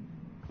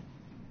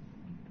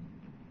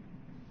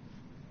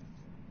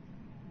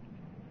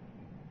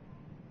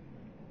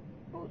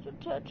 It's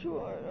a tattoo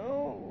on it.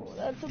 Oh,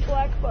 that's a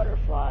black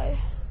butterfly.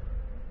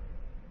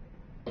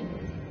 Let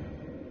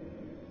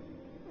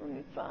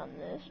me find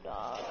this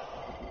dog.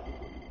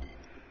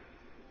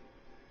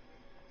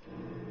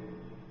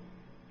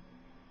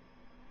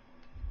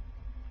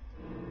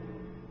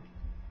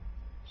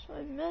 So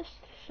I missed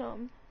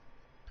some.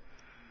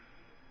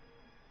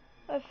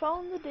 I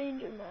found the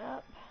danger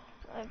map.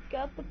 I've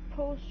got the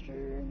poster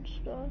and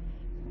stuff.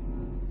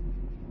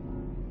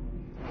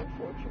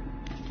 Unfortunately.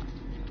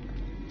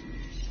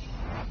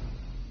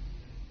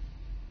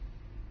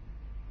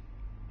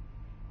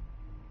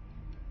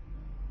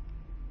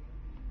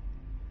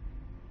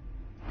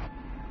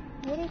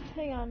 What if,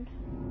 hang on.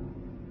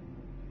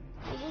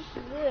 What if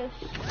this?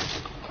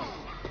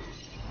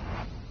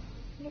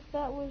 What if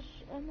that was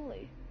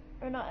Emily?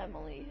 Or not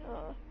Emily,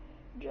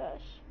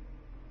 Jess.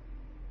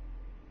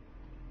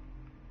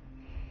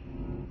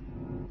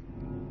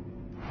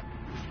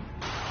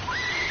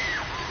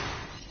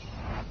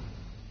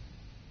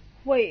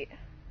 Wait,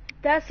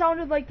 that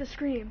sounded like the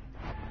scream.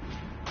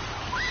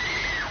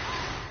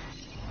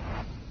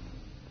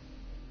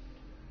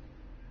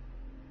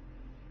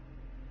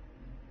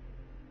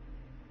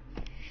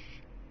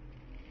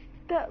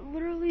 That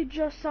literally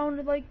just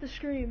sounded like the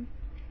scream.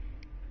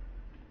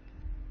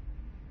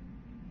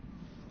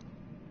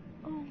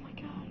 Oh my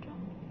god.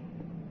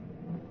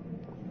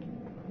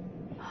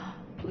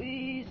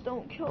 Please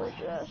don't kill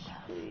Jess.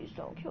 Please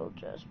don't kill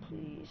Jess.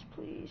 Please,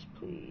 please,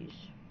 please.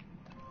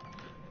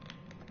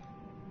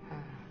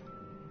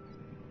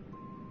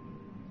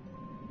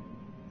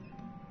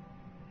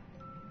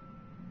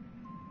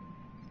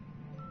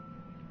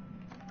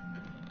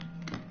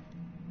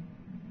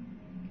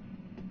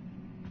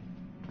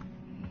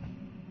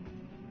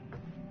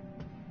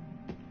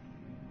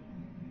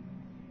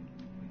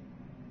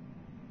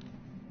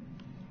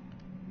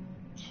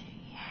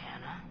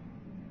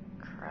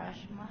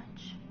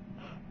 Much?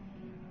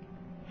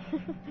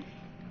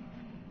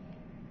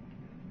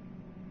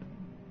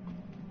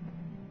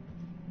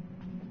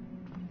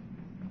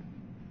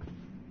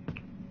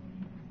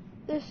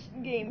 This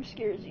game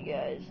scares you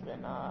guys,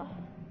 then oh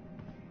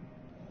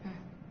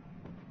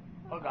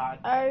god.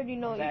 I already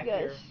know you guys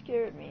here.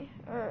 scared me.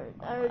 Or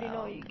I already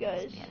know you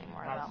guys.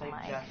 God save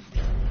Jess.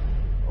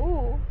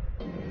 Ooh.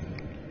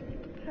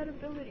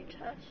 Compatibility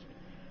test.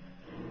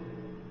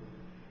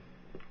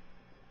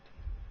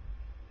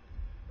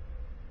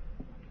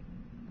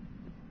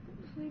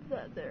 Just leave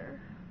that there.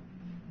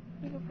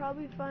 You could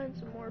probably find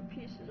some more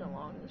pieces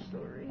along the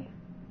story.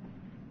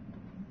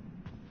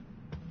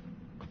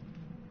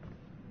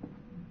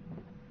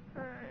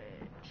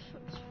 Alright,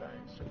 let's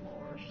find some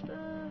more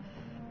stuff.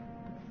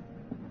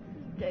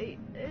 Date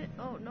it.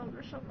 Oh no,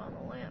 there's something on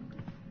the lamp.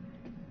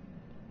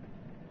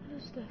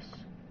 What is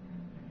this?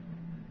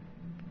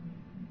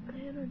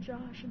 Anna,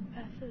 Josh, and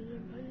Beth are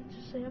invited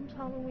to Sam's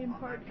Halloween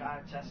party. Oh my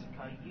god,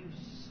 Jessica, you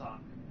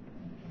suck.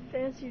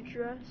 Fancy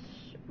dress.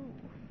 Ooh.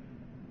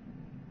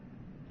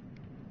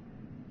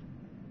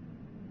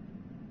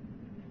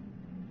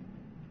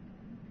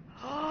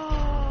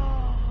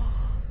 Oh,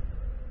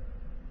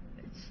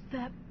 it's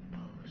that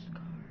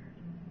postcard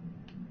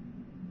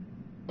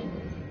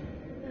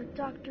that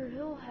Dr.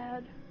 Hill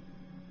had.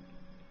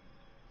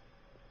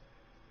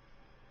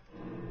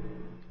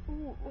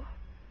 Ooh.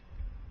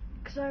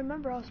 Because I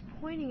remember I was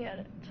pointing at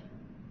it.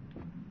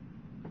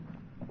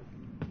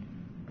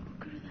 Who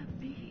could that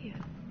be?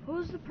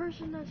 Who's the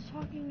person that's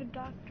talking to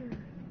Doctor?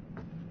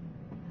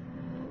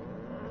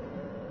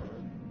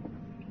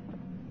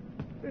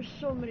 There's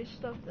so many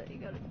stuff that you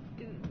gotta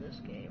do in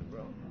this game,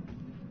 bro.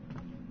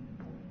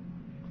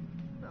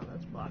 No,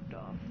 that's blocked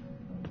off.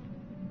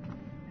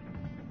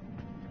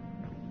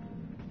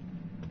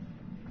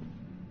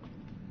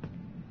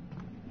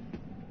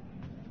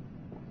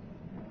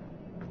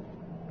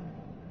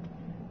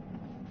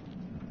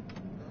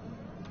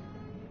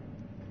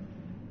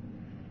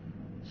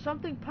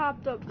 Something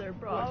popped up there,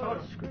 bro. I would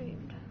have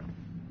screamed.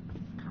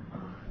 Come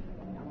on.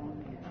 No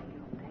one gets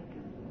you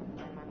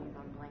lemons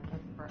on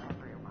blankets for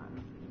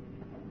everyone.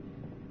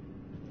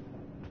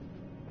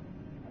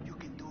 You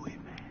can do it,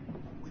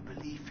 man. We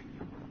believe in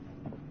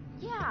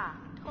you. Yeah,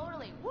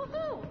 totally.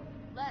 Woohoo!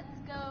 Let's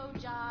go,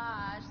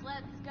 Josh.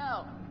 Let's go.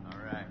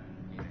 All right,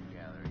 peanut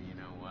gallery, you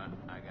know what?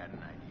 I got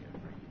an idea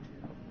for you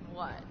two.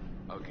 What?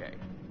 Okay,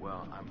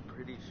 well, I'm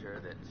pretty sure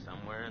that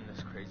somewhere in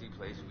this crazy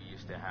place we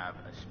used to have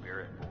a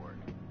spirit board.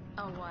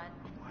 Oh, what?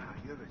 Wow,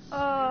 you have a spirit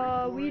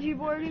board? Ouija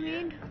board, you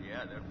mean?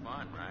 Yeah, they're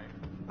fun, right?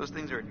 Those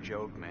things are a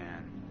joke,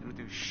 man. They don't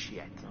do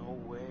shit. No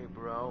way,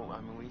 bro.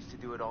 I mean, we used to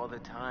do it all the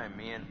time.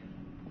 Me and...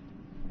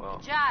 Well...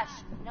 Josh,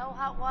 no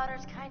hot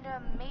water's kind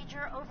of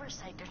major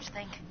oversight, don't you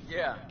think?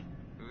 Yeah.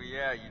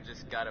 Yeah, you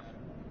just gotta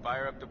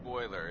fire up the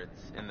boiler.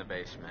 It's in the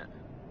basement.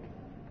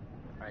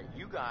 Alright,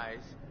 you guys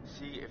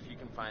see if you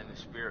can find the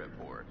spirit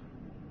board.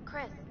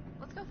 Chris,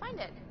 let's go find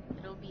it.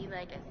 It'll be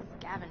like a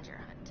scavenger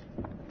hunt.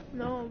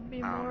 No, it'd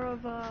be more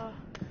of a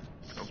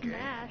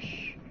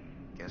smash.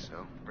 Guess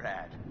so.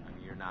 Brad, I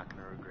mean, you're not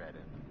gonna regret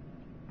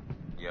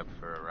it. You up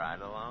for a ride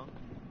along?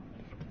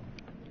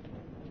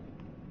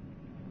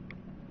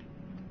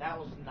 That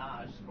was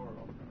not a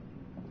squirrel.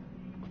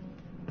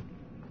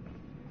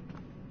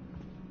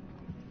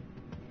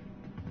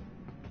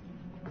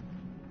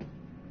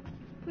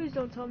 Please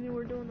don't tell me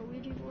we're doing the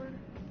Ouija board.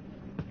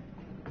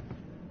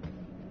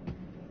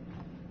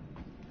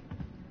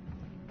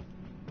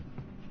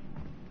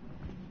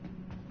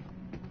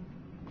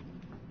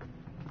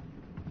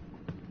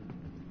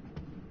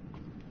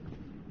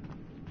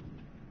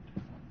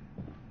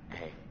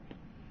 Hey,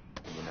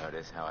 you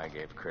notice how I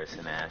gave Chris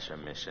and Ash a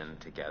mission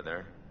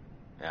together?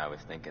 Yeah, I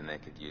was thinking they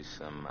could use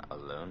some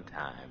alone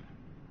time.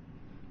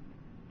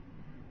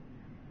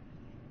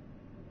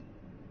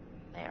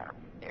 They are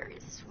very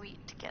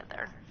sweet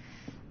together.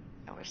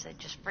 I wish they'd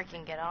just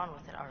freaking get on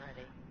with it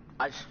already.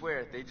 I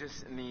swear, they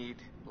just need,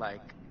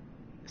 like,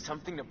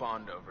 something to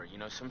bond over, you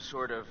know, some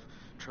sort of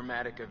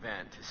traumatic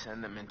event to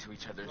send them into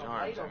each other's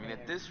arms. I mean,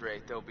 at this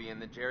rate, they'll be in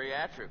the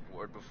geriatric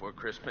ward before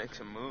Chris makes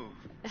a move.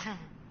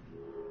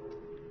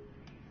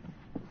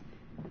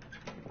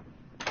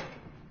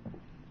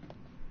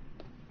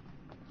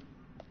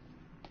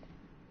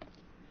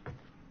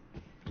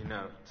 You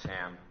know,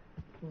 Sam.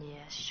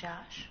 Yes,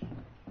 Josh?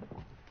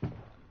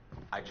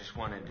 I just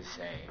wanted to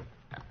say...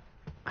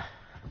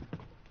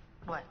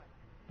 What?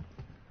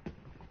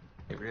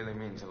 It really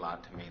means a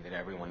lot to me that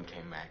everyone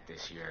came back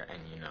this year, and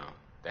you know,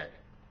 that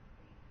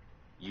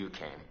you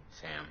came,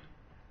 Sam.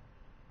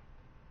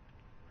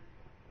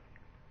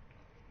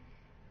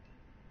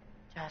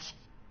 Josh,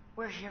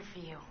 we're here for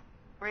you.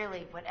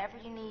 Really, whatever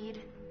you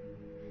need,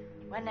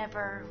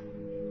 whenever,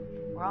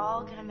 we're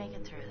all gonna make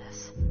it through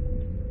this.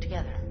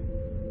 Together.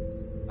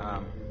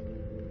 I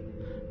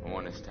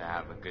want us to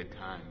have a good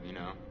time, you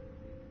know?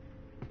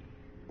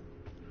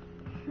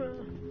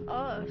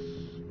 Us.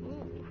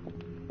 Ooh.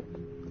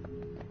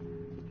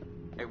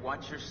 Hey,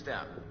 watch your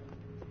step.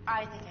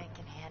 I think I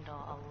can handle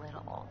a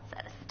little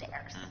set of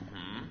stairs.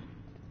 Mm-hmm.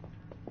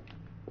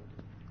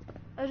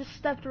 I just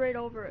stepped right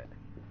over it.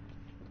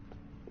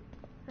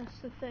 That's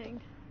the thing.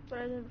 But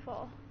I didn't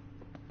fall.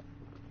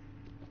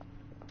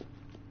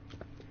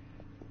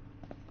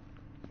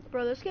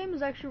 Bro, this game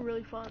is actually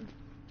really fun.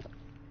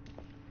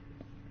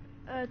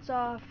 It's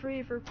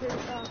free for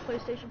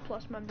PlayStation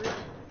Plus members.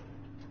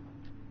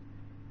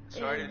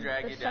 Sorry to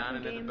drag you down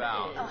into the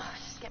bowels.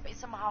 Just get me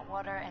some hot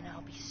water and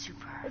I'll be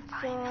super It's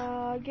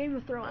fine. Game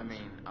of Thrones. I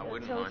mean, I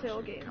wouldn't want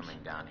you games. coming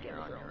down here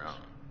on your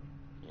own,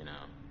 you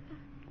know?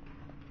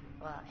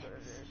 Well,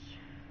 it's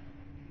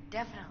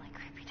definitely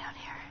creepy down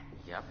here.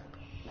 Yep.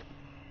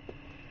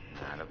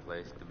 Not a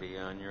place to be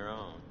on your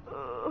own.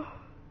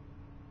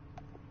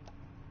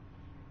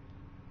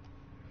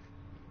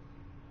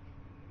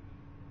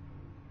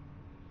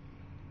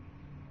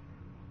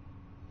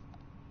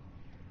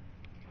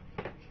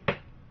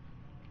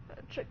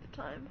 Check the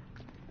time.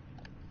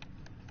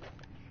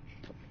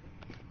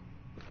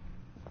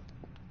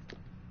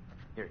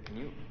 Here, can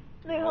you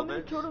Hey, how hold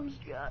many this? totems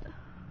you got?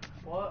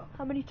 What?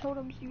 How many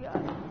totems you got?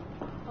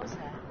 What was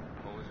that?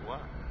 What was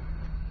what?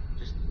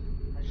 Just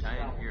shine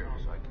it here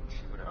so I can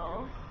see what I'm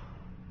doing.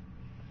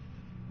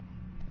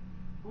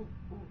 Ooh,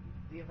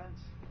 the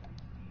events.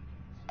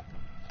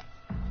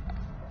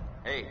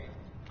 Hey,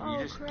 can you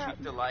just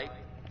keep the light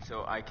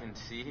so I can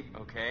see,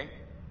 okay?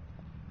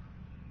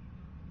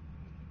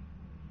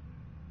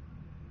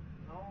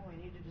 No, I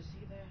needed to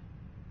see that.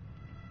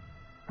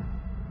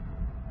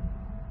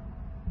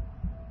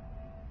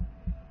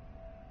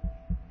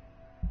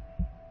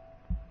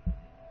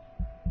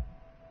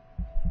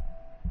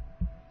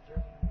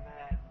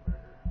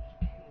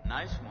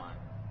 Nice one.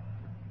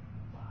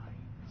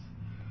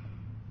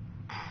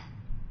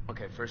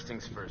 Okay, first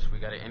things first. We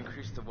gotta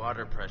increase the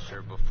water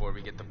pressure before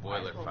we get the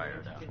boiler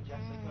fired up.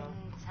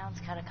 Sounds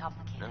kind of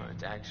complicated. No,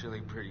 it's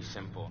actually pretty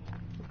simple.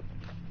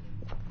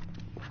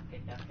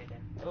 Get down.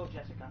 Oh,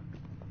 Jessica.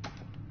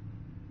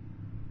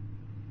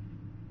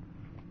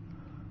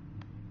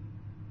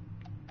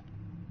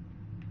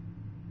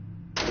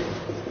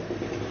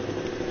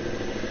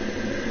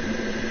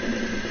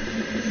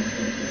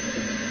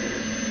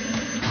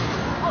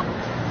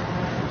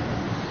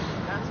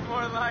 That's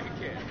more like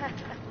it.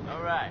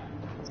 All right.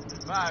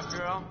 Bye,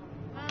 girl.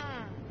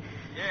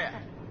 Yeah.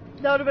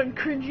 That would have been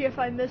cringy if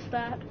I missed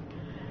that.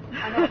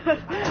 I know.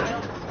 I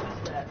almost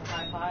missed that.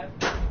 High five.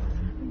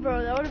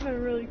 Bro, that would have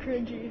been really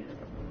cringy.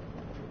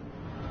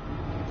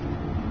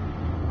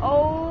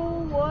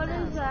 Oh, what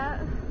is that?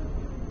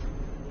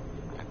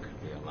 That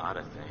could be a lot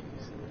of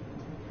things.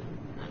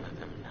 None of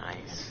them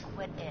nice.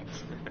 Quit it.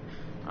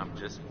 I'm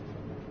just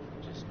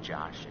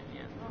joshing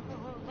you.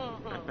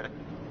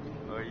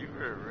 Well, you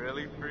were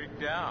really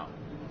freaked out.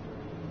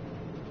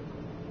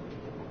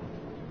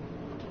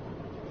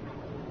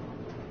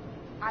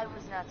 I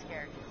was not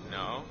scared.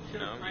 No, you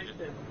just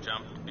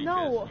jumped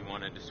because you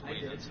wanted to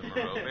squeeze in some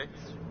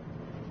aerobics.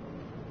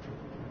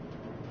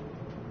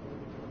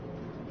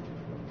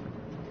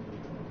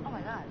 Oh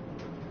my god.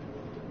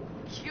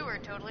 You were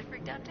totally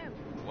freaked out too.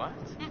 What?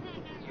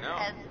 You're No.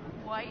 as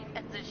white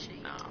as a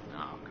sheet. No,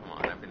 come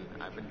on.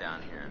 I've been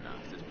down here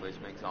enough. This place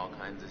makes all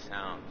kinds of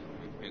sounds.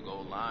 Big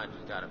old lodge,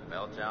 you gotta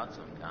belch out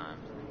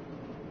sometimes.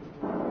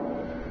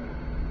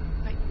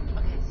 Wait,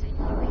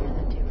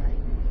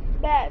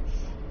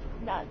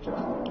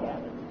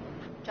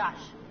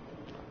 Josh.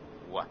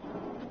 What?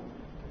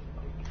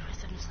 The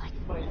rhythm's like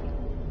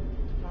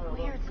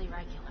weirdly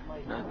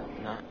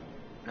regular.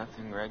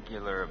 Nothing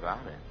regular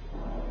about it.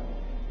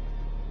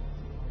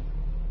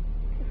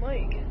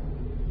 Mike.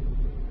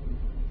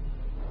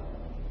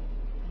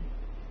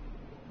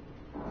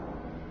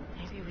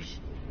 Maybe we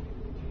should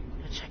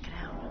check it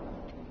out.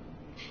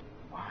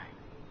 Why?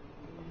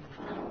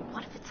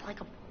 What if it's like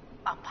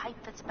a pipe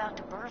that's about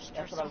to burst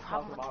or some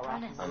problem with the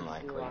furnace?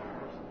 Unlikely.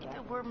 If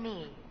it were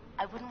me,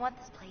 I wouldn't want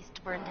this place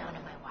to burn down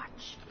on my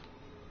watch.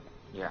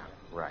 Yeah,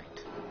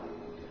 right.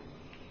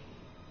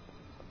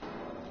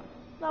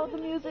 Now with the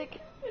music.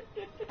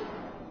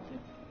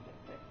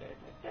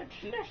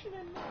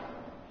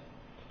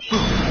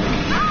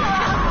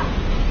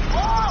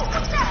 Oh,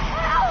 what the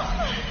hell?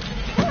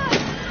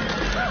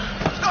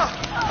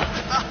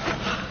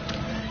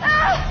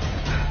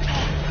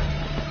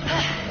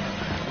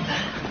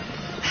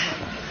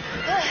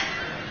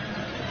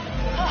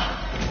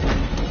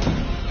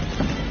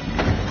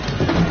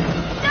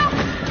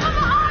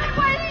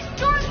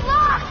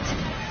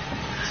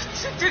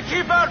 To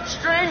keep out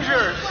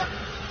strangers!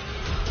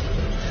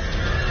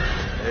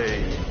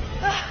 Hey.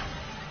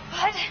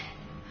 What?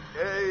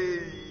 Hey.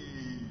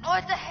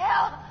 What the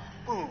hell?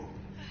 Boom.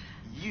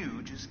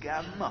 You just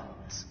got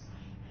mugged.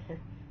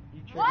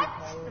 What?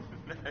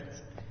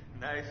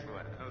 Nice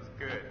one. That was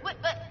good. But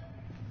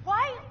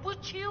why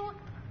would you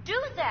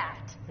do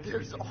that?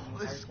 There's all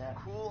this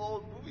cool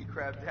old movie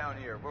crap down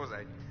here. What was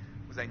I?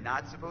 Was I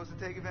not supposed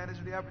to take advantage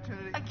of the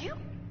opportunity?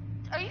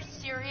 Are you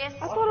serious?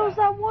 I thought it was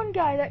that one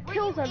guy that Were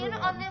kills you everyone.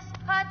 in on this,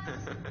 Hut?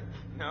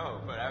 No,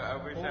 but I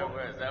wish I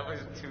was. That was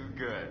too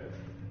good.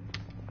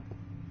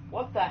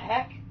 What the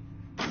heck?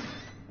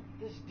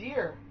 This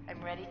deer.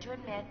 I'm ready to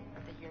admit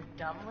that your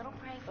dumb little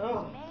prank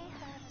may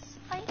have a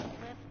slight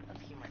whiff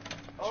of humor.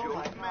 Oh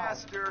my Joke God.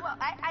 master. Well,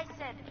 I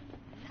said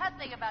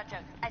nothing about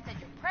jokes. I said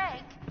your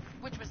prank,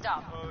 which was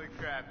dumb. Holy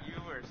crap, you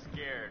were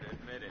scared,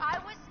 admit it. I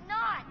was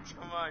not.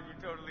 Come on, you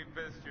totally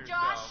pissed yourself.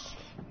 Josh.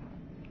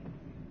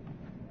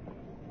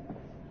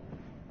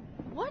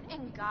 What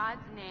in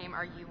God's name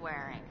are you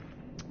wearing?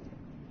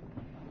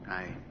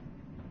 I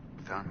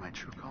found my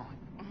true calling.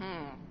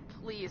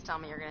 Please tell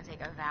me you're going to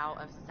take a vow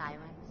of silence.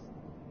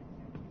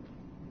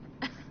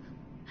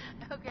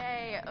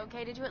 Okay.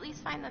 Did you at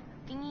least find the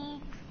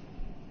thingy?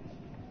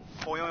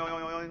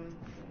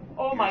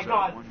 Oh my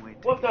God.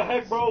 What the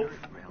heck, bro?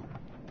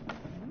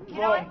 You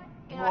know what?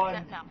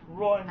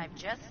 Run. No. I've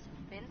just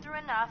been through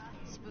enough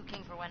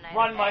spooking for one night.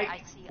 Run, okay? Mike.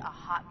 I see a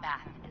hot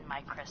bath in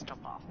my crystal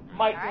ball.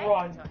 Mike, all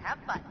right? run. So have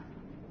fun.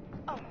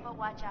 Oh, but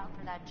watch out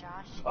for that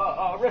Josh.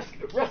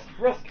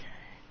 Risk.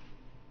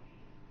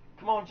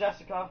 Come on,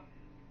 Jessica.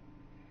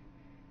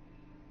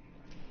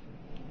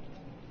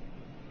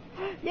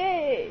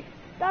 Yay!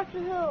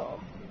 Dr. Hill.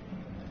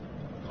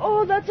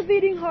 Oh, that's a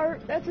beating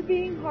heart. That's a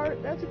beating heart.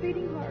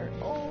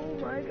 Oh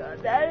my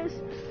God, that is...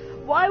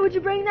 Why would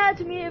you bring that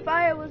to me if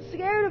I was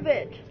scared of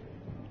it?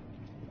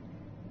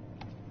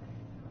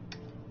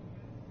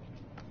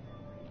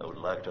 I would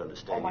like to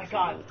understand your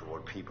feelings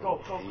toward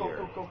people Go.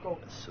 here.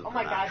 Oh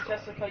my God,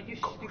 Jessica, you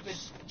stupid.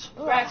 Ghosts,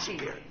 Grab the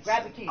key.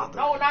 Grab the key.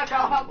 No, not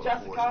gonna help,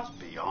 Jessica.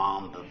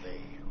 Beyond the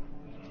veil.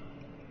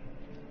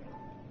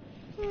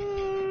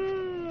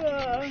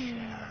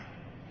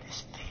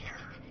 This fear.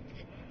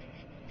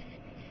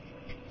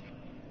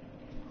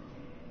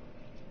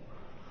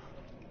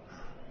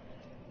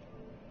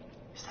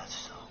 Is that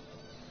so?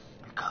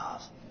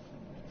 Because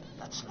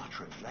that's not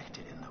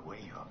reflected in the way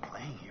you are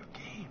playing your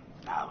game.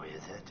 Now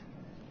is it?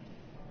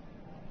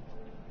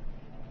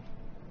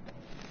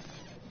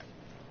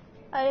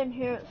 I didn't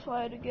hear it, so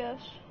I had to guess.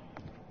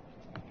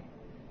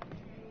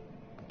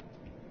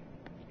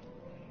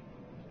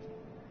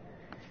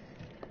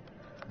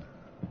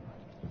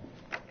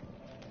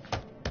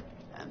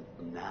 And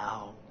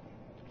now,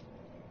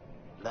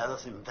 let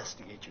us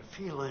investigate your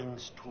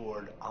feelings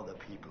toward other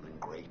people in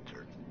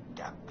greater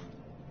depth.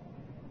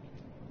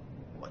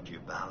 What you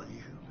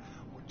value,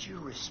 what you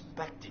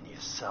respect in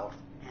yourself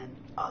and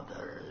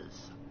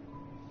others.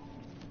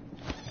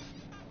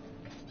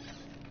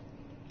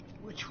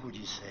 Which would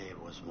you say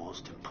was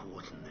most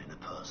important in a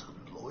person,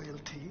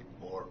 loyalty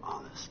or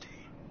honesty?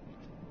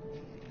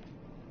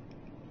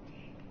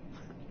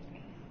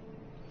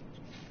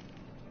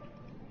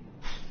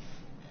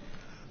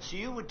 So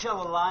you would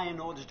tell a lie in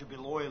order to be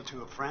loyal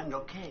to a friend,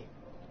 okay.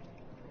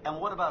 And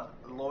what about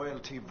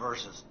loyalty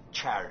versus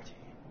charity?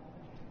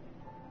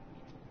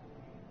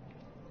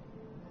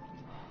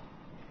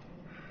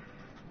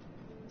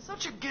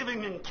 Such a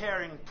giving and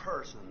caring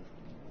person.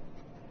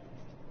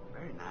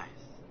 Very nice.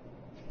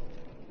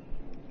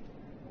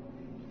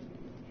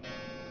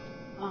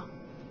 Well,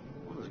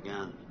 once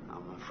again,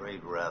 I'm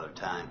afraid we're out of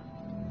time.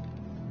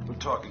 We'll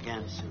talk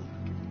again soon.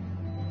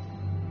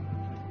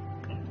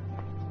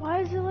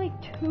 Why is it like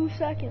 2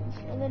 seconds?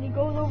 And then he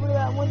goes over to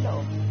that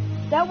window.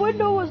 That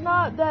window was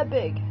not that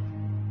big.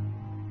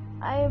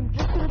 I am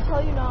just gonna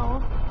tell you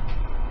now.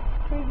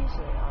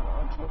 Previously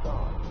on Until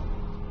Dawn.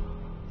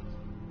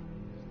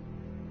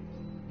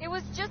 It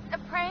was just a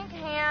prank,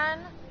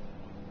 Han.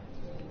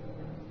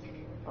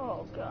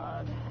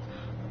 God.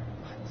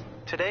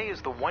 Today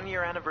is the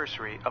one-year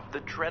anniversary of the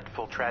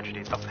dreadful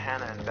tragedies of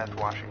Hannah and Beth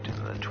Washington,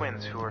 the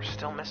twins who are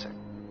still missing.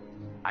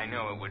 I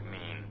know it would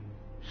mean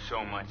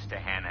so much to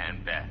Hannah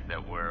and Beth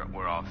that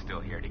we're all still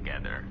here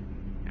together,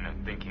 and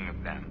I'm thinking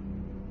of them.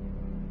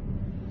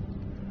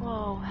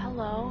 Whoa,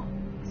 hello.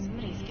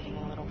 Somebody's getting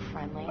a little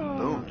friendly. Oh,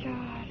 Boom.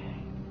 God.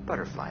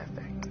 Butterfly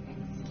effect.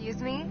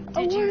 Excuse me?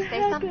 Oh, Did you what say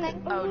happened?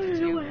 something? I Oh, wanna did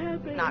know you what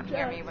happened, not hear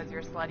Jack. me with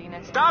your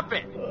sluttiness? Stop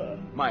it!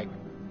 Mike,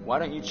 why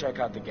don't you check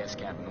out the guest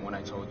cabin, the one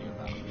I told you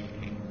about?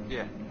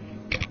 Yeah.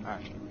 All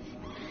right.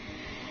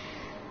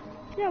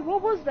 Yeah,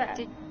 what was that?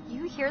 Did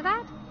you hear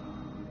that?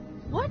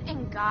 What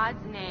in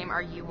God's name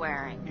are you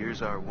wearing?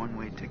 Here's our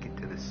one-way ticket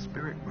to the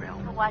spirit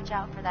realm. Watch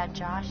out for that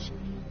Josh.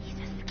 He's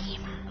a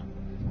schemer.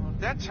 Well,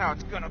 that's how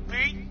it's gonna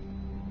be.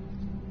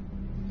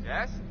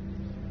 Jess?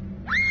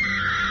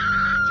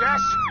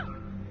 Jess!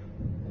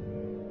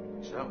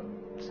 So,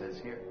 it says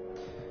here,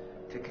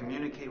 to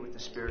communicate with the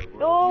spirit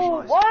world, Oh, you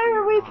must why free are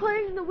your we mind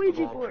playing the of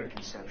Ouija all board?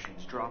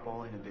 preconceptions, drop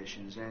all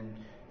inhibitions, and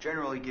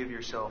generally give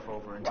yourself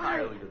over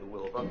entirely to the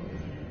will of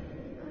others.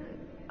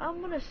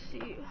 I'm gonna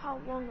see how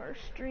long our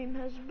stream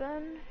has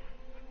been.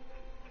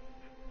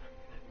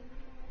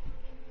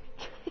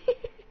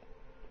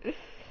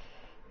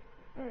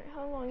 Alright,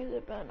 how long has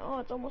it been? Oh,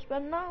 it's almost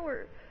been an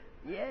hour.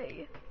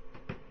 Yay.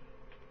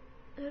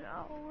 An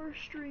hour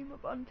stream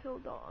up until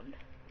dawn.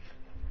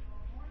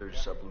 There's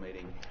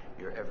sublimating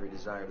your every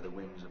desire to the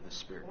whims of the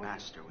spirit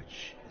master,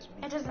 which is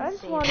me. It doesn't I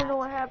just say want to that. know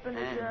what happened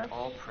to And Jeff.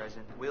 all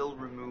present will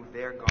remove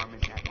their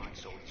garments at my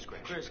sole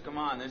discretion. Chris, come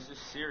on, this is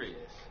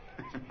serious.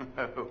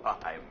 Oh,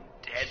 I'm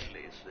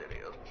deadly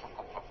serious.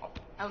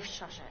 Oh,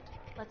 shush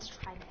it. Let's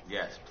try this.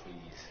 Yes,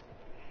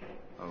 please.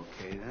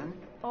 Okay, then.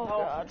 Oh, No.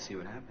 God. Let's see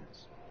what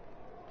happens.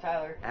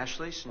 Tyler.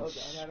 Ashley, since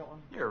God, I don't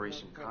want- you're a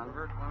recent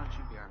convert, why don't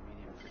you be our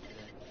medium for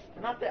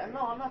today? Not that.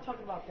 No, I'm not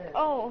talking about this.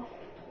 Oh.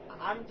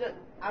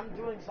 I'm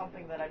doing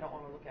something that I don't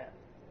want to look at.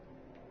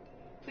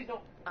 Please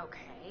don't.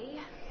 Okay.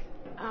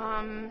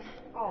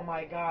 Oh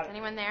my God. Is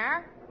anyone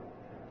there?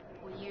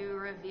 Will you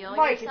reveal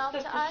Mike, it's yourself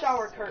just to a us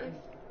shower curtain.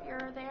 if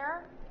you're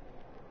there?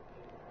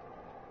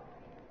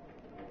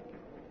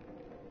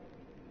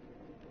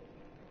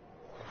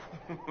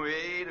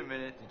 Wait a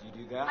minute. Did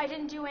you do that? I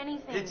didn't do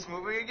anything. It's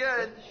moving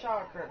again. Just a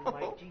shower curtain,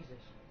 Mike. Jesus.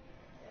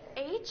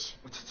 H?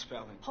 What's it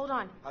spelling? Hold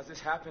on. How's this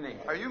happening?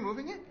 Are you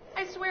moving it?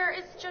 I swear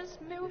it's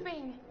just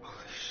moving.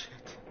 Holy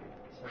shit.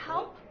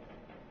 Help?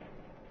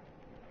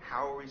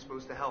 How are we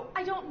supposed to help?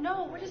 I don't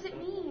know. What does it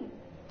mean?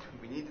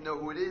 We need to know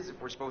who it is if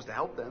we're supposed to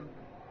help them.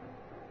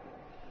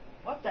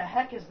 What the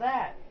heck is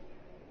that?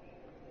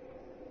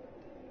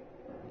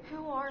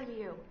 Who are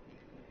you?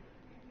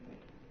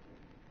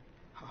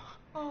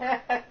 Oh,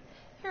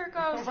 here it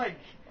goes.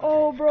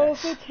 Oh, bro,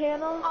 if it's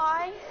Hannah.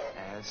 I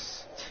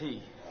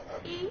S-T-R.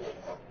 E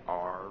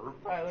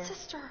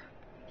Sister.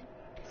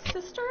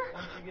 Sister?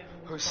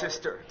 Who's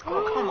sister?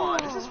 Oh, come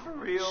on. Is this for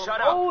real? Shut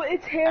up. Oh,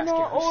 it's Hannah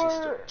Ask her who's or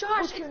sister. Josh,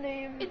 what's her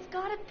name? It's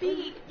gotta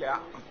be. Yeah,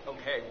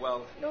 okay,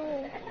 well,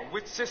 No.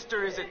 which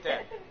sister is it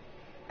then?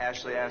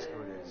 Ashley, ask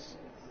who it is.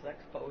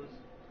 Sex pose.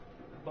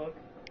 Book.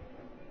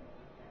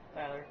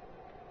 Tyler.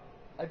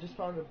 I just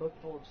found a book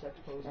full of sex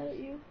poses. Is that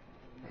you?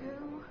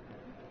 Who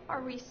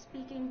are we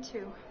speaking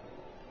to?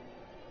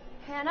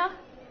 Hannah?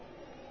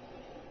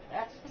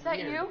 That's Is that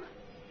weird. you?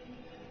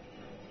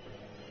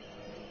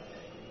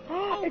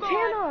 Oh, it's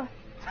God.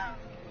 Hannah.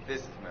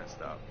 This is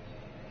messed up.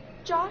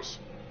 Josh?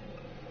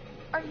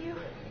 Are you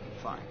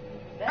Fine.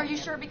 Are you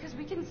sure? Because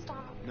we can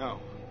stop. No.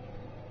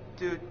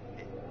 Dude,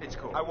 it's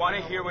cool. I want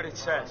to hear what it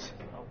says.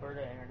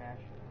 Alberta International.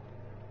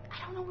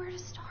 I don't know where to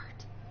start.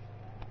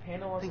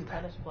 Hannah was a Think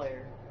about tennis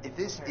player. If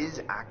this is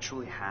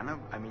actually Hannah,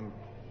 I mean,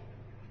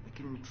 we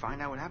can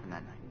find out what happened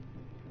that night.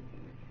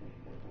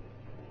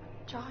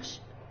 Josh?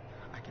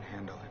 I can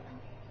handle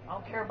it. I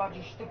don't care about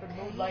your stupid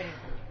mood lighting.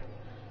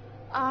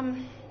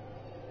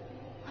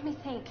 Let me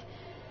think.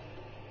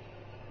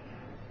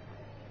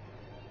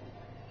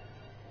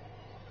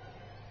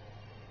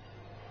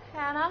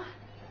 Hannah,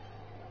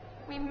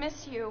 we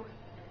miss you,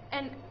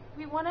 and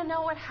we want to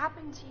know what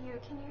happened to you.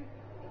 Can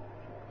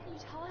you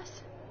tell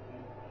us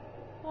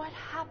what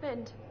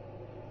happened?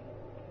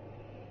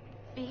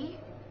 B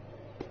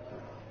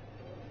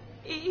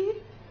E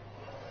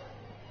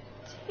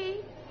T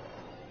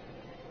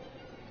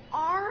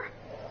R?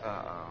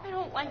 Uh-oh. I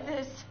don't like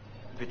this.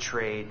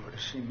 Betrayed. What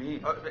does she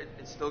mean? Oh,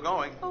 it's still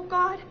going. Oh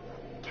God.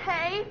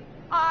 K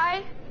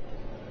I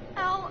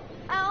L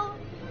L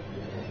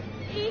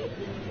E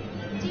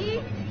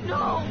D.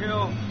 No.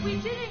 Kill.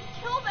 We didn't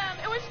kill them.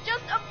 It was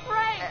just a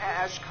prank.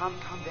 Ash, calm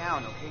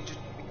down, okay? Just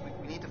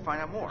we need to find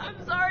out more.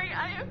 I'm sorry.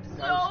 I am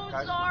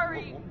Guys,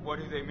 sorry. What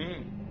do they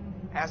mean?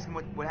 Ask them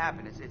what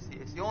happened.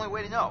 It's the only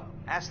way to know.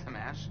 Ask them,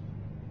 Ash.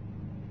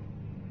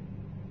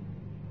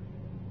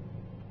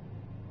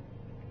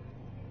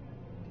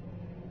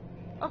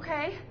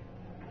 Okay.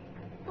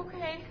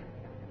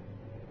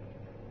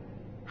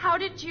 How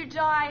did you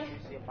die?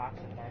 See a box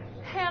of matches.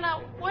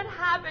 Hannah, what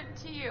happened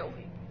to you?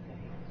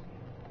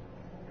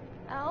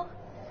 L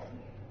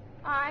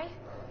I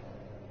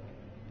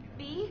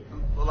B?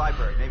 The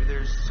library. Maybe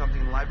there's something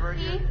in the library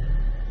here?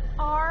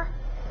 B-R-O-O.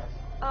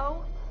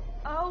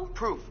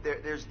 Proof.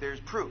 There's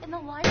proof. In the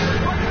library?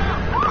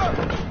 Oh,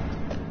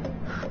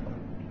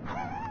 no.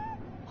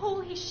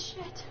 Holy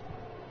shit.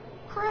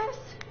 Chris?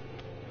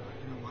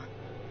 You know what?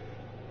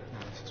 No,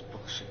 this is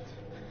bullshit.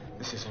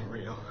 This isn't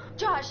real.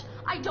 Josh,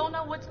 I don't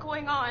know what's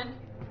going on.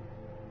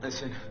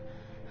 Listen,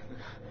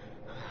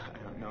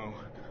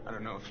 I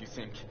don't know if you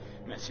think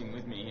messing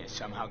with me is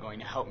somehow going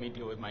to help me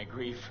deal with my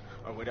grief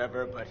or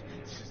whatever, but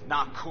this is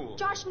not cool.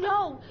 Josh,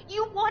 no!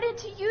 You wanted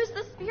to use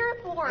the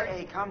spirit board!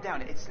 Hey, calm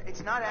down. It's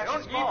not I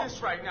actually don't need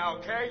this right now,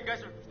 okay? You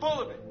guys are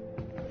full of it.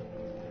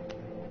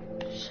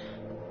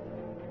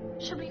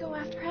 Should we go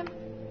after him?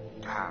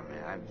 Ah,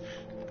 man,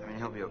 I mean,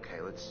 he'll be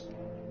okay. Let's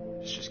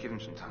just give him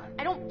some time.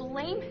 I don't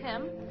blame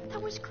him.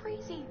 That was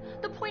crazy.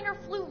 The pointer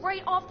flew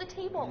right off the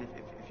table.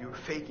 If you were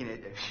faking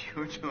it,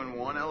 you were doing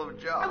one hell of a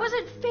job. I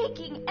wasn't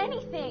faking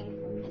anything.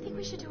 I think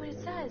we should do what it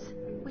says.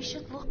 We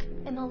should look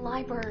in the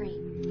library.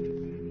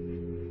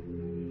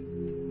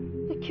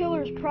 The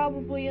killer's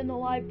probably in the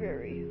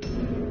library.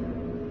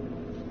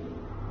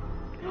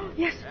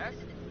 Yes!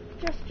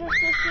 Jess!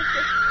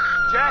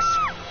 Jess!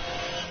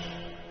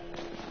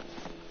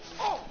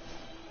 Oh!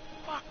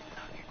 Fuck!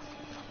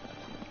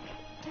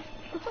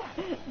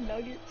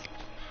 Nuggets.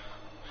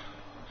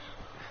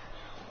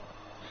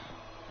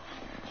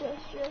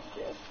 Jess,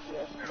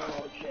 no,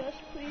 Jess,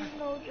 please,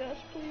 no, Jess,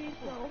 please,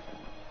 no.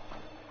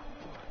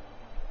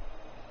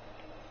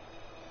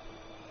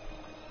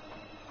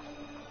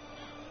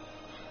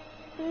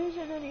 There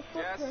isn't any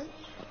footprints. Jess,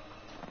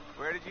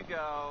 where did you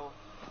go?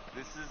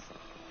 This is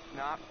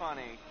not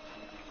funny.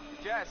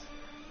 Jess!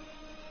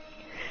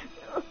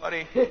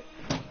 Buddy, you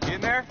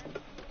in there?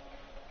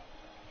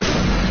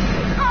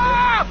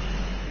 Ah!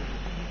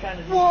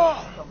 Whoa!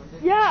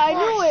 Yeah, I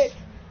knew it!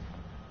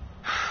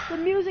 The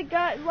music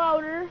got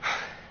louder.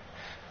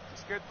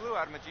 Scared the blue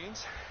out of my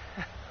jeans.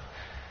 What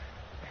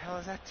the hell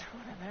is that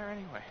doing in there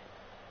anyway?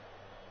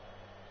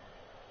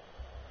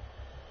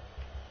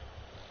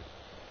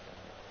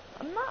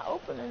 I'm not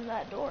opening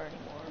that door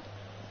anymore.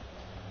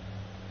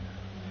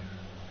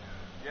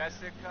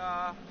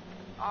 Jessica,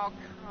 oh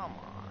come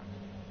on.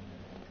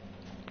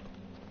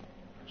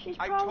 She's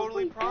I probably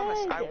totally promise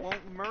dead. I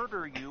won't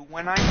murder you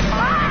when I...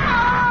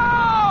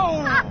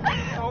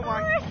 Oh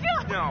my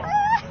no.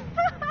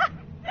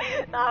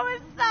 That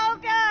was so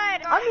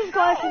good! I'm just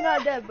glad she's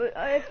not dead, but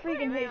I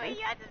freaking hate Wait, it.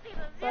 you had to see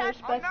this. But I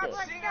respect I'm it.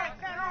 not seeing it.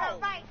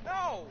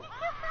 No.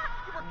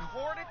 You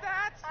recorded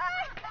that?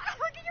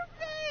 Look at your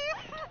face!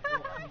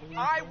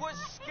 I was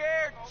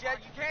scared, Jed.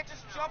 You can't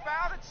just jump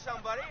out at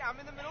somebody. I'm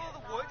in the middle of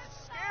the woods.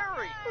 It's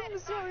scary. I'm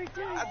sorry to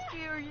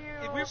scare you.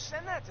 If we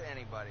send that to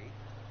anybody,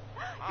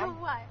 You're I'm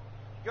what?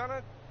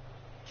 gonna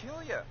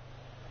kill you.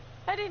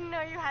 I didn't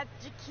know you had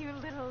such a cute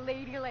little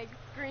ladylike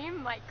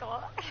scream,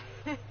 Michael.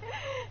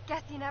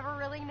 Guess you never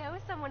really know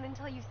someone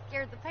until you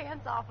scared the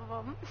pants off of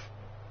them.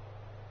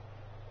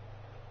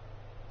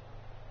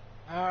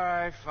 All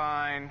right,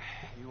 fine.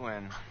 You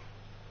win.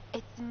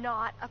 It's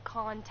not a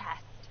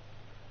contest.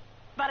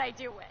 But I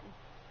do win.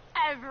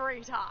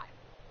 Every time.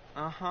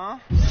 Uh-huh.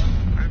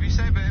 Whatever you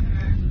say, babe.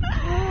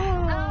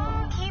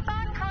 Oh, keep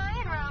on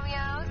crying,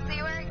 Romeo.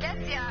 See where it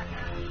gets ya.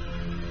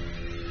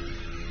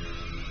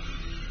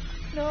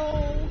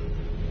 No.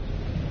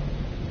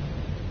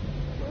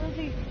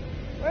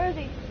 Where is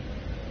he?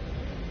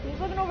 He's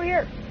looking over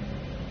here.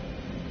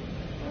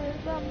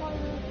 Where's that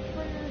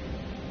motherfucker?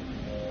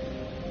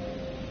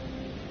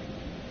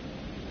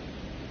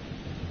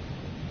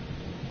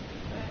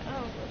 I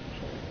don't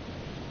care.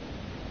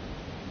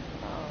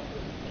 I don't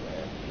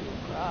care if you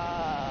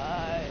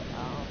cry. I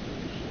don't give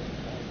a shit if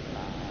I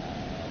cry.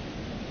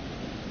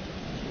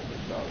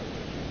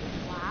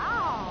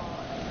 Wow.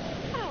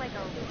 Kind of like a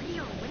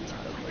real winter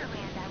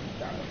wonderland out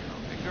here.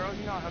 Hey, girl,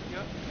 you know I'll help you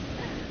up.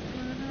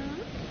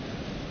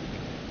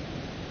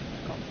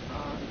 Come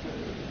on,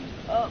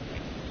 up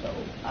so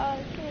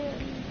I can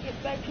get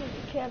back to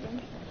the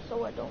cabin so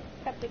I don't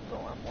have to go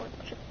on more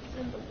trips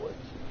in the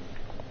woods.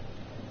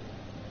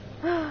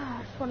 I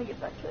just want to get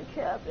back to the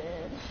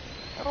cabin.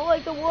 I don't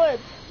like the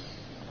woods.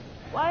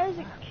 Why does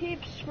it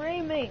keep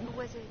screaming?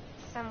 Was it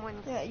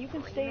someone Yeah, you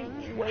can stay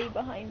way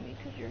behind me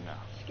because you're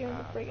scaring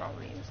the frick out of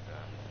me. Just,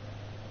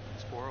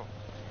 squirrel.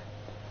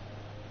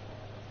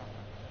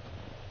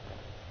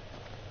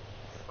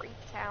 Freak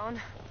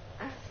town.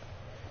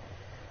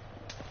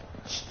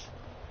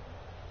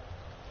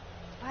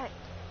 What?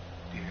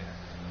 Do you hear that?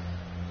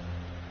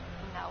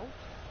 No.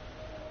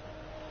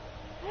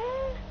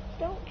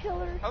 Don't kill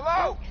her.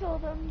 Hello? Don't kill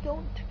them.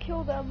 Don't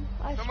kill them.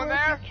 I Someone swear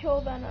there? if you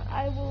kill them,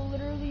 I will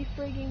literally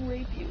frigging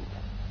rape you.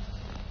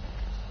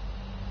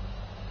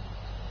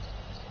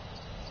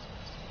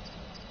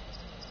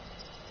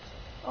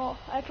 Oh,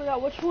 I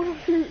forgot which one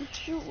of you to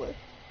shoot with.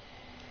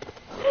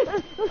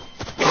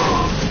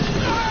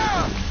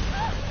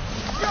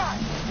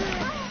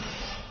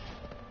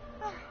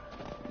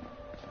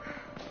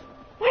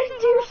 Why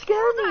did you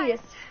scare me?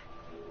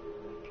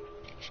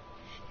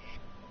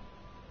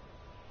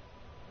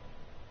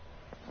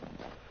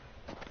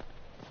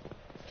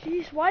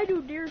 Why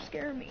do deer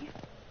scare me?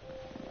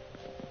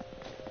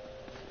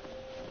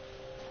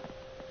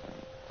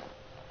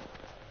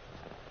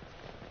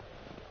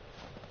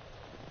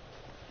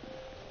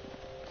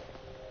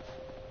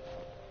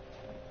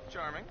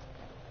 Charming.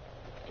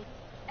 It's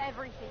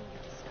everything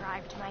you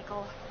described,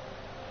 Michael.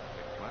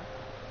 What?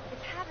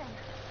 It's heaven.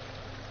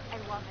 I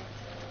love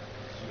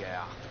it.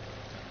 Yeah.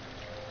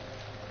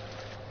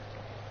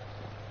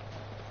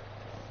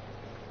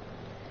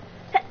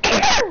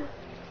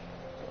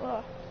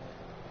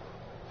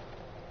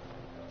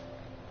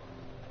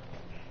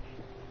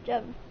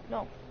 Jevin,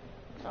 no.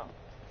 No.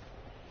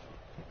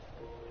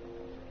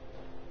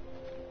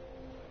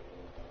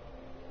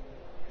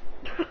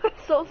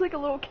 Sounds like a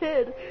little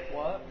kid.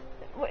 What?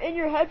 In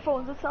your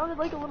headphones, it sounded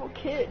like a little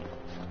kid.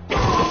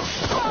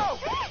 Alright,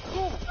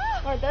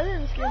 that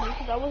didn't scare me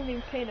because I wasn't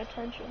even paying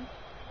attention.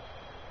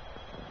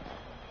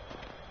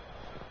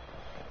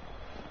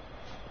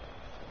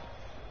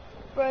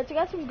 But it's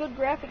got some good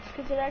graphics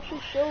because it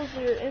actually shows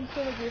your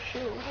imprint of your shoe.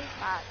 What is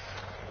that?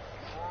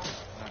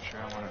 Not sure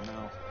I want to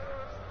know.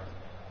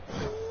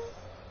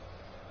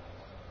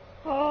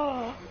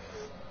 Oh.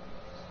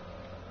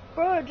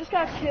 Bro, I just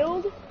got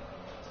killed.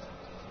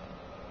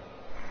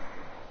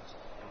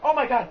 Oh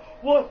my god!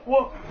 What?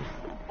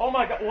 Oh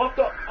my god! What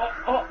the?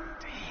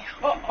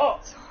 Damn.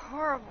 It's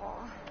horrible.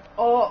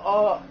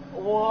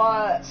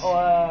 What?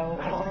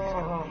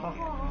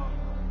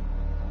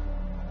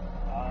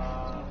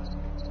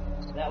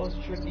 That was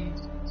tricky.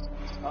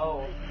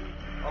 Oh.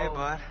 Hey,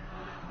 bud.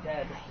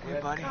 Dead. Hey,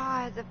 buddy.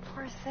 God, the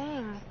poor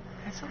thing.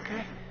 It's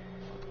okay.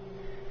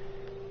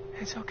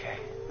 It's okay.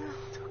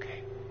 It's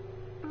okay.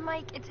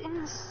 Mike, it's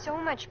in so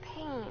much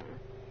pain.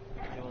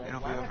 It'll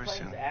be over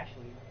soon.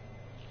 Ashley.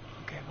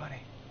 Okay,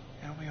 buddy.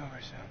 It'll be over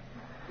soon.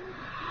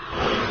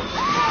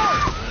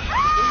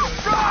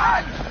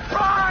 Run!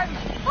 Run!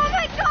 Oh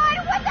my god,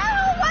 what the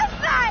hell was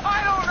that? I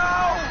don't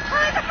know!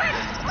 Hurry the frick!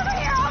 Over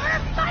here, over!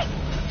 Mike,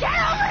 get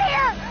over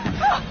here!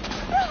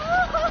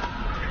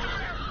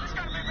 There's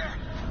gotta be a bear.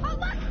 Oh,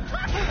 look!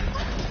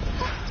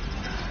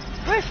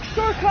 Risk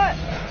shortcut!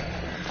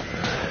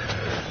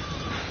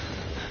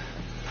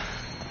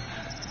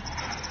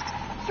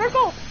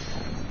 Circle!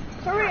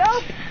 Hurry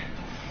up!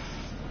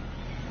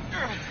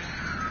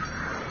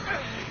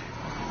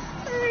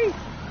 Hurry!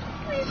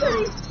 Please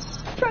hurry!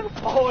 Try to...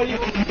 Oh, you...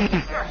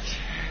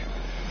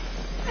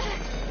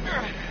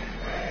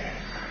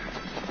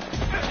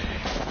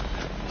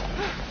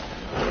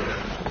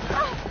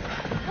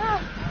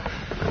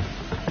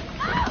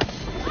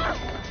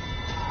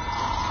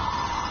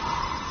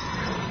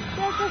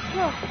 Let's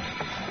go.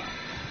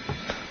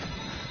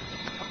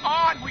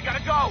 On! We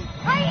gotta go!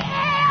 I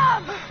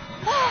am!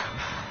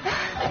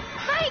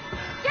 Mike,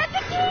 get the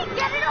key!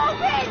 Get it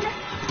open!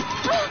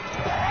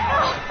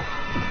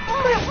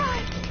 Oh my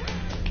god!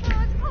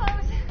 Oh, it's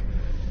closed.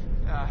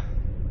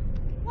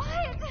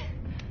 What?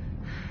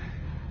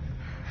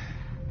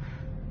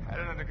 Had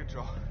it under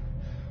control.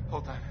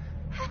 Whole time.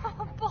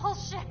 Oh,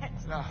 bullshit.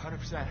 No,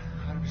 100%. 110.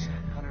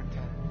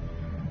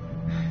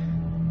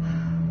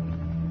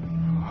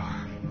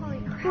 Holy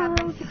crap,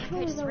 I think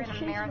I just ran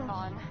a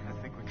marathon. I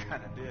think we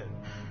kind of did.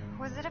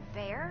 Was it a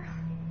bear?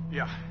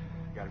 Yeah,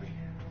 gotta be.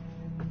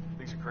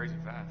 Things are crazy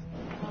fast.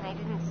 I mean, I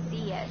didn't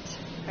see it.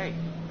 Hey,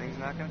 things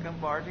not gonna come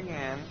barging in,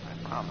 I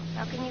promise.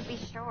 How can you be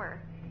sure?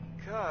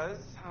 Because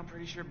I'm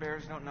pretty sure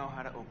bears don't know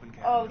how to open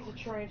cabin Oh, doors.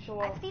 it's a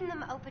tarantula. I've seen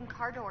them open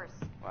car doors.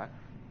 What?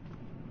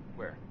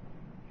 Where?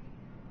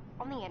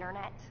 On the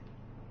internet.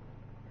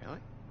 Really?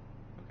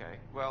 Okay.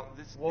 Well,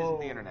 this Whoa. isn't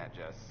the internet,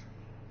 Jess.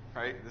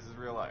 Right? This is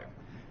real life.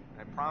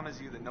 I promise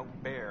you that no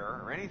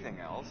bear or anything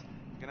else is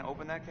gonna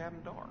open that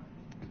cabin door.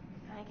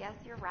 I guess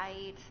you're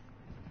right.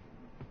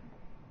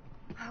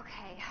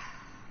 Okay.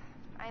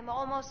 I'm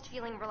almost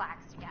feeling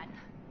relaxed again.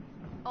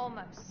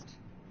 Almost.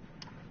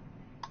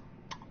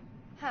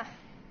 Huh.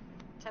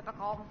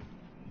 Typical.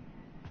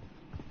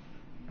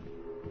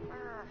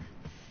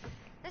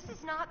 This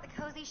is not the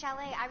cozy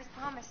chalet I was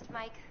promised,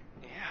 Mike.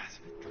 Yeah, it's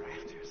a bit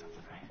drafty or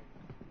something, right?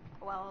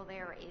 Well,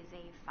 there is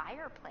a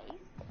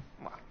fireplace.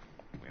 Well,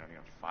 we don't need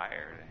a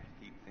fire to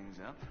heat things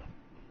up.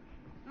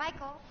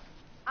 Michael,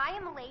 I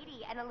am a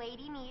lady, and a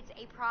lady needs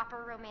a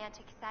proper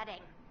romantic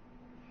setting.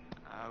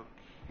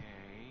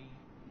 Okay.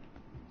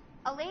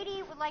 A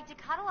lady would like to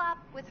cuddle up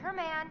with her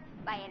man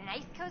by a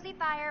nice cozy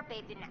fire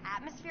bathed in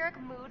atmospheric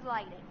mood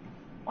lighting.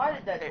 Why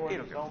did that door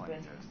It'll just get plenty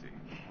open? toasty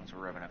once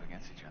we're rubbing up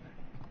against each other.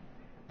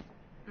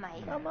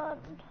 Mike, Come on.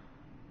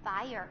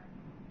 fire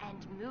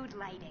and mood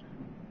lighting.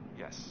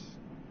 Yes,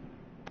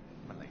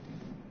 my lady.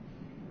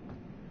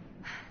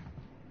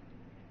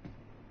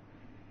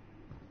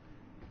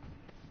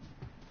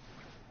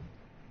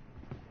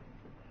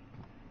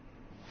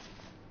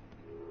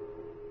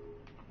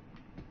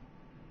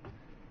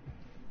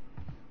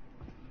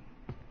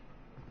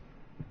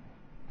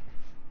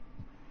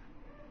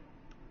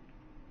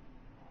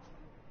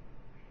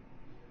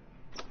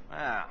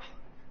 Well,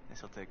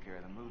 this'll take care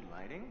of the mood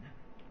lighting.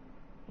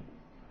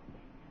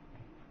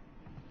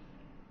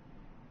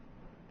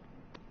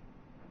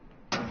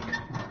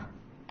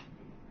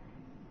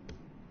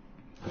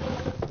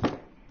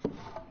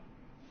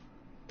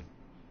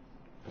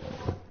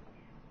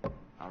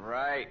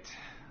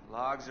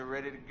 logs are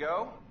ready to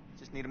go.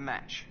 Just need a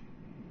match.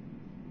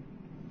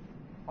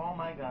 Oh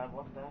my god,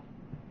 what the?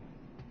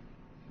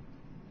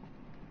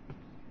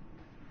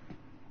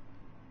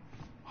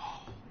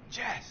 Oh,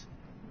 Jess!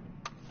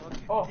 Look at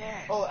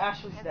this. Oh,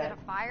 Ashley's Is dead. it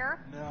a fire?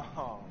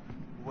 No,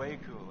 way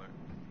cooler.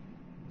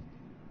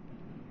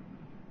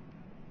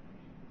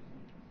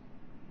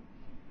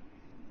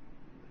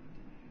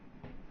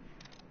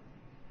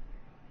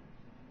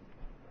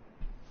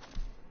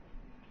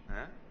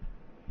 Huh?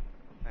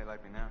 How you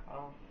like me now?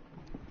 Oh.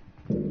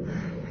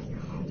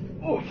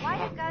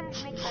 Why do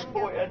guns make men go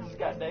Boy, I just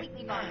got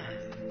completely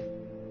bonkers?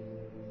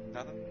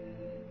 Nothing?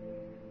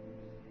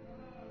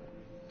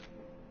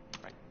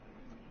 Right.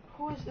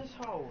 Who is this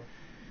hoe?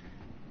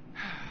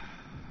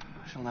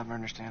 She'll never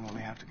understand what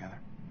we have together.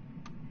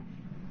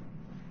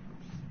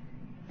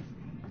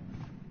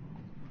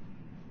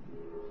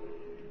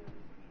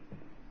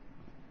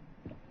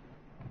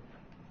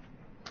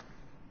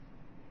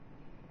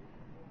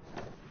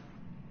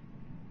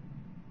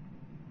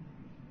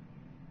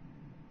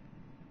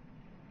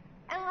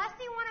 Unless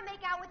you want to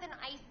make out with an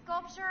ice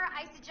sculpture,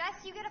 I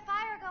suggest you get a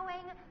fire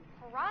going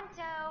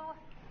pronto.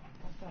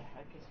 What the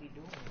heck is he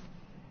doing?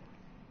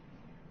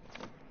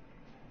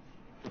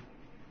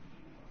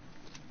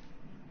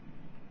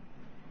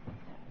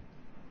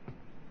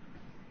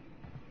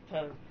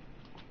 Tyler,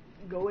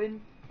 go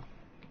in.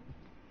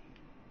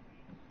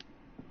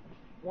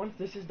 Once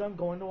this is done,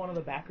 go into one of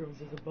the back rooms.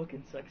 There's a book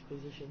in sex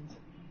positions.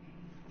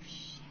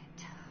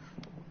 Shit.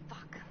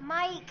 Fuck.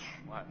 Mike!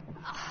 What?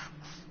 Oh,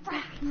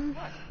 crap.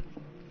 What?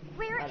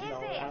 Where is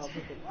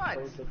it? What?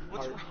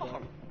 What's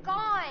wrong?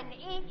 Gone.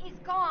 It is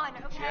gone,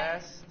 okay?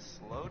 Jess,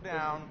 slow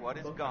down. What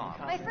is gone?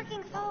 My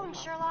freaking phone,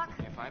 Sherlock.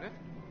 Can't find it?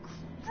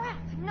 Crap,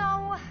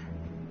 no.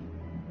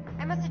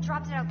 I must have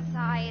dropped it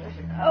outside.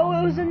 Oh,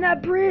 it was in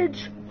that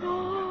bridge.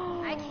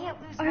 I can't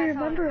lose I my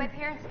remember. phone. My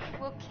parents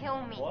will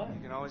kill me. What?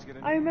 You can always get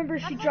a new I remember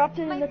she dropped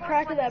it in the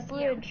crack of that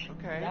bridge.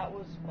 Okay. That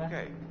was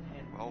okay.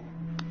 Well,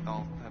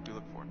 I'll have to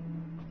look for it.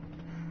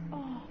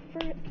 Oh,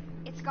 frick.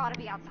 It's gotta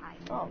be outside.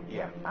 Oh,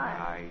 Yeah,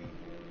 I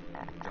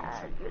don't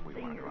think good we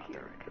thing want to you're go out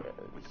there here, right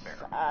now with the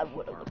bear. I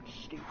would have looked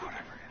stupid.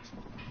 Whatever it is.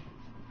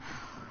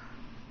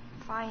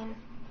 Fine.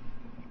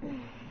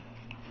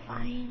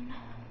 Fine.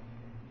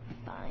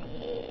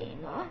 Fine.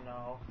 Oh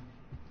no.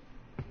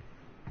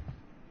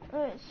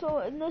 Alright, so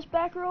in this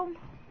back room.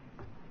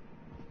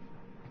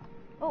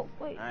 Oh,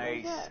 wait.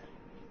 Nice. What is that?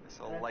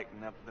 This'll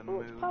lighten up the Oh,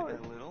 it's mood powered.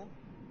 a little.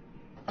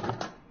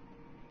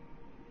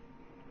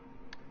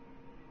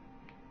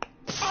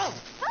 Oh!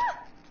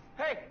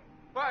 Hey!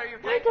 What are you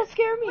Why did that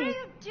scare me? What are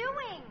you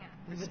doing?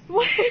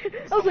 What?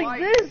 I was like,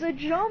 this, it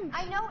jumped.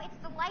 I know it's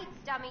the lights,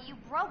 dummy. You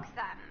broke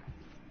them.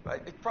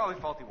 But it's probably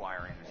faulty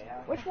wiring.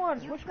 Which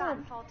one? You've Which got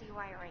one? faulty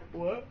wiring.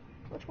 What?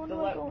 Which one The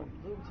do I left. go?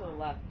 Move to the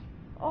left.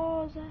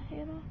 Oh, is that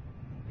Hannah?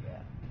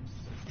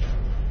 Yeah.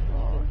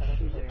 Oh,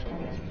 she's a There.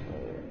 tennis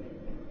player.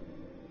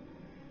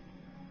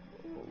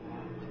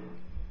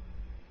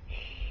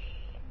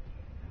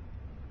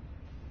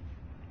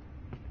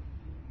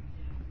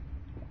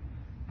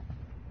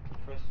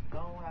 Chris,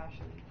 go,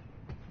 Ashley.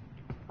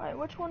 Alright,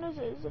 which one is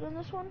it? Is it in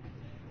this one?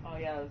 Oh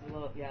yeah, there's a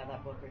little. Yeah,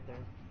 that book right there.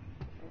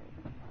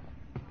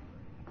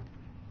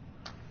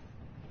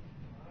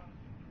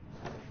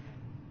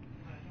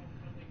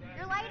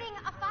 You're lighting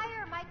a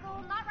fire,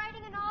 Michael, not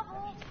writing a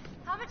novel.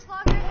 How much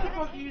longer is it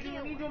gonna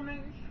take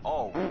you?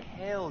 Oh,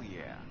 hell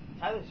yeah.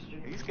 Tyler's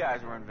streaming. These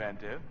guys were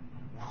inventive.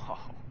 Whoa.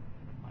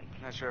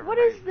 Not sure. What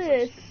is for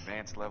this? such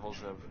advanced levels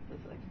of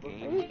Are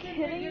game. you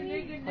kidding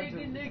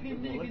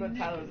me? Look what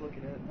Tyler's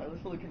looking at.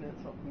 Tyler's looking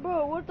at something.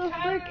 Bro, what the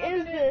frick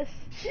is this?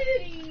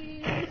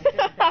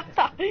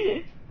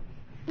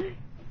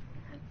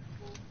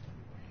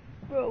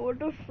 Bro, what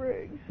the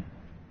frick?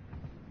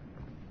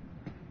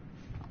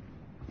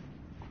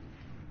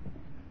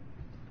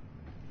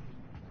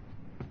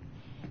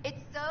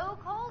 It's so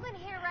cold in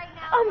here right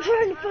now. I'm my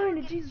trying to tongue find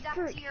it, gets Jesus stuck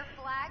frick. to your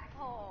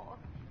flagpole.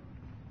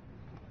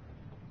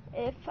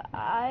 If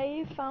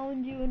I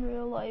found you in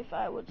real life,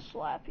 I would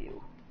slap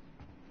you.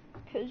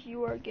 Because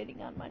you are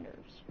getting on my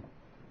nerves.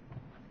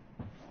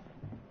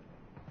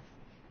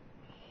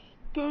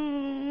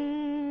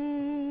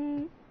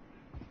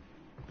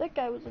 That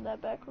guy was in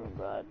that back room,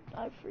 bro.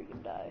 I'd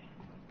freaking die.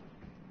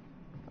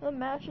 The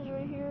match is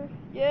right here.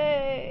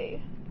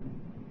 Yay!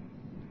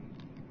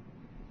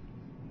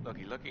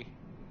 Looky.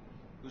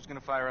 Who's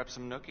gonna fire up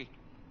some nookie?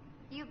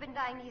 You've been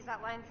dying to use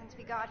that line since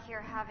we got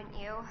here, haven't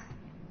you?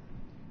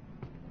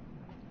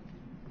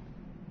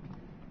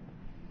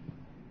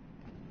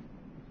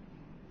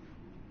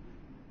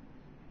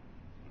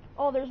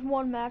 Oh, there's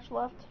one match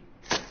left.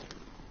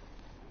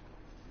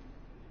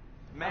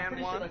 Man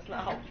pretty one, sure that's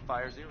not how-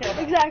 fire zero.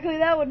 Exactly,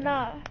 that would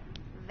not.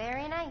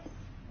 Very nice.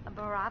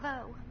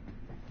 Bravo.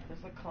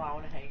 There's a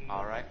clown hanging.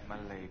 All right, my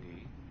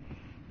lady.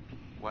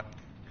 What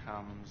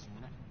comes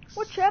next?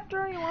 What chapter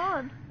are you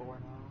on? 4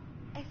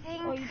 now. I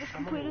think. Oh, you just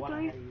I'm only completed one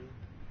 3? ahead of you.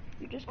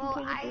 You just Well,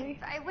 completed 3?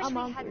 I wish I'm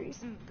we on had 3.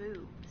 some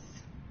boobs.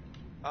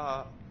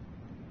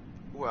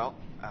 Well,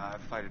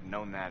 if I'd have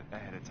known that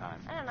ahead of time.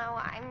 I don't know.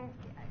 I'm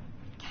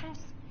kind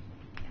of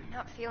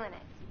Not feeling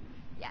it.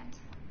 Yet.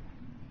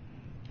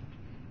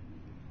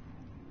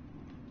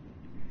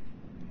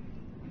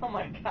 Oh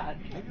my god.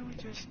 Maybe we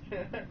just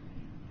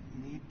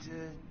need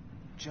to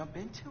jump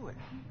into it.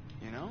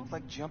 You know,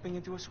 like jumping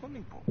into a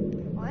swimming pool.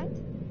 What?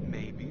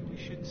 Maybe we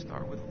should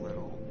start with a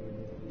little,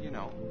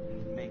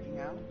 making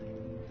out,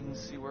 and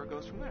see where it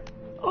goes from there.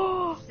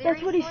 Oh,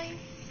 that's what he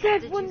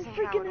said when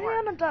freaking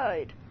Hannah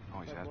died. Oh,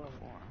 he's had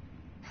before.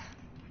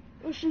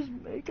 Let's just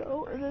make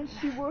out and then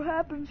see what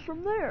happens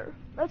from there.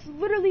 That's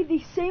literally the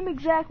same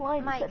exact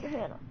line he said to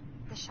Hannah.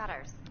 The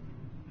shutters.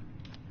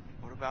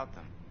 What about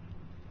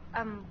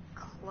them?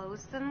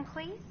 Close them,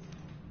 please?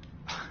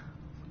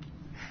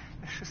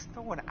 There's just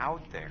no one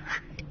out there.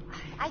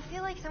 I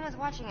feel like someone's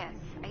watching us.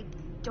 I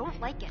don't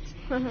like it.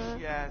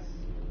 Yes,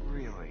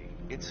 really.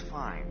 It's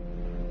fine.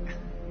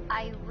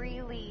 I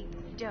really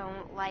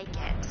don't like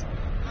it.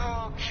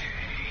 Okay.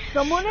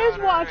 Someone is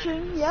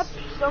watching. Yep,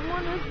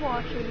 someone is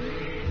watching.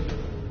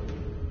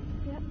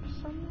 Yep,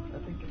 someone. I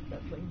think it's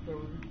that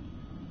flamethrower.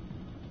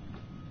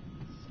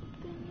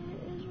 Something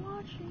is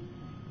watching.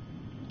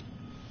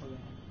 Oh god.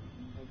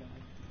 Oh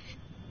god.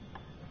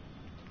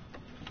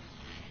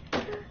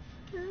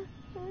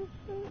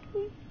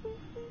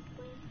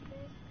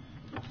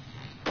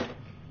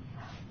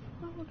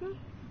 Oh, okay.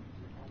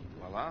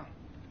 Voila.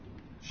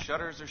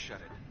 Shutters are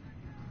shutted.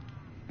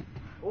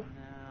 Oh.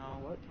 Now,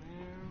 what?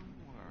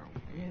 Where were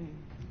we?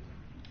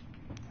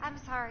 I'm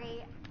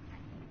sorry.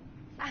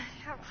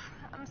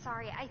 I'm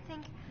sorry. I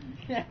think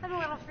I'm a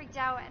little freaked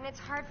out, and it's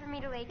hard for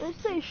me to They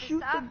say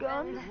shoot the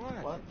gun.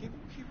 What?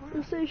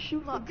 They say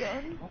shoot the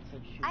gun.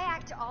 I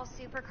act all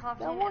super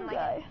confident one and like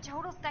guy. a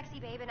total sexy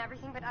babe and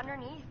everything, but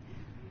underneath,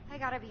 I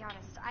gotta be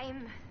honest,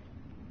 I'm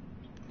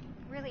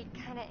really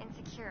kind of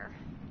insecure.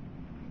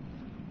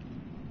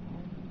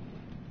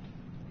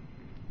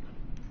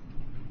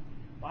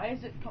 Why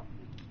is it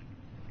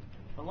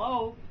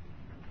Hello?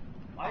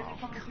 Why is it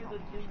coming through the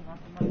thing and not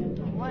through my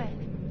headphones?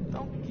 What?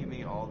 Don't give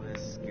me all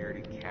this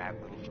scaredy cat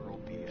little girl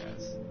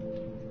BS.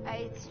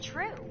 It's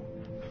true.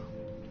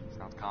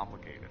 Sounds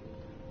complicated.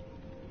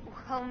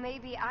 Well,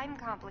 maybe I'm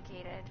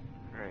complicated.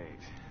 Great.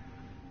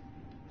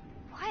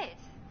 What?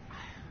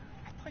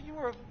 I thought you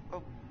were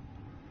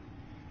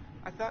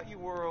I thought you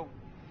were a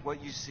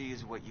what you see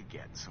is what you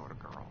get sort of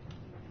girl.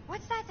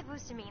 What's that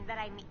supposed to mean? That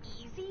I'm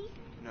easy?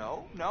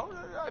 No,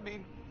 I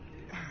mean,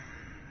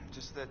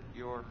 just that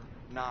you're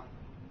not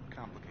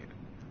complicated.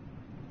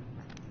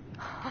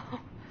 Oh,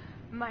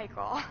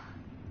 Michael.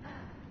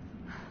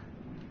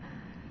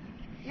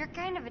 You're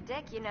kind of a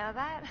dick, you know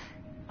that?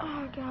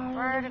 Oh god.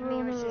 Part of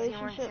me wishes you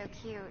weren't so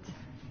cute.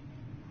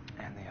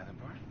 And the other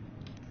part?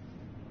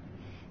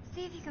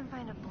 See if you can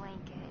find a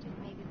blanket and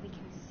maybe we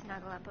can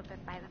snuggle up a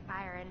bit by the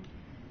fire and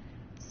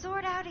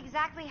sort out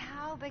exactly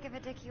how big of a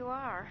dick you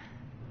are.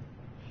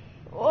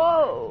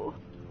 Whoa.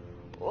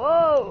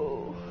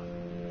 Whoa.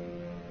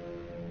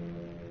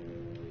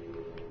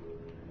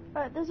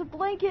 Alright, there's a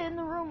blanket in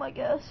the room, I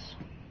guess.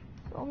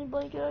 It's the only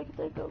blanket I can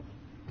think of.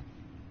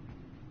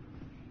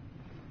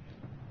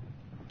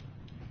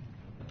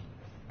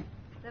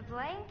 The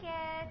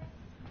blanket.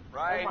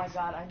 Right. Oh my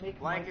god, I make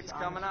blankets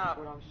Mike's coming honest up.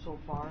 when I'm so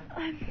far.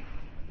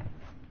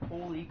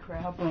 Holy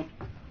crap.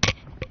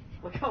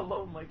 Look how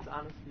low Mike's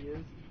honesty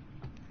is.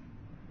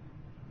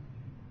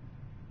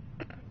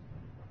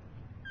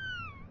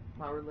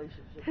 My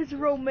relationship. It's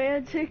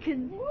romantic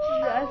and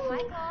Oh,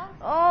 Michael.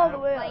 all the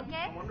way up.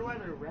 Blanket? I wonder why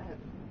they're red.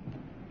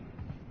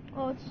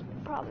 Oh, it's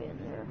probably in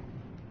there.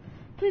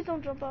 Please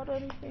don't jump out or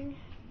anything.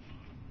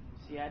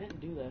 See, I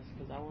didn't do this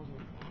because I wasn't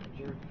a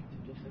jerk to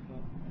Jessica.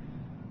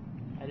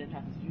 I didn't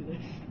have to do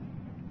this.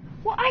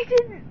 Well, I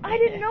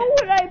didn't know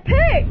what I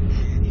picked.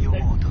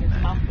 It's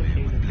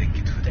complicated.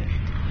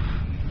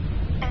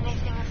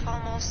 Anything for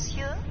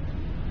monsieur?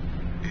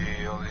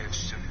 I'll have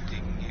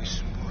something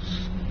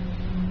smooth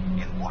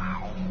and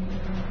wow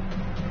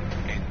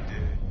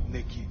and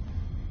naked.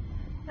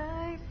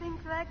 I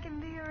think that can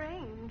be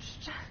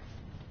arranged.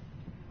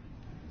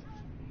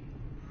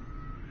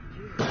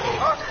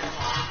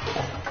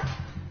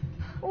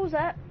 What was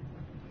that?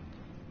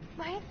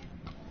 Mike?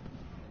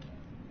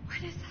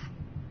 What is that?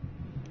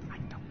 I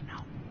don't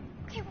know.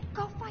 Okay, well,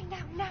 go find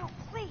out now,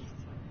 please.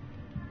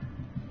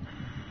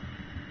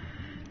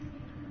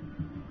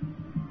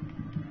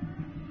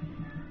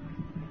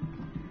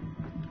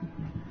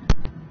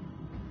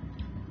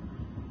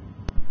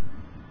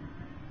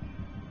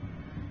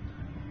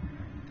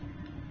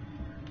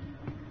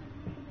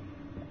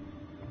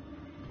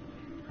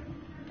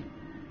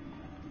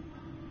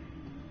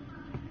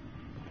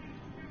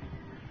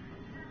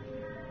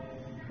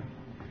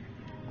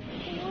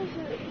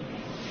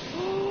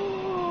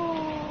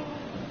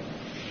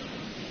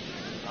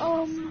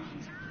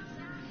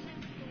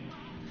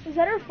 Is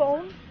that her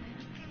phone?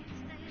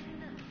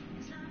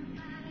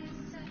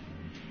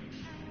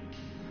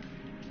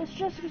 It's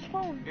Jessica's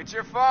phone. It's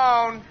your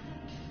phone.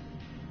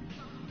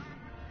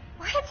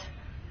 What?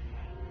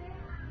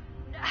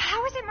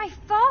 How is it my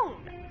phone?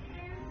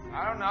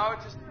 I don't know.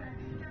 It just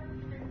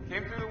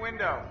came through the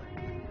window.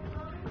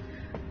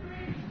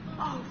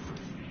 Oh,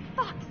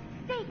 for fuck's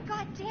sake,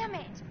 god damn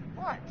it!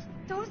 What?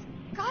 Those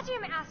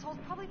goddamn assholes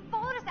probably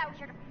followed us out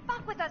here to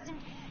fuck with us, and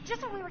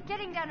just when we were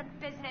getting down to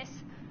business.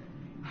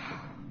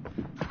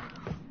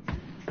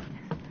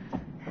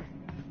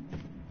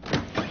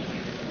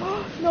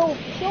 No,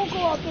 don't go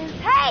out there.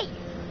 Hey!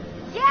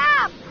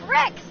 Yeah,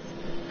 pricks!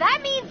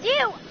 That means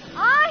you!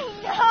 I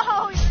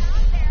know you're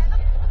out there!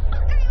 The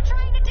fuck are you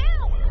trying to do?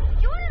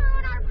 You wanna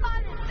ruin our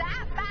fun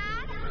that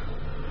bad?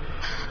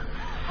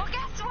 Well,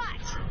 guess what?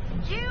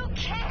 You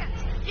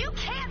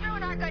can't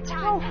ruin our good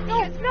time.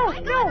 No!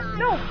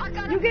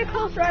 You get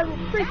closer, I will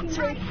freaking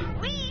rape you.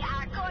 We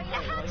are going to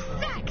have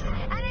sex,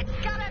 and it's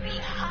gonna be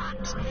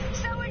hot.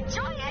 So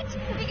enjoy it,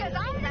 because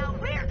I know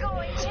we're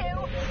going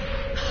to.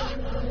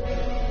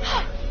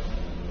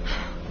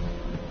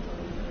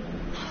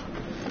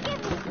 Give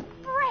me a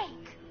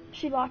break.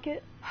 She lock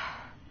it?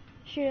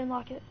 She didn't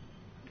lock it.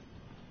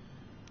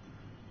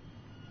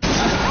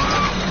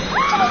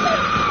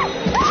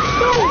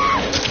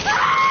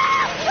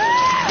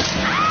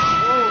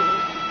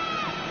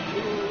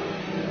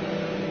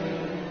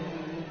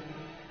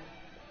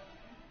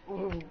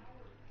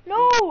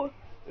 No!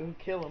 Ooh,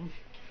 kill him.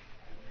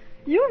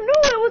 You knew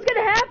it was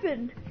gonna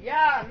happen!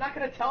 Yeah, I'm not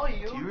gonna tell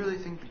you. Do you really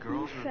think the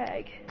girls are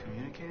Fag. You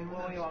communicating with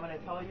us? want me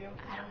to tell you?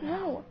 I don't know.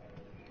 No.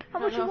 How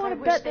much you want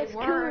to bet this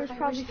killer is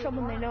probably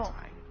someone they know?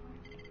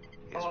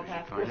 Guess we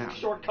should find risk out.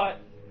 shortcut.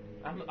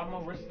 I'm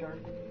a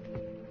risker.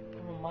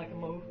 Come on, Mikey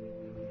move.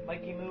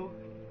 Mikey move.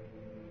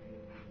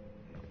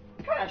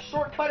 What kind of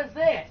shortcut is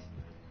this?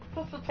 It's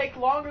supposed to take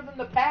longer than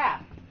the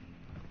path.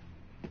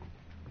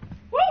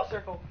 Woo!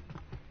 Circle.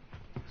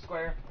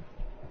 Square.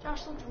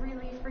 Josh looked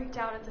really freaked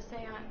out at the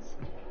seance.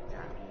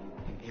 Yeah,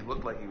 he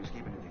looked like he was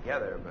keeping it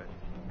together, but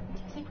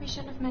Do you think we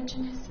shouldn't have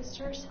mentioned his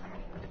sisters?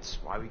 it's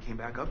why we came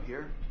back up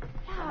here.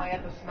 Yeah, I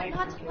had the but sniper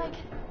not to, kid. like,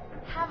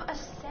 have a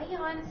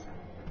seance.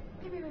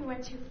 Maybe we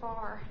went too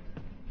far.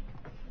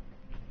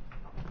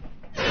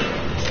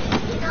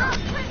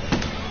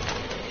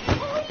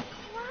 Holy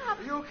crap!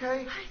 Are you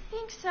okay? I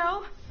think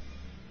so.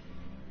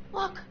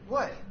 Look,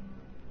 What?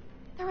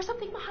 there was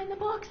something behind the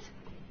books.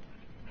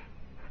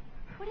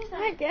 What is that?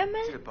 Hi, damn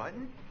Is it. it a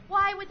button?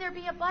 Why would there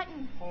be a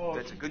button? Oh,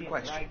 That's a good she's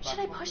question. right Should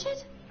I push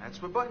it?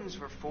 That's what buttons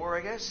are for,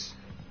 I guess.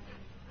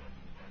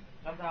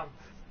 Jump down.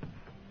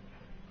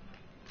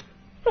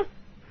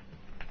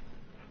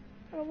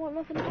 I don't want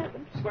nothing to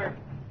happen. Square.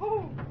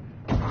 Woo!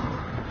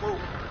 Whoa,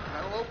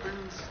 panel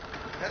opens.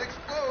 Head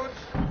explodes.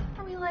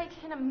 Are we like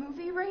in a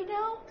movie right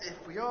now?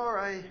 If we are,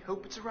 I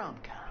hope it's a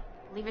rom-com.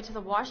 Leave it to the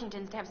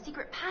Washingtons to have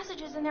secret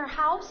passages in their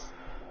house.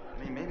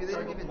 I mean, maybe they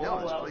don't even know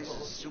this place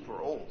is super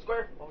old.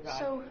 Square. Oh, God.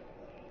 So,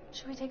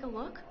 should we take a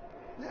look?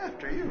 Yeah,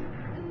 after you.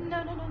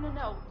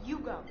 No. You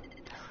go.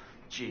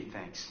 Gee,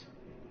 thanks.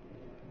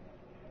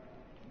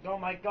 Go,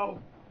 Mike, go.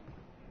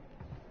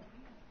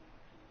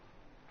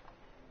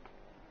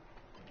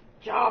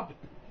 Jump!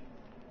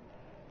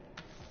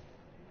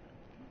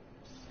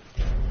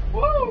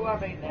 Whoa, I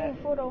made that. Oh,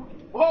 photo.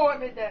 Whoa, I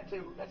made that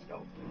too. Let's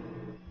go.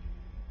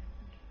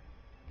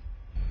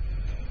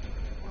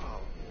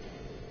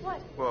 What?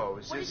 Whoa,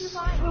 is What this... did you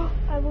find?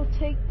 I will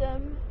take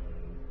them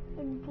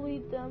and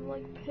bleed them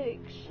like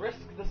pigs. Risk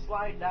the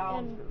slide down.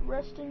 And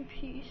rest in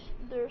peace,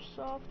 their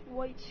soft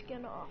white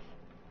skin off.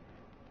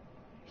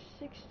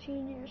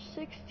 16 years.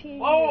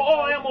 Oh,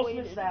 I I've almost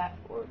waited missed that.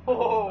 for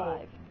Oh.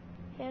 5.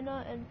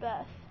 Hannah and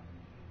Beth.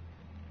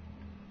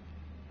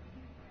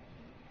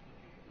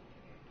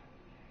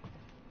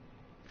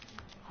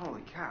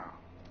 Holy cow.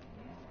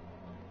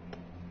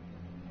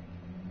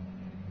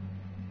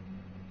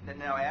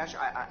 Now, Ash,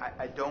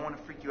 I don't want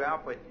to freak you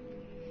out, but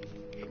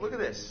look at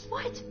this.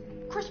 What?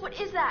 Chris, what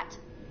is that?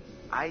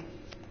 I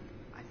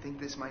think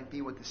this might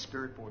be what the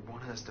spirit board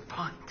wanted us to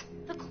find.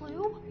 The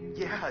clue?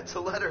 Yeah, it's a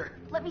letter.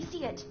 Let me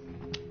see it.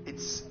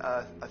 It's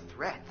a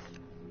threat.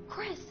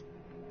 Chris,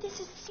 this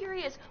is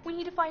serious. We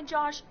need to find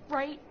Josh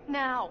right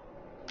now.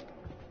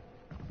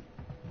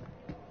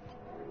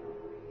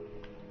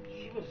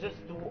 She was just...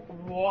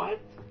 What?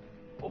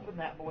 Open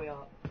that boy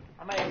up.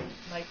 I might have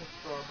to snipe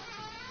a scrub.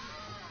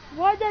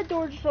 Why'd that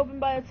door just open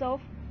by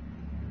itself?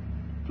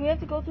 Do we have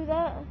to go through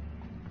that?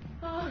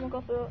 I'm gonna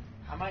go through it.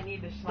 I might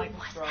need to snipe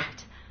a scrub.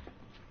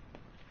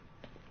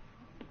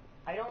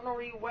 I don't know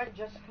where you went,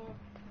 Jessica.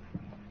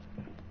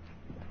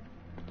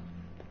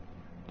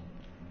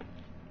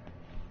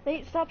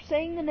 Nate, stop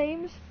saying the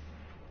names.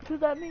 Because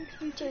that makes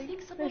me Do you think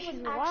think someone that was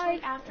she's actually alive.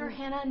 after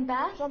Hannah and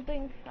Beth?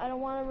 Something. I don't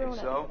want to ruin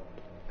If so,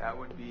 that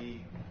would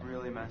be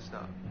really messed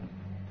up.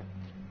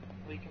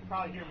 Well, you can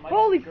probably hear it. Mike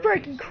Holy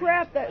screaming freaking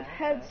crap, that back.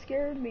 head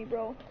scared me,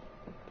 bro.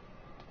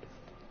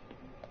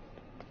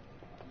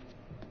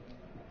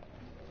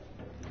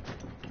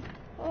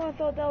 Oh, I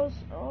thought that was...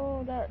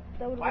 Oh, that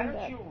would have Why been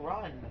don't bad. you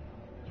run?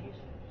 Jesus.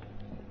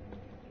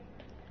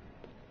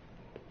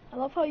 I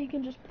love how you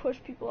can just push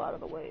people out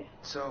of the way.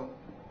 So,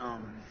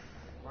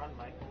 Run,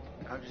 Michael.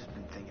 I've just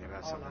been thinking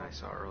about Oh, something no. I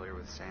saw earlier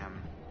with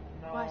Sam.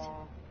 No. What?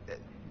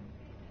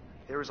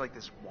 There was like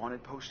this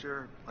wanted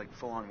poster, like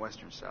full-on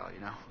Western style, you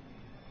know?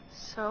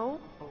 So?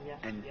 Oh, yes,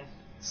 And yes.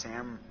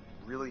 Sam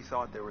really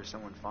thought there was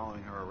someone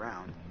following her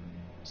around.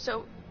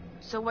 So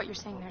what you're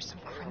saying, there's some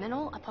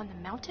criminal up on the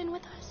mountain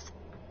with us?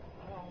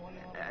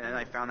 And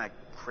I found that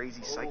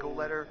crazy psycho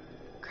letter.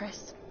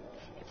 Chris,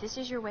 if this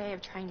is your way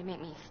of trying to make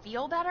me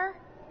feel better,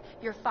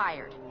 you're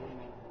fired.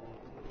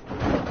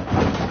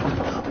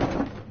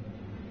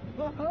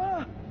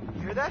 You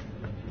hear that?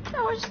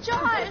 That was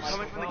Josh!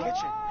 Coming from the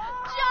kitchen.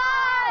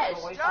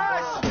 Josh!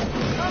 Josh!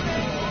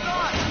 Coming! Hold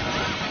on!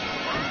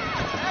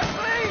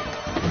 Ashley!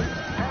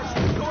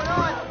 Ashley, what's going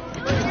on?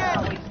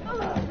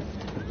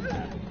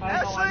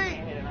 Ashley!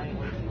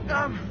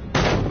 I'm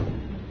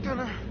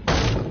gonna...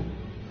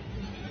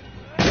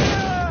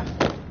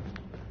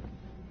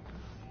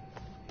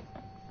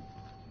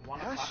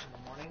 Ash? In the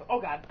morning. Oh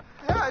God.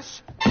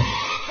 Ash!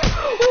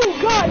 Oh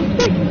God!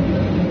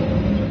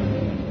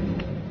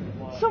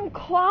 Some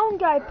clown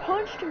guy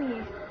punched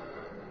me.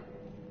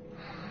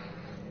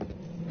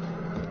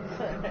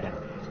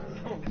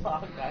 Some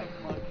clown guy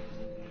punched.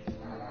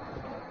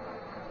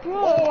 Bro.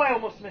 Oh, I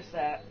almost missed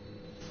that.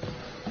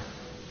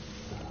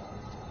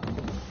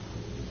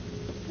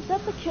 Is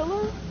that the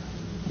killer?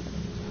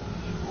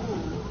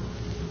 Ooh.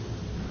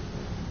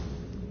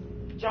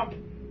 Jump.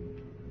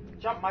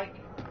 Jump, Mike.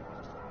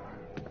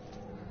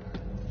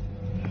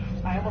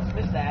 I almost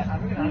missed that.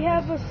 We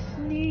have a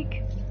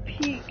sneak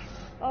peek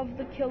of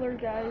the killer,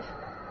 guys.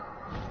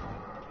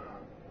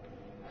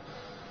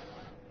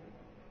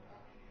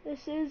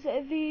 This is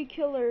the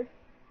killer.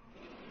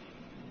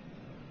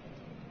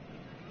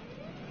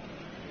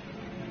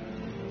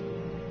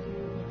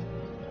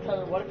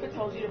 Tyler, what if it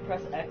tells you to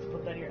press X,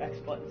 but then your X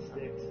button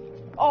sticks?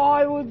 Oh,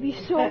 I would be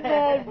so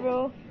bad,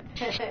 bro.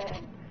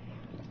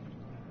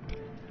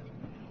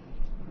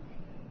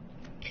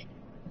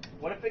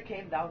 What if it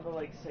came down to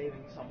like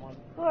saving someone?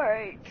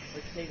 Alright.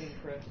 Like saving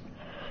Chris.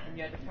 And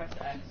you had to press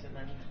X and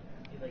then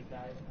he like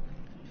died.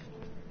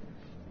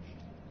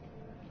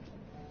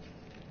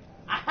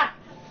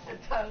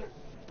 Tyler,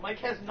 Mike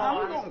has no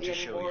I'm honesty going to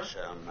show anymore. you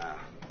some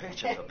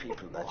pictures of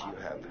people that you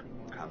have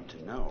come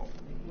to know.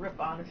 Rip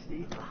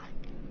honesty.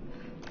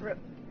 Rip.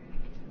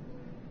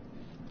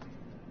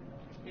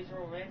 He's a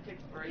romantic,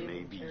 brave.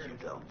 Maybe you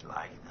don't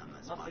like them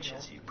as much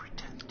as you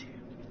pretend to.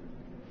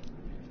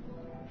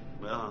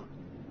 Well,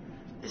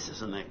 this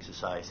is an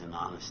exercise in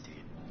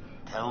honesty.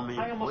 Tell me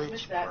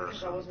which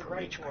person from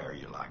each pair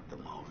you like the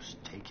most.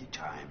 Take your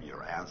time.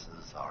 Your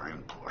answers are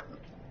important.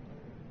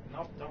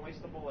 Nope, don't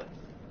waste the bullet.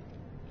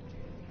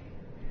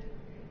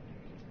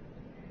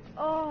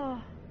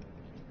 Oh,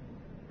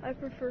 I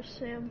prefer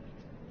Sam.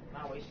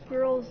 Not wasting.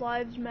 Girls'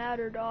 lives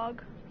matter,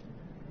 dog.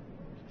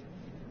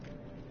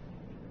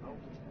 Oh.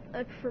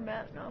 I prefer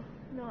Matt. No,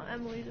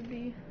 Emily's a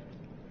B.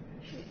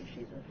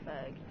 She's a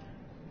fag.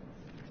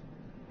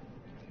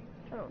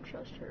 I don't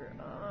trust her.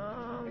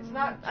 It's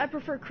not. I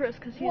prefer Chris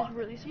because he's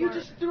really smart. You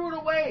just threw it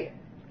away.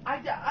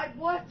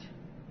 What?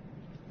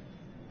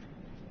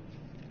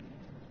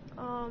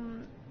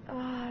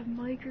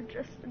 Mike or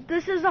Jess.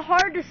 This is a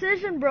hard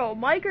decision, bro.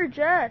 Mike or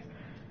Jess.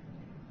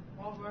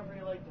 Well, whoever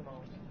you like the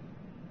most.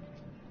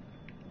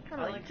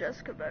 Kind of like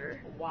Jessica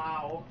better.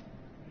 Wow.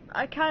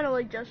 I kind of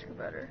like Jessica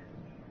better.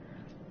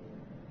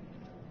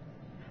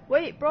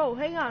 Wait, bro,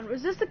 hang on.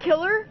 Was this the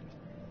killer?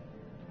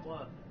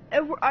 What?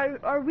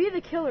 Are we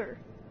the killer?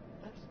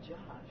 That's Josh.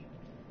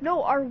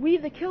 No, are we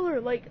the killer?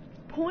 Like,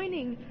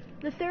 pointing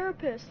the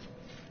therapist.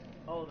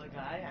 Oh, the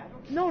guy? I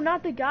don't know. No,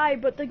 not the guy,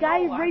 but the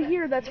guy right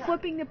here that's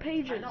flipping the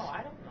pages. I know,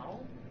 I don't know.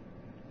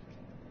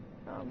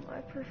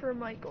 I prefer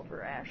Mike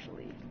over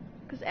Ashley.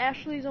 Because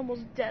Ashley's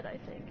almost dead, I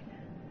think.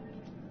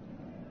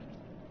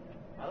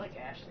 I like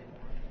Ashley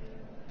more.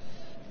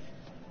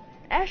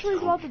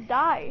 Ashley's about to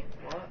die.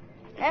 What?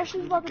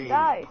 Ashley's about to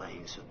die.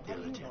 So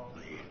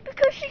diligently.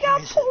 Because she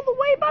got pulled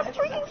away by the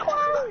freaking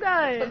clown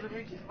guy. Doesn't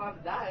mean she's about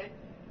to die.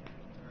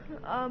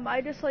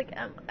 I dislike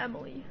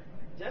Emily.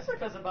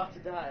 Jessica's about to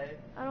die.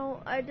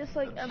 I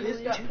dislike Emily.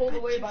 She got pulled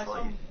away by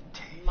some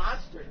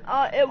monster.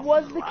 It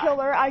was the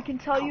killer, I can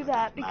tell you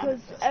that, because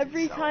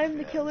every time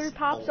the killer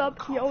pops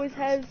up, he always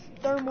has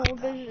thermal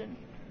vision.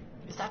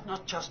 Is that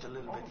not just a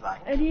little bit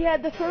like... And he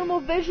had the thermal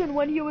vision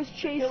when he was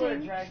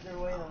chasing...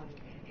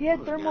 He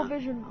had thermal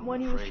vision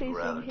when he was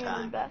chasing him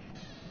and Beth.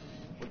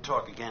 We'll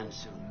talk again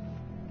soon.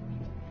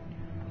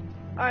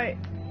 Alright.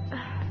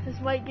 This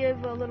might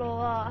give a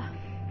little,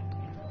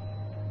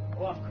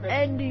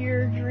 end to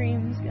your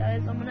dreams,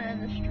 guys. I'm gonna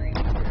end the stream.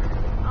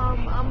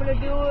 I'm gonna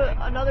do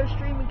another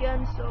stream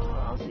again, so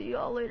I'll see you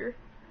all later.